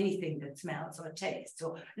with anything that smells or tastes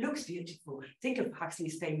or looks beautiful. Think of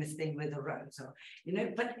Huxley's famous thing with the rose, or,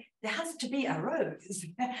 but there has to be a rose.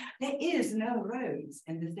 There is no rose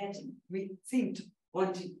in the setting we seem to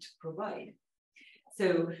wanting to provide.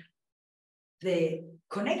 So the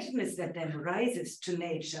connectedness that then rises to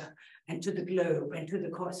nature and to the globe and to the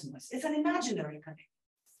cosmos is an imaginary connection.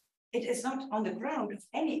 It is not on the ground of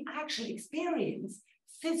any actual experience,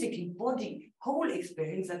 physically, body, whole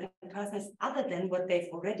experience that the person has other than what they've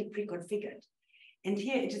already pre-configured. And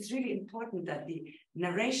here it is really important that the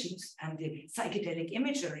narrations and the psychedelic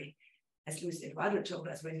imagery, as Luis Eduardo told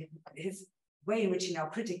us, when his way in which he now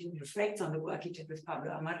critically reflects on the work he did with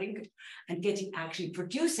Pablo Amaringo and actually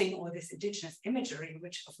producing all this indigenous imagery,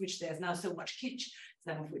 of which there's now so much kitsch,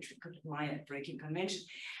 some of which we could admire at Breaking Convention.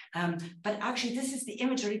 But actually, this is the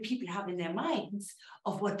imagery people have in their minds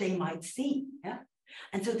of what they might see. Yeah?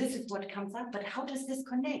 And so this is what comes up, but how does this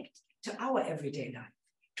connect to our everyday life,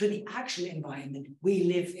 to the actual environment we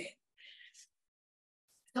live in?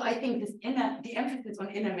 So I think the emphasis on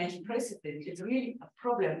inner mental processes is really a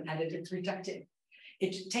problem, and it is reductive.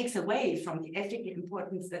 It takes away from the ethical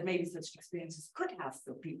importance that maybe such experiences could have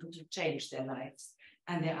for people to change their lives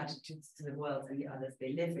and their attitudes to the world and the others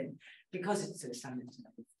they live in, because it's so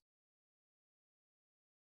fundamental.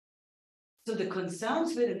 So the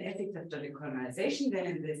concerns with an ethics of decolonization then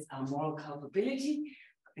in this are moral culpability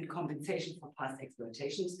and compensation for past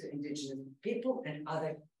exploitations to indigenous people and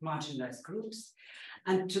other marginalized groups,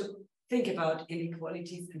 and to think about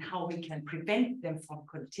inequalities and how we can prevent them from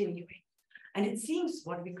continuing. And it seems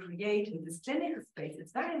what we create in this clinical space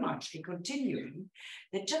is very much a continuum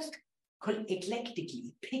that just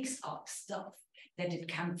eclectically picks up stuff that it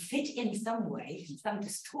can fit in some way, in some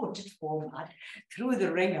distorted format, through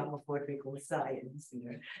the ringer of what we call science,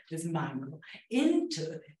 this mango,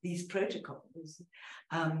 into these protocols,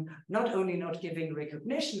 not only not giving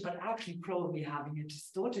recognition, but actually probably having it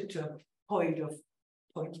distorted to a point of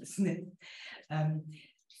pointlessness.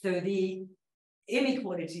 So the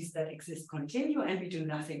inequalities that exist continue, and we do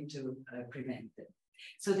nothing to prevent them.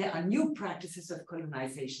 So there are new practices of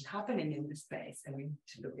colonization happening in the space, and we need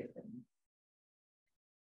to look at them.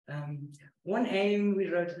 One aim we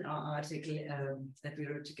wrote in our article that we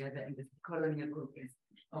wrote together in the colonial group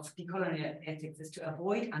of decolonial ethics is to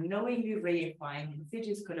avoid unknowingly reifying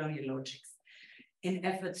insidious colonial logics in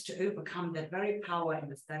efforts to overcome that very power in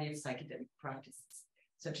the study of psychedelic practices,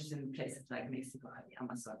 such as in places like Mexico and the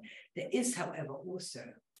Amazon. There is, however, also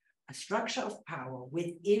a structure of power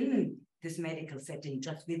within this medical setting,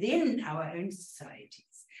 just within our own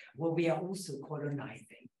societies, where we are also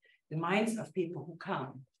colonizing the minds of people who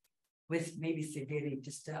come with maybe severely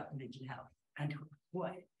disturbed mental health and who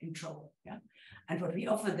are in trouble. Yeah? And what we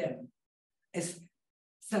offer them is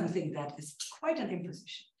something that is quite an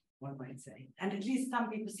imposition, one might say. And at least some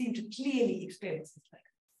people seem to clearly experience this like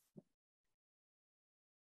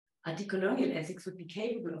that. A decolonial ethics would be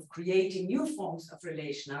capable of creating new forms of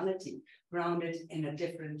relationality grounded in a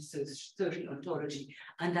different social ontology.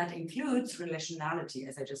 And that includes relationality,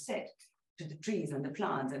 as I just said, to the trees and the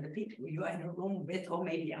plants and the people you are in a room with, or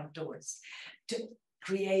maybe outdoors, to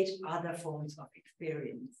create other forms of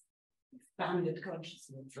experience, expanded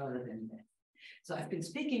consciousness rather than that. So I've been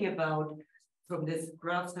speaking about, from this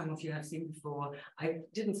graph some of you have seen before, I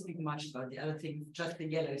didn't speak much about the other things, just the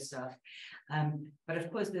yellow stuff. But of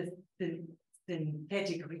course, the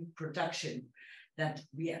synthetic reproduction that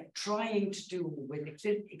we are trying to do with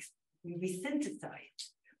we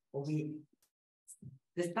synthesize, or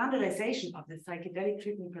the standardization of the psychedelic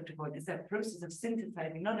treatment protocol is a process of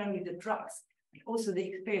synthesizing not only the drugs, but also the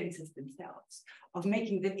experiences themselves, of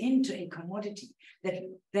making them into a commodity that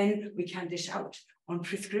then we can dish out on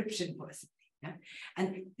prescription possibly. Yeah?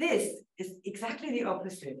 And this is exactly the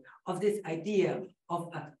opposite of this idea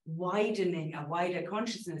of a wider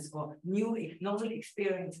consciousness or novel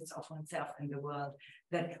experiences of oneself and the world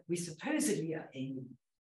that we supposedly are aiming.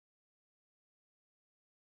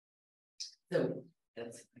 So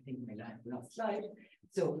that's, I think, my last slide.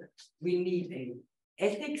 So we need an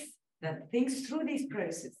ethics that thinks through these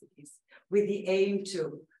processes with the aim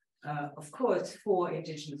to, of course, for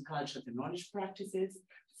indigenous cultures and knowledge practices,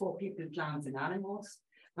 for people, plants, and animals,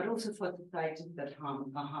 but also for societies that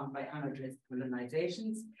are harmed by unaddressed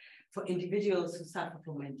colonizations, for individuals who suffer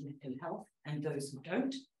from mental health and those who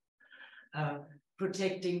don't,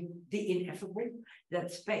 protecting the ineffable,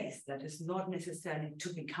 that space that is not necessarily to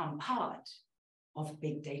become part of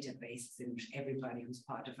big databases in which everybody who's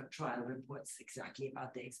part of a trial reports exactly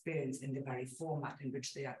about their experience in the very format in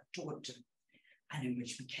which they are taught to, and in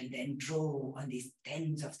which we can then draw on these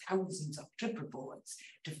tens of thousands of trip reports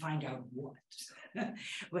to find out what.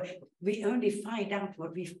 We only find out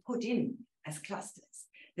what we've put in as clusters.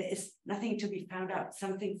 There is nothing to be found out.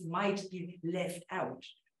 Some things might be left out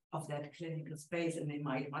of that clinical space and they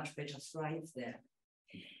might much better thrive there.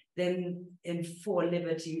 Then for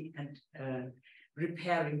liberty and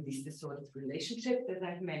repairing these disordered relationships that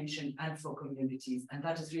I've mentioned, and for communities. And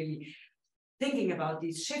that is really thinking about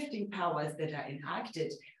these shifting powers that are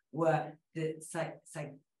enacted, where the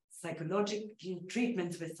psychological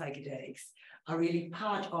treatments with psychedelics are really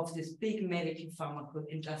part of this big medical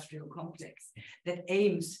pharmaco-industrial complex that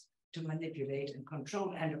aims to manipulate and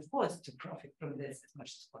control, and of course, to profit from this as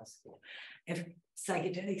much as possible. If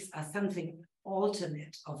psychedelics are something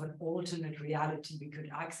alternate, of an alternate reality we could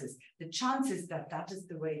access, the chances that that is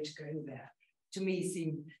the way to go there, to me,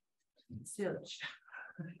 seem zilch.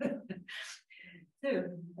 So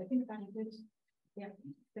I think that is it. Yeah.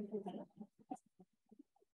 Thank you.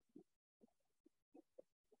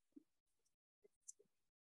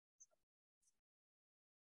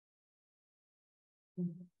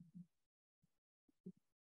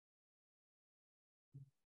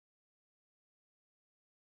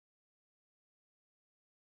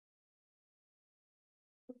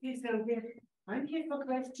 Okay, so I'm here for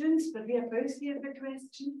questions, but we are both here for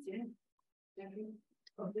questions. Yeah.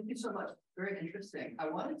 Oh, thank you so much. Very interesting. I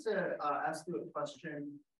wanted to ask you a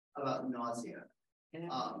question about nausea. Yeah.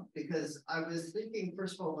 Because I was thinking,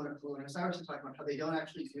 first of all, when Osiris was talking about how they don't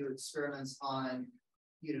actually do experiments on,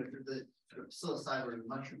 the sort of psilocybin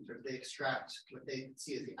mushrooms, or they extract what they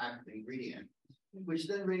see as the active ingredient, which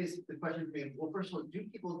then raised the question for me, well, first of all, do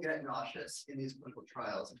people get nauseous in these clinical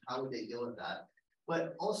trials, and how would they deal with that?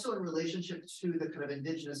 But also in relationship to the kind of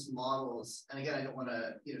indigenous models, and again, I don't want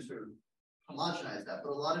to, sort of homogenize that,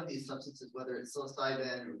 but a lot of these substances, whether it's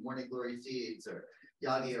psilocybin or morning glory seeds or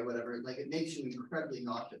yagi or whatever, like it makes you incredibly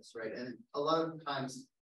nauseous, right? And a lot of times,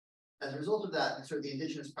 as a result of that, sort of the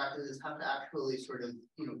indigenous practices have to actually sort of,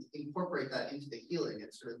 incorporate that into the healing.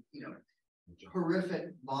 It's sort of,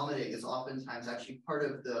 horrific vomiting is oftentimes actually part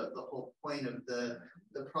of the whole point of the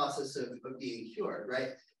process of being cured, right?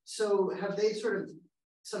 So have they sort of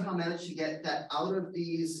somehow managed to get that out of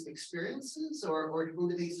these experiences, or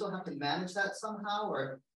do they still have to manage that somehow?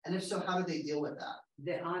 And if so, how do they deal with that?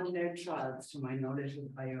 There are no trials, to my knowledge,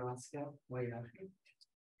 with ayahuasca.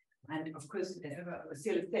 And of course,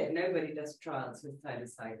 Osiris said, nobody does trials with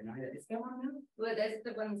psilocybin either. Is there one now? Well, there's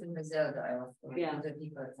the ones in Brazil that I was yeah. the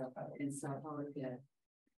people in South Africa.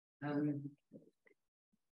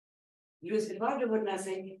 Luis Eduardo would not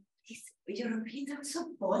say, these Europeans are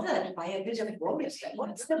so bothered by a bit of vomit.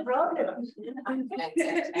 What's the problem?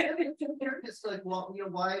 It's like, well,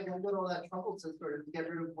 why go to all that trouble to sort of get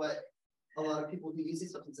rid of what a lot of people who use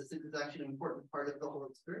these substances think is actually an important part of the whole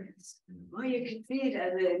experience? Well, you can see it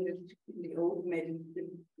as in the old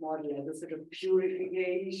medicine model as a sort of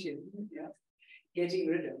purification, yeah? Getting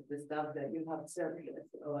rid of the stuff that you have surplus.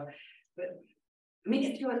 But I mean,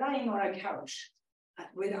 if you're lying on a couch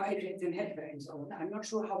with eyelids and headphones on, I'm not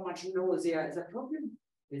sure how much nausea is a problem,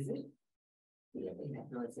 is it? Yeah, we have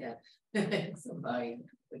nausea. Somebody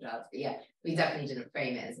would ask, yeah, we definitely didn't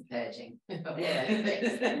frame it as a purging. Yeah,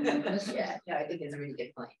 no, I think it's a really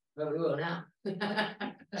good point. But we will now.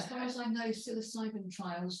 As far as I know, psilocybin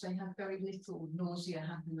trials, they have very little nausea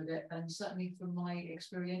happen with it. And certainly from my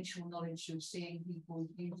experiential knowledge of seeing people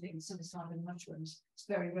using psilocybin mushrooms, it's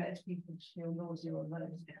very rare for people to feel nausea on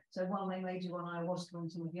those. So while they may do on ayahuasca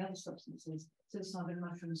and some of the other substances, psilocybin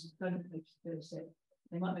mushrooms don't make you feel sick.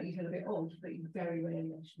 They might make you feel a bit old, but you very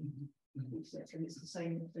rarely actually feel sick. And it's the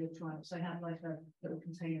same with the trials. They have like a little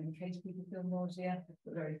container in case people feel nausea,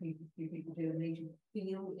 but very few people do, and they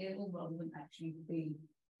feel ill rather than actually be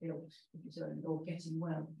ill or getting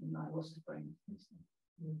well in ayahuasca brain.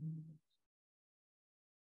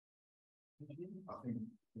 I think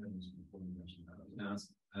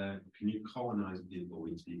can you colonize people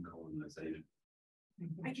with decolonization?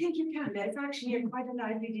 I think you can. There's actually quite a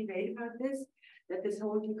lively debate about this, that this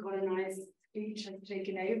whole decolonized speech has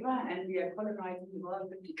taken over and we are colonizing the world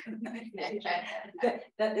with decolonization.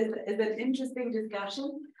 that is an interesting discussion.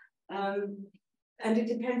 And it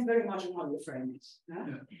depends very much on how you frame it.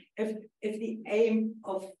 Yeah. If the aim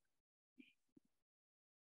of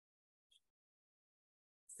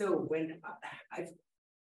when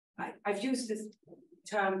I've used this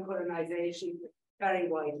term colonization very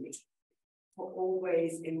widely for all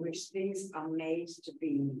ways in which things are made to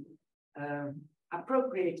be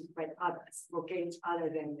appropriated by others or gained other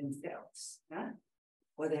than themselves,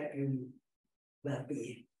 or their own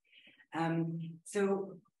well-being.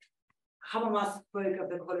 So Habermas spoke of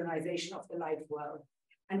the colonization of the life world,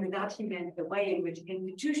 and with that he meant the way in which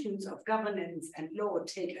institutions of governance and law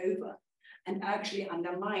take over and actually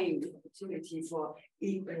undermine the opportunity for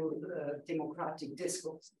equal democratic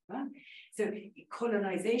discourse. So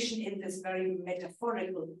colonization in this very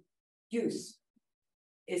metaphorical use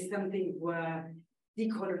is something where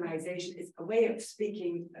decolonization is a way of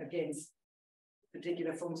speaking against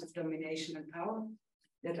particular forms of domination and power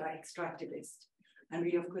that are extractivist. And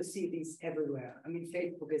we, of course, see these everywhere. I mean,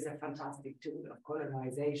 Facebook is a fantastic tool of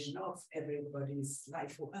colonization of everybody's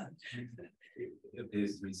life work. It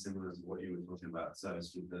appears to be similar to what you were talking about, so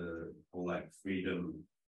it's with the whole like freedom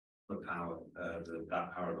for power,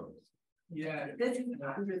 that paradox. Yeah, that's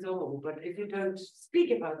unresolvable. But if you don't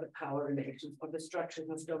speak about the power relations or the structures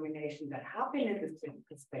of domination that happen in this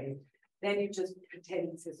physical space, then you just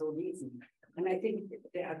pretend this is all easy. And I think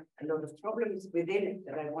there are a lot of problems within it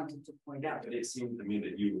that I wanted to point out. But it seemed to me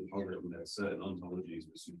that you were positing that certain ontologies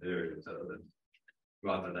were superior to others,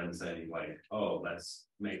 rather than saying like, oh, let's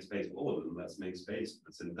make space for all of them, let's make space for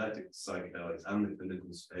the synthetic psychedelics and the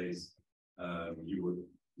clinical space. You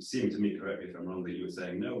seem to me, correct me if I'm wrong, that you were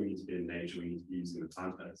saying, no, we need to be in nature, we need to be using the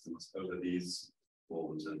plant medicines over these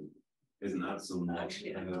forms, and isn't that somewhat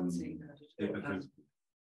Actually, I'm not saying that at all. hypocritical?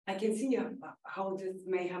 I can see how this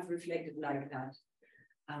may have reflected like that.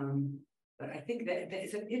 But I think that there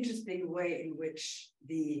is an interesting way in which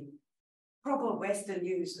the proper Western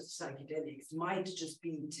use of psychedelics might just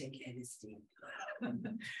be take LSD.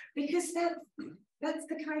 Because that's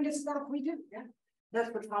the kind of stuff we do. Yeah? That's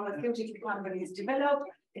what pharmaceutical companies develop.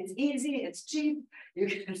 It's easy, it's cheap. You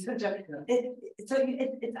can it's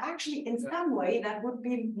actually in some way that would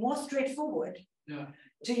be more straightforward. Yeah.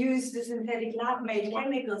 To use the synthetic lab-made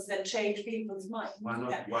chemicals that change people's minds. Why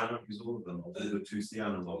not use all of them? All the 2C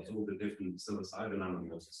analogs, all the different psilocybin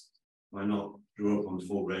analogs. Why not draw upon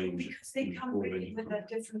full range? Because they come really with a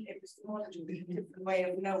different epistemology, a different way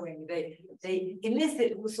of knowing. They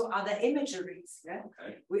elicit also other imageries. Yeah?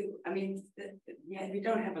 Okay. We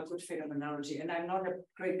don't have a good phenomenology, and I'm not a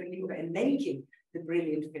great believer in linking the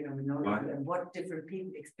brilliant phenomenology and what different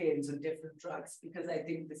people experience on different drugs, because I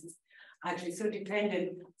think this is actually so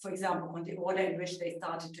dependent, for example, on the order in which they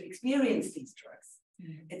started to experience these drugs.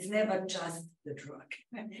 It's never just the drug.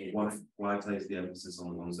 Why place the emphasis on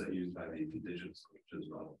the ones that are used by the indigenous cultures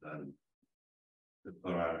rather than the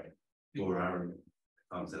plurality,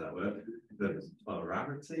 I can't say that word, the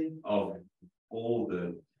plurality of all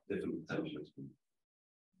the different potentials?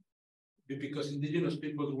 Because indigenous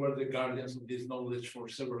peoples were the guardians of this knowledge for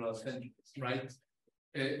several centuries, right?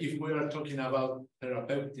 If we are talking about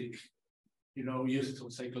therapeutic, use of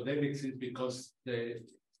psychedelics, is because the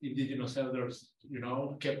indigenous elders,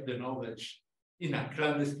 kept the knowledge in a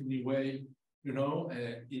clandestine way,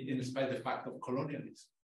 in spite of the fact of colonialism,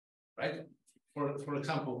 right? For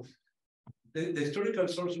example, the historical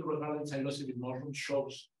source regarding psilocybin mushrooms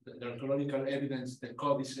shows the archaeological evidence, the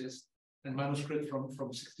codices, and manuscripts from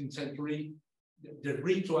 16th century, the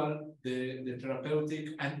ritual, the therapeutic,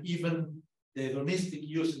 and even the hedonistic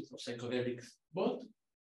uses of psychedelics. But,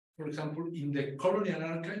 for example, in the colonial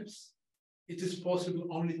archives, it is possible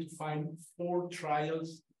only to find 4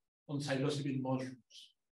 trials on psilocybin mushrooms.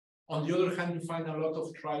 On the other hand, you find a lot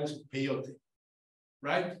of trials of peyote,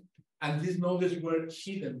 right? And these knowledge were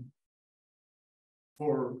hidden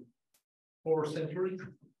for 4 centuries,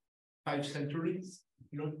 5 centuries,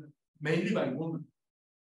 mainly by women,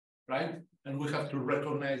 right? And we have to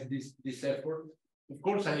recognize this effort. Of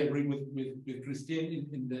course, I agree with Christine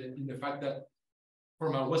in the fact that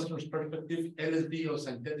from a Western perspective, LSD or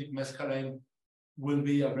synthetic mescaline will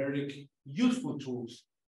be a very useful tools.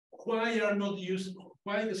 Why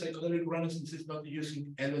the psychedelic renaissance is not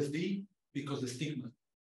using LSD? Because the stigma,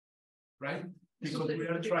 right? Because we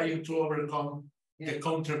are trying to overcome the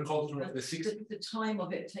counterculture of the 60s. The time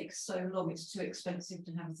of it takes so long, it's too expensive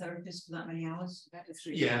to have a therapist for that many hours. That is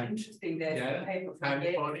really interesting. There's a paper from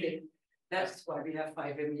there. That's why we have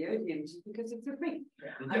 5-MeO DMT, because it's a free.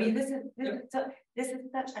 I mean, this is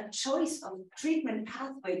such a choice of treatment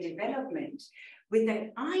pathway development with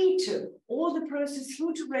an eye to all the process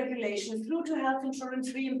through to regulation, through to health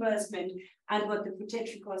insurance reimbursement, and what the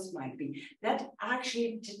potential cost might be. That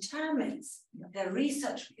actually determines the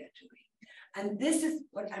research we are doing. And this is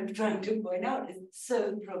what I'm trying to point out, is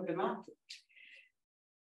so problematic.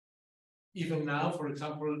 Even now, for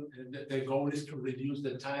example, the goal is to reduce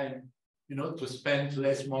the time, to spend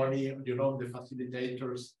less money, the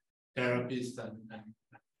facilitators, therapists, and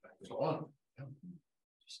so on.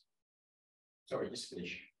 Sorry, just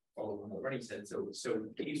finish following what Ronnie said. So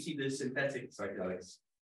do you see the synthetic psychedelics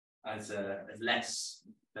as less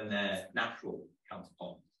than their natural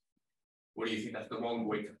counterparts? Or do you think that's the wrong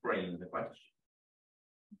way to frame the question?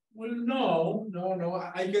 Well, no.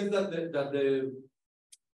 I guess that the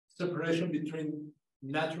separation between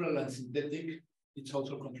natural and synthetic, it's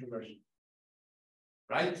also controversial,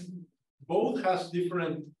 right? Both has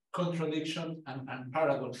different contradictions and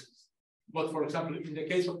paradoxes. But for example, in the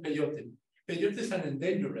case of peyote is an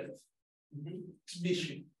endangered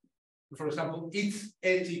species. For example, it's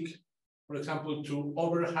ethic, for example, to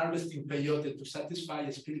over-harvesting peyote to satisfy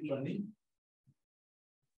a spiritual need.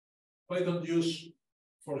 Why don't use,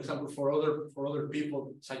 for example, for other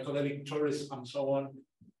people, psychedelic tourists and so on,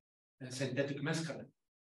 and synthetic mescaline,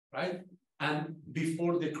 right? And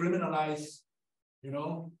before they criminalize,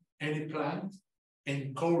 any plant,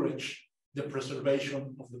 encourage the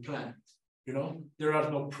preservation of the plant. There are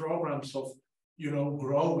no programs of,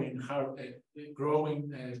 growing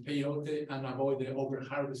peyote and avoid the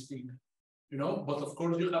over-harvesting, But of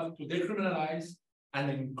course, you have to decriminalize and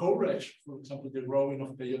encourage, for example, the growing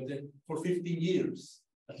of peyote for 15 years,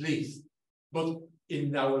 at least. But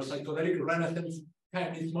in our psychedelic renaissance,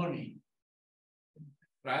 time is money,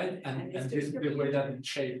 right? And this is the way that it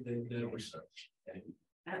shaped the research.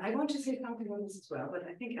 I want to say something on this as well, but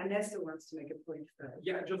I think Ernesto wants to make a point first.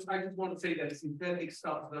 Yeah, I just want to say that synthetic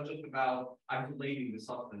stuff is not just about isolating the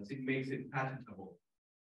substance, it makes it patentable,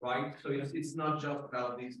 right? So it's not just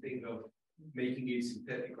about this thing of making it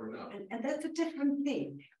synthetic or not. And that's a different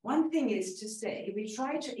thing. One thing is to say, we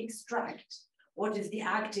try to extract what is the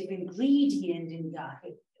active ingredient in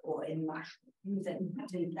diet or in mushrooms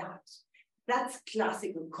and that. That's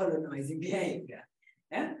classical colonizing behavior.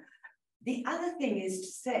 Yeah? The other thing is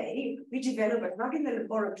to say, we develop a drug in the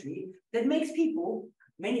laboratory that makes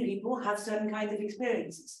many people have certain kinds of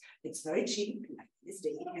experiences. It's very cheap, like this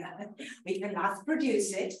day. We can mass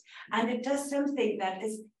produce it, and it does something that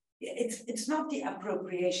is, it's not the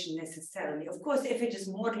appropriation necessarily. Of course, if it is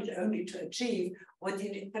modeled only to achieve what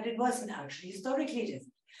but it wasn't actually, historically it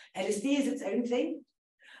isn't. LSD is its own thing.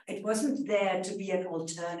 It wasn't there to be an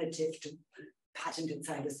alternative to patented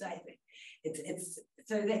psilocybin.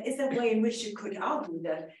 So there is a way in which you could argue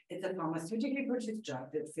that it's a pharmaceutically produced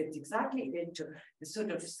drug that fits exactly into the sort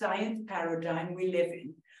of science paradigm we live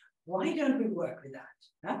in. Why don't we work with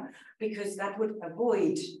that? Huh? Because that would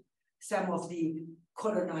avoid some of the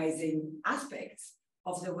colonizing aspects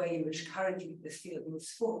of the way in which currently this field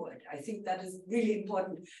moves forward. I think that is really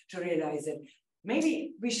important to realize that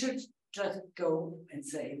maybe we should just go and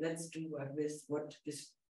say, let's do work with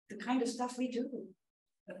the kind of stuff we do.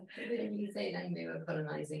 When you say that they were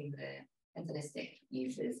colonizing the hedonistic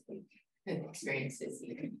uses, experiences,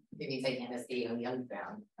 you could be taking LSD on the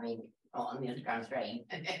underground, not on the underground train.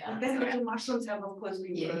 Then the mushrooms have, of course,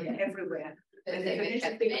 been grown everywhere. And the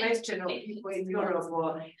interesting question of people in Europe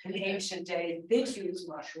or in ancient days did use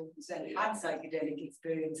mushrooms and had psychedelic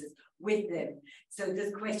experiences with them. So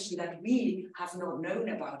this question that we have not known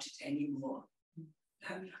about it anymore,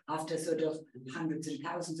 after sort of hundreds and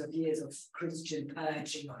thousands of years of Christian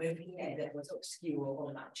purging of everything that was obscure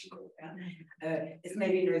or magical, it's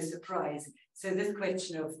maybe no surprise. So this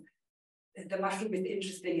question of the mushroom is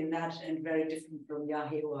interesting in that and very different from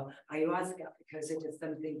yahe or ayahuasca because it is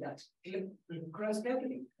something that grows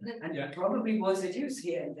globally and probably was a use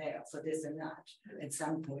here and there for this and that at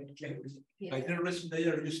some point globally. Like the reason they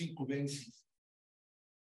are using cubensis,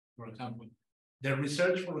 for example. The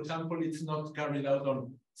research, for example, it's not carried out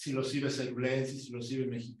on Psilocybe cerulensis, Psilocybe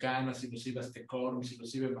mexicana, Psilocybe aztecorum,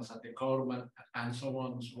 Psilocybe mazatecorum, and so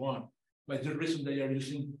on and so on. But the reason they are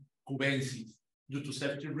using cubensis due to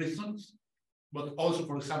safety reasons. But also,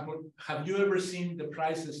 for example, have you ever seen the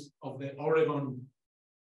prices of the Oregon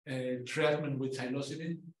treatment with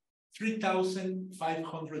psilocybin?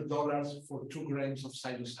 $3,500 for 2 grams of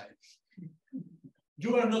psilocybin.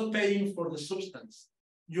 You are not paying for the substance.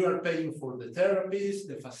 You are paying for the therapies,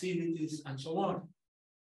 the facilities, and so on.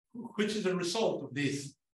 Which is the result of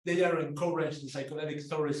this? They are encouraging psychedelic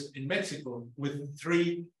tourists in Mexico with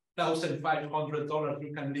 $3,500.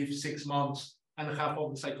 You can live 6 months and have all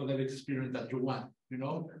the psychedelic experience that you want. You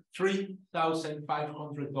know,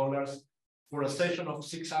 $3,500 for a session of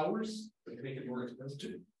 6 hours. They make it more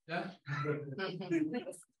expensive. Yeah.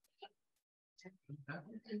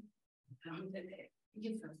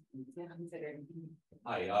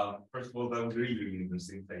 Hi, first of all, that was really, really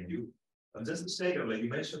interesting. Thank you. And just to say, like you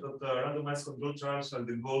mentioned that randomized controlled trials are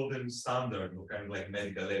the golden standard of kind of like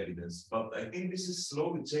medical evidence, but I think this is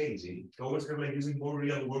slowly changing towards kind of like using more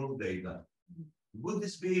real world data. Would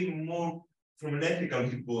this be more, from an ethical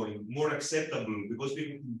viewpoint, more acceptable because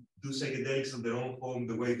people do psychedelics on their own home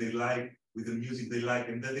the way they like, with the music they like,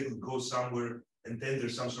 and then they could go somewhere and then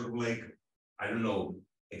there's some sort of like, I don't know,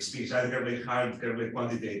 experience, either kind of like hard, kind of like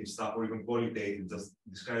quantitative stuff or even qualitative, just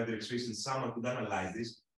describe their experience, and someone could analyze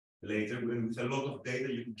this later. And with a lot of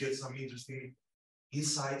data, you could get some interesting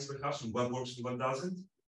insights perhaps on what works and what doesn't.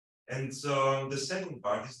 And so the second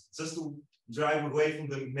part is just to drive away from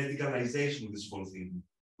the medicalization of this whole thing.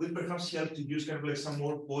 Would perhaps help to use kind of like some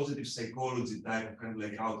more positive psychology type of kind of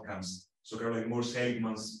like outcomes. So kind of like more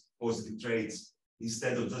Seligman's positive traits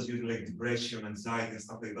instead of just using like depression, anxiety, and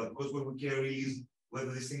stuff like that. Because what we care really is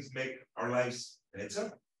whether these things make our lives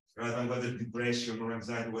better, rather than whether depression or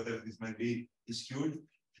anxiety, whatever this might be, is cured.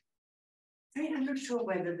 I mean, I'm not sure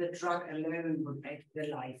whether the drug alone would make the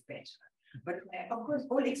life better. But of course,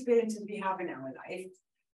 all experiences we have in our life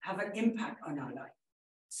have an impact on our life.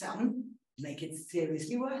 Some make it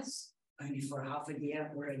seriously worse, only for half a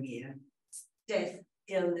year or a year. Death,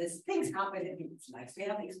 illness, things happen in people's lives. We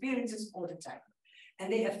have experiences all the time.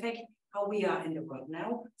 And they affect how we are in the world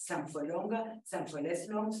now, some for longer, some for less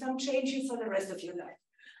long, some change you for the rest of your life.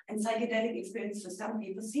 And psychedelic experience for some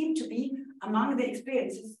people seem to be among the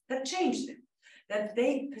experiences that change them, that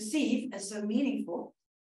they perceive as so meaningful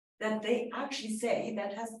that they actually say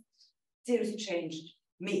that has seriously changed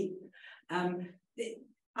me.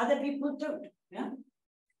 Other people don't, yeah?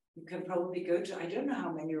 You can probably go to, I don't know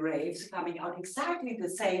how many raves, coming out exactly the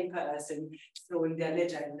same person throwing their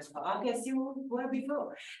litter in the park as you were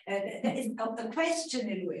before. There is a question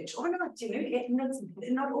in which, or not, you know,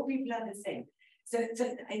 not all people are the same. So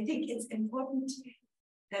I think it's important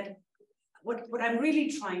that what I'm really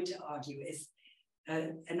trying to argue is,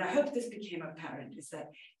 and I hope this became apparent, is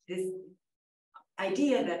that this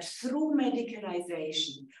idea that through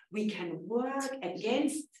medicalization, we can work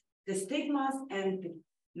against the stigmas and the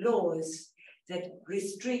laws that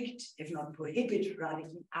restrict, if not prohibit,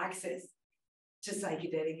 radically access to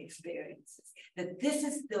psychedelic experiences, that this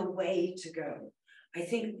is the way to go. I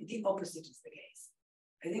think the opposite is the case.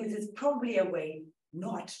 I think there's probably a way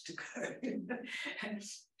not to go.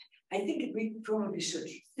 I think we probably should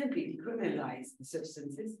simply decriminalize the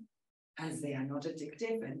substances as they are not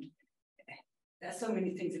addictive, and there are so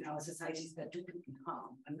many things in our societies that do people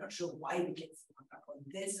harm. I'm not sure why we get stuck up on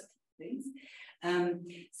this things. And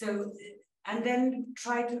then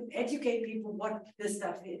try to educate people what this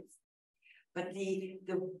stuff is. But the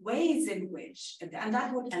ways in which, and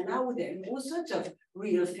that would allow them all sorts of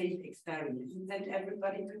real field experiments, and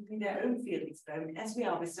everybody could be their own field experiment, as we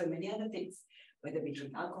are with so many other things, whether we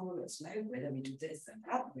drink alcohol or smoke, whether we do this and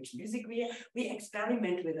that, which music we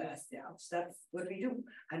experiment with ourselves. That's what we do,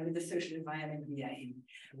 and with the social environment we are in.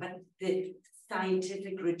 But the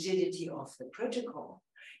scientific rigidity of the protocol,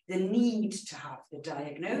 the need to have the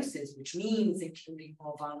diagnosis, which means including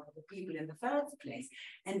more vulnerable people in the first place,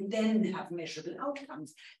 and then have measurable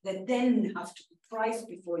outcomes that then have to be priced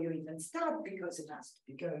before you even start because it has to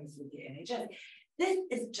be going through the NHS. This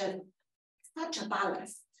is just such a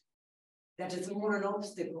ballast that is more an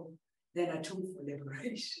obstacle than a tool for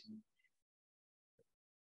liberation.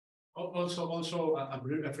 Also a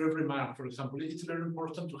brief remark, for example, it's very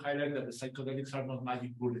important to highlight that the psychedelics are not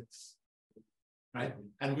magic bullets. right?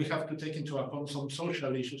 And we have to take into account some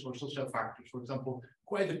social issues or social factors. For example,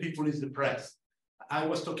 why the people is depressed. I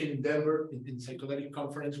was talking in Denver in psychedelic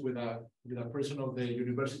conference with a person of the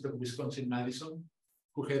University of Wisconsin-Madison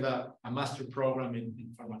who had a master program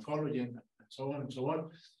in pharmacology and so on and so on.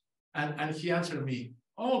 And he answered me,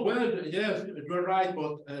 oh, well, yes, you're right,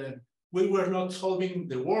 but we were not solving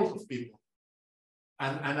the world of people.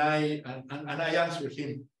 And I answered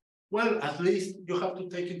him, well, at least you have to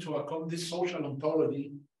take into account this social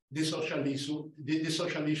ontology, these social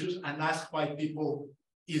issues, and ask why people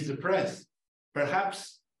is depressed.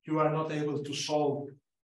 Perhaps you are not able to solve,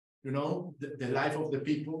 the life of the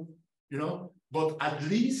people, but at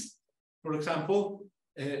least, for example,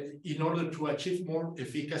 in order to achieve more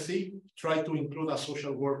efficacy, try to include a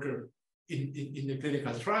social worker in the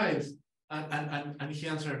clinical trials. And he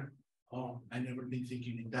answered, oh, I never been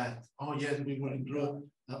thinking in that. Oh, yes, we will include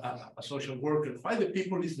a social worker. Why the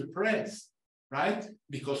people is depressed, right?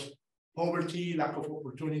 Because poverty, lack of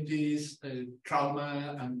opportunities,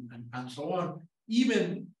 trauma, and so on.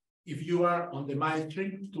 Even if you are on the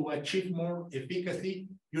mainstream, to achieve more efficacy,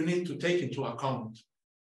 you need to take into account,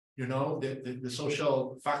 the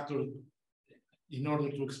social factor in order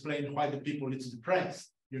to explain why the people is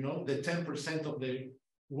depressed. The 10% of the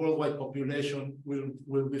worldwide population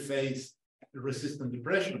will be faced resistant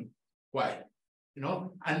depression. Why?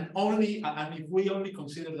 And if we only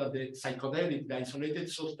consider that the psychedelic, the isolated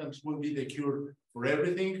substance will be the cure for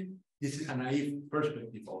everything, this is a naive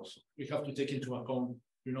perspective also. We have to take into account,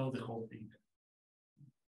 the whole thing.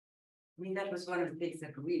 I mean, that was one of the things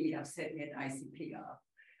that really upset me at ICPR,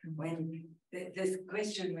 when this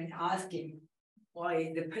question when asking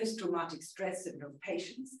why the post-traumatic stress syndrome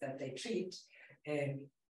patients that they treat,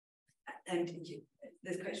 and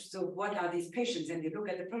this question, so what are these patients? And you look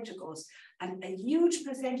at the protocols, and a huge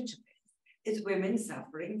percentage of it is women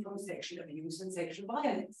suffering from sexual abuse and sexual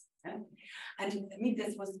violence. Yeah? And I mean,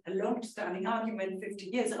 this was a long-standing argument 50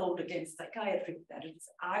 years old against psychiatry, that it's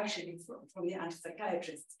actually from the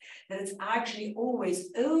anti-psychiatrists, that it's actually always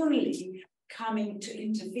only coming to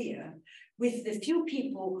interfere with the few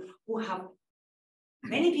people who have.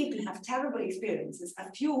 Many people have terrible experiences.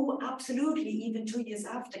 A few, absolutely, even 2 years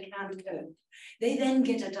after, can't cope. They then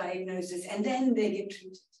get a diagnosis and then they get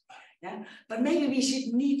treated. Yeah? But maybe we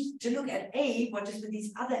should need to look at what is with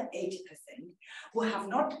these other 80% who have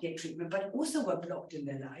not get treatment, but also were blocked in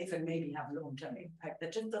their life and maybe have long-term impact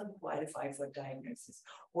that just doesn't qualify for diagnosis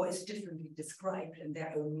or is differently described in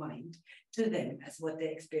their own mind to them as what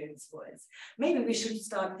their experience was. Maybe we should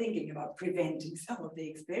start thinking about preventing some of the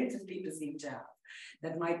experiences people seem to have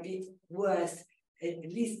that might be worse, at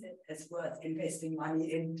least as worth investing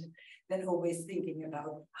money in, than always thinking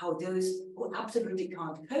about how those who absolutely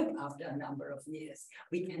can't cope after a number of years,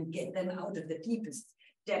 we can get them out of the deepest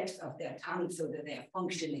depths of their tongue so that they're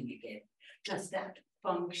functioning again. Just that,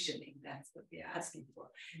 functioning, that's what we're asking for.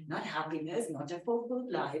 Not happiness, not a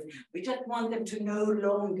fulfilled life. We just want them to no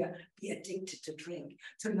longer be addicted to drink,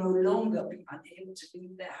 to no longer be unable to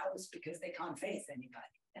leave their house because they can't face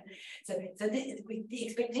anybody. So the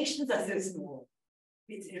expectations are so small.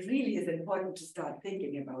 It really is important to start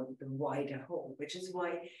thinking about the wider whole, which is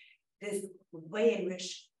why this way in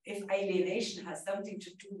which if alienation has something to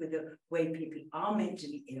do with the way people are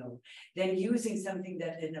mentally ill, then using something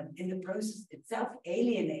that in the process itself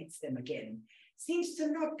alienates them again seems to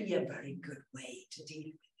not be a very good way to deal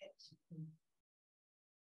with it.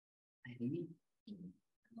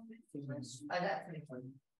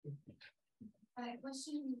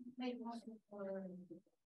 Question maybe for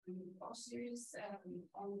Osiris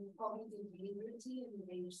on cognitive liberty and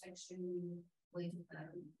the intersection with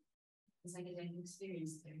the psychedelic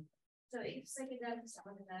experience there. So if psychedelics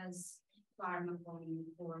are as pharmacology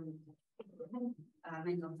for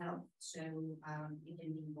mental health, so it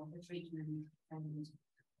can be water treatment and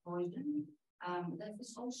poison, does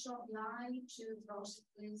this also apply to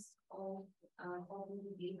processes of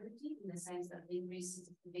cognitive liberty in the sense that the increased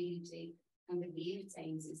susceptibility and the belief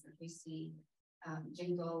changes that we see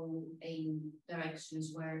can go in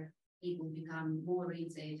directions where people become more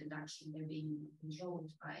oriented and actually they're being controlled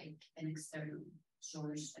by an external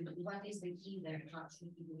source. And what is the key there to actually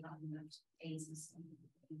people having that cases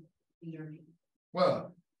in your view?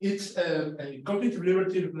 Well, it's a cognitive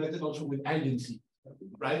liberty related also with agency,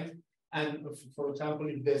 right? And for example,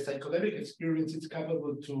 if the psychedelic experience is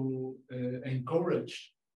capable to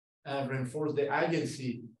encourage and reinforce the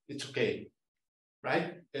agency, it's okay,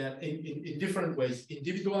 right? In different ways,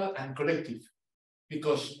 individual and collective,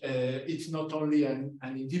 because it's not only an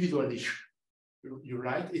individual issue. You're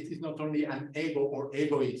right, it is not only an ego or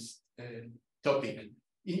egoist topic.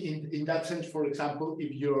 In that sense, for example,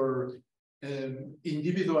 if you're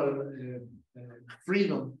individual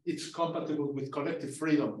freedom it's compatible with collective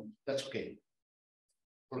freedom, that's okay.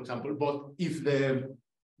 For example, but if the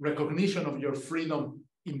recognition of your freedom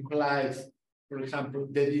implies, for example,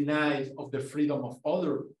 the denial of the freedom of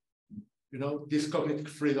other, this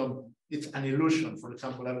cognitive freedom, it's an illusion. For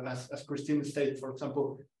example, as Christine stated, for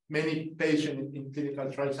example, many patients in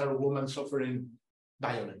clinical trials are women suffering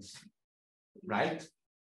violence, right?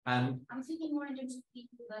 And I'm thinking more in terms of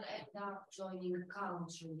people that end up joining a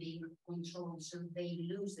cult or being controlled, so they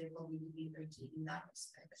lose their cognitive liberty in that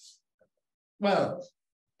respect. well,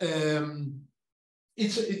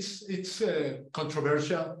 it's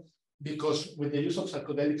controversial because with the use of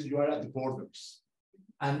psychedelics, you are at the borders.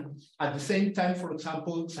 And at the same time, for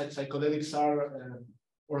example, psychedelics are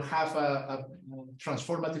or have a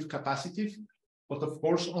transformative capacity, but of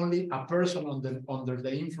course, only a person under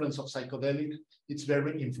the influence of psychedelic, it's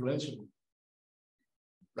very influential,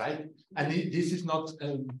 right? And this is not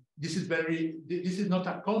this is not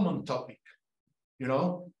a common topic,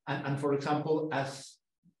 And for example, as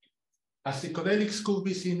psychedelics could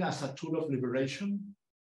be seen as a tool of liberation,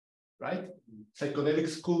 right?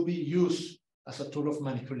 Psychedelics could be used as a tool of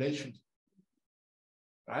manipulation,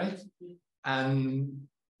 right? And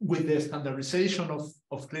with the standardization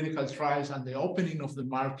of clinical trials and the opening of the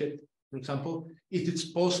market, for example, it is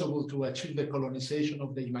possible to achieve the colonization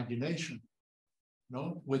of the imagination,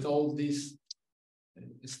 with all these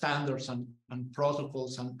standards and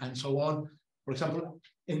protocols and so on. For example,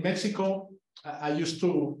 in Mexico, I used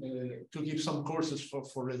to give some courses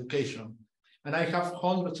for education, and I have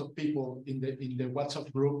hundreds of people in the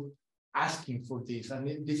WhatsApp group asking for this, and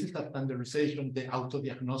this is the standardization, the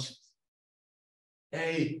autodiagnosis.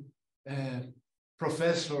 Hey,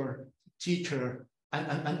 professor, teacher,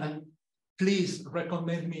 and please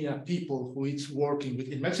recommend me a people who is working with.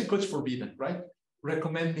 In Mexico, it's forbidden, right?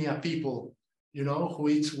 Recommend me a people, who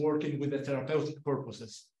is working with the therapeutic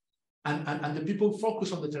purposes. And the people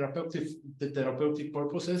focus on the therapeutic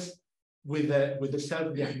purposes with the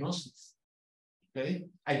self-diagnosis. Okay,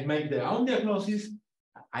 I make their own diagnosis,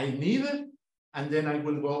 I need it, and then I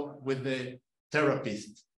will go with the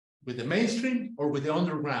therapist, with the mainstream or with the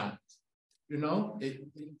underground.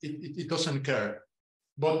 It doesn't care.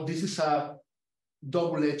 But this is a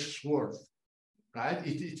double-edged sword, right?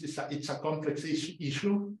 It's a complex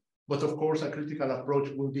issue, but of course, a critical approach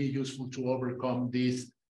will be useful to overcome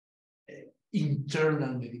this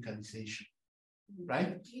internal medicalization,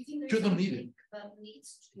 right? Do you think you don't need it. That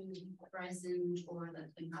leads to present or that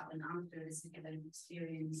can happen after the psychedelic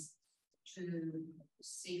experience to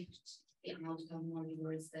shift the outcome more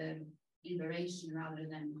towards the liberation rather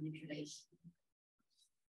than manipulation?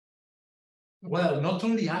 Well, not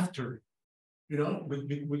only after,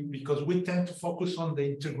 because we tend to focus on the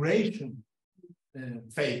integration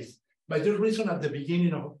phase. By the reason at the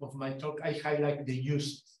beginning of my talk, I highlight the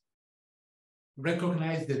uses.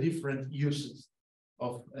 Recognize the different uses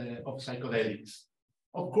of psychedelics.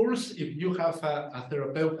 Of course, if you have a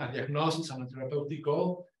diagnosis and a therapeutic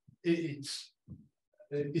goal, it's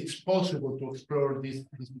possible to explore these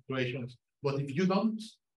situations. But if you don't,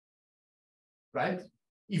 right?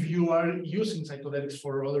 If you are using psychedelics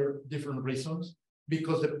for other different reasons,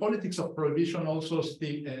 because the politics of prohibition also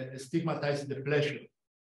stigmatizes the pleasure.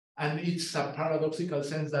 And it's a paradoxical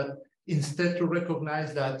sense that instead to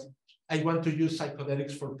recognize that I want to use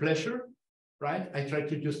psychedelics for pleasure, right? I try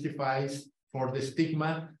to justify for the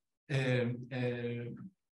stigma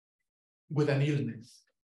with an illness.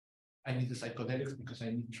 I need the psychedelics because I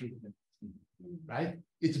need treatment, right?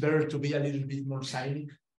 It's better to be a little bit more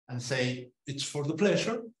cynic and say it's for the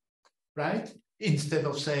pleasure, right? Instead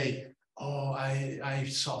of say, oh, I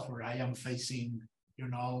suffer, I am facing,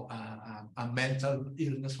 a mental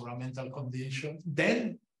illness or a mental condition.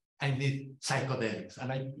 Then I need psychedelics,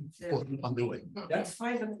 and I put it on the way. It's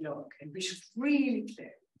 5 o'clock, and we should really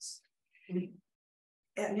close.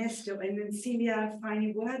 Ernesto, and then Celia,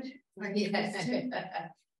 final word? I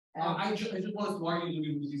just wanted to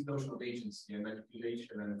argue with this notion of agency and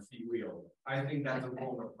manipulation and free will. I think that's a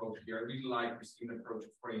wrong approach here. I really like Christine's approach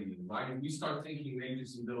of framing, right? If we start thinking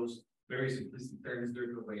agency in those very simplistic terms,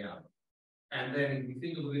 there's no way out. And then if we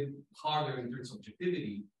think a little bit harder in terms of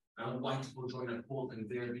subjectivity, and why people join a cult and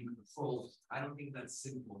they're being controlled, I don't think that's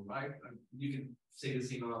simple, right? You can say the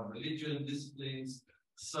same about religion, disciplines.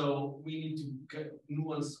 So we need to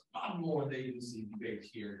nuance a lot more the agency debate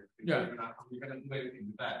here. Yeah. We're going to do everything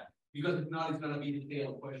with that. Because if not, it's going to be the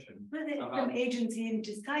tail question. Well, there's some agency in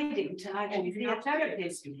deciding to actually see a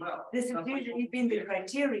therapist. This has usually been the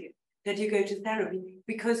criteria that you go to therapy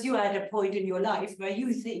because you are at a point in your life where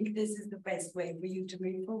you think this is the best way for you to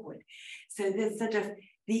move forward. So there's sort of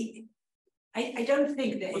the I don't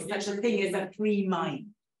think there is such a thing as a free mind.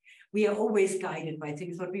 We are always guided by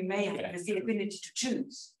things, but we may have is the ability to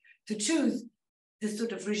choose the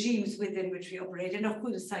sort of regimes within which we operate. And of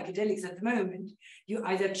course, psychedelics at the moment, you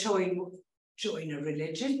either join a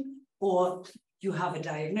religion or you have a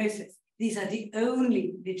diagnosis. These are the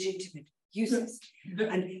only legitimate uses.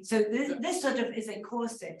 And so this sort of is a core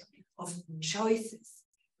set of choices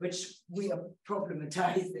which we are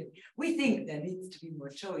problematizing. We think there needs to be more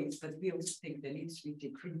choice, but we also think there needs to be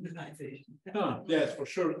decriminalization. Yes, for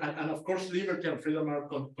sure. And of course, liberty and freedom are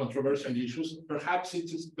controversial issues. Perhaps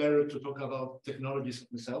it is better to talk about technologies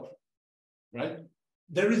themselves, right?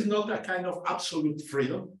 There is not a kind of absolute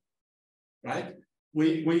freedom, right?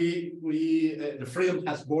 The freedom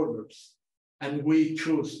has borders, and we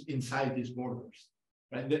choose inside these borders,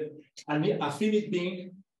 right? And a finite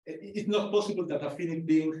being, it's not possible that a finite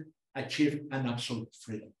being achieve an absolute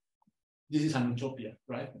freedom. This is an utopia,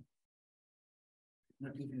 right?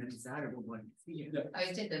 Not even a desirable one. I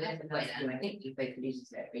was just about to point, and I think you both alluded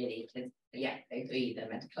to it really, because yeah, I agree that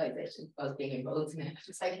medicalization was being involved in it.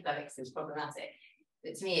 Psychedelics is problematic.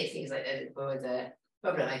 But to me, it seems like there was a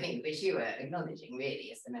problem, I think, which you were acknowledging really,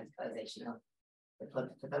 is the medicalization of the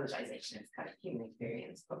pathologization of kind of human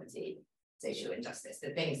experience, poverty, social injustice, the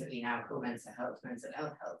things that we now call mental health, mental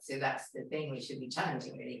ill health. So that's the thing we should be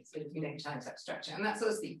challenging really, so we don't challenge that structure. And that's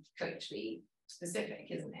also culturally specific,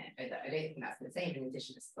 isn't it? I don't think that's the same in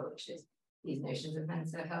indigenous cultures, these notions of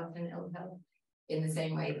mental health and ill health in the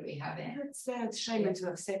same way that we have it. It's a shame to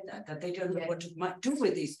have said that they don't know what to do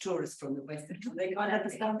with these tourists from the West. They can't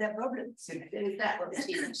understand their problems. So is that what the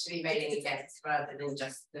students should be railing against, rather than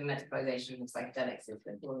just the medicalization of psychedelics, is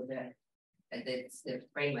the broader the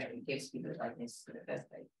framework that gives people like this for the first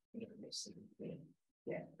place?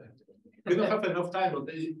 Yeah. We don't have enough time,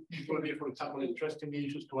 but it will be, for example, interesting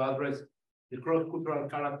issues to address the cross-cultural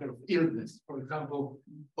character of illness. For example,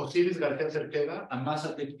 Osiris Sinuhé, a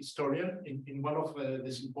Mazatec historian, in one of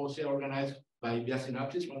the symposia organized by Via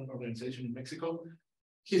Synapsis, one organization in Mexico,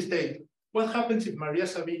 he stated, what happens if Maria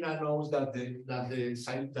Sabina knows that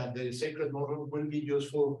the sacred model will be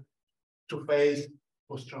useful to face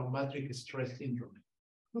post-traumatic stress syndrome?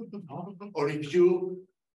 Or if you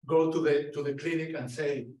go to the clinic and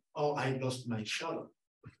say, oh, I lost my shadow.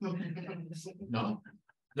 No,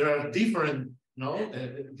 there are different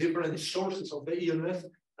sources of the illness.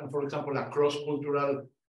 And for example, a cross-cultural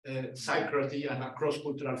psychiatry and a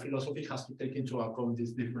cross-cultural philosophy has to take into account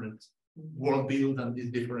these different worldviews and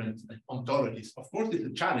these different ontologies. Of course, it's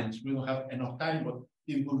a challenge. We don't have enough time, but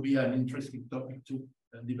it will be an interesting topic to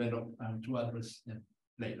develop and to address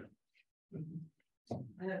later.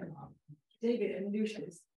 David and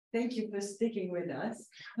Lucius, thank you for sticking with us.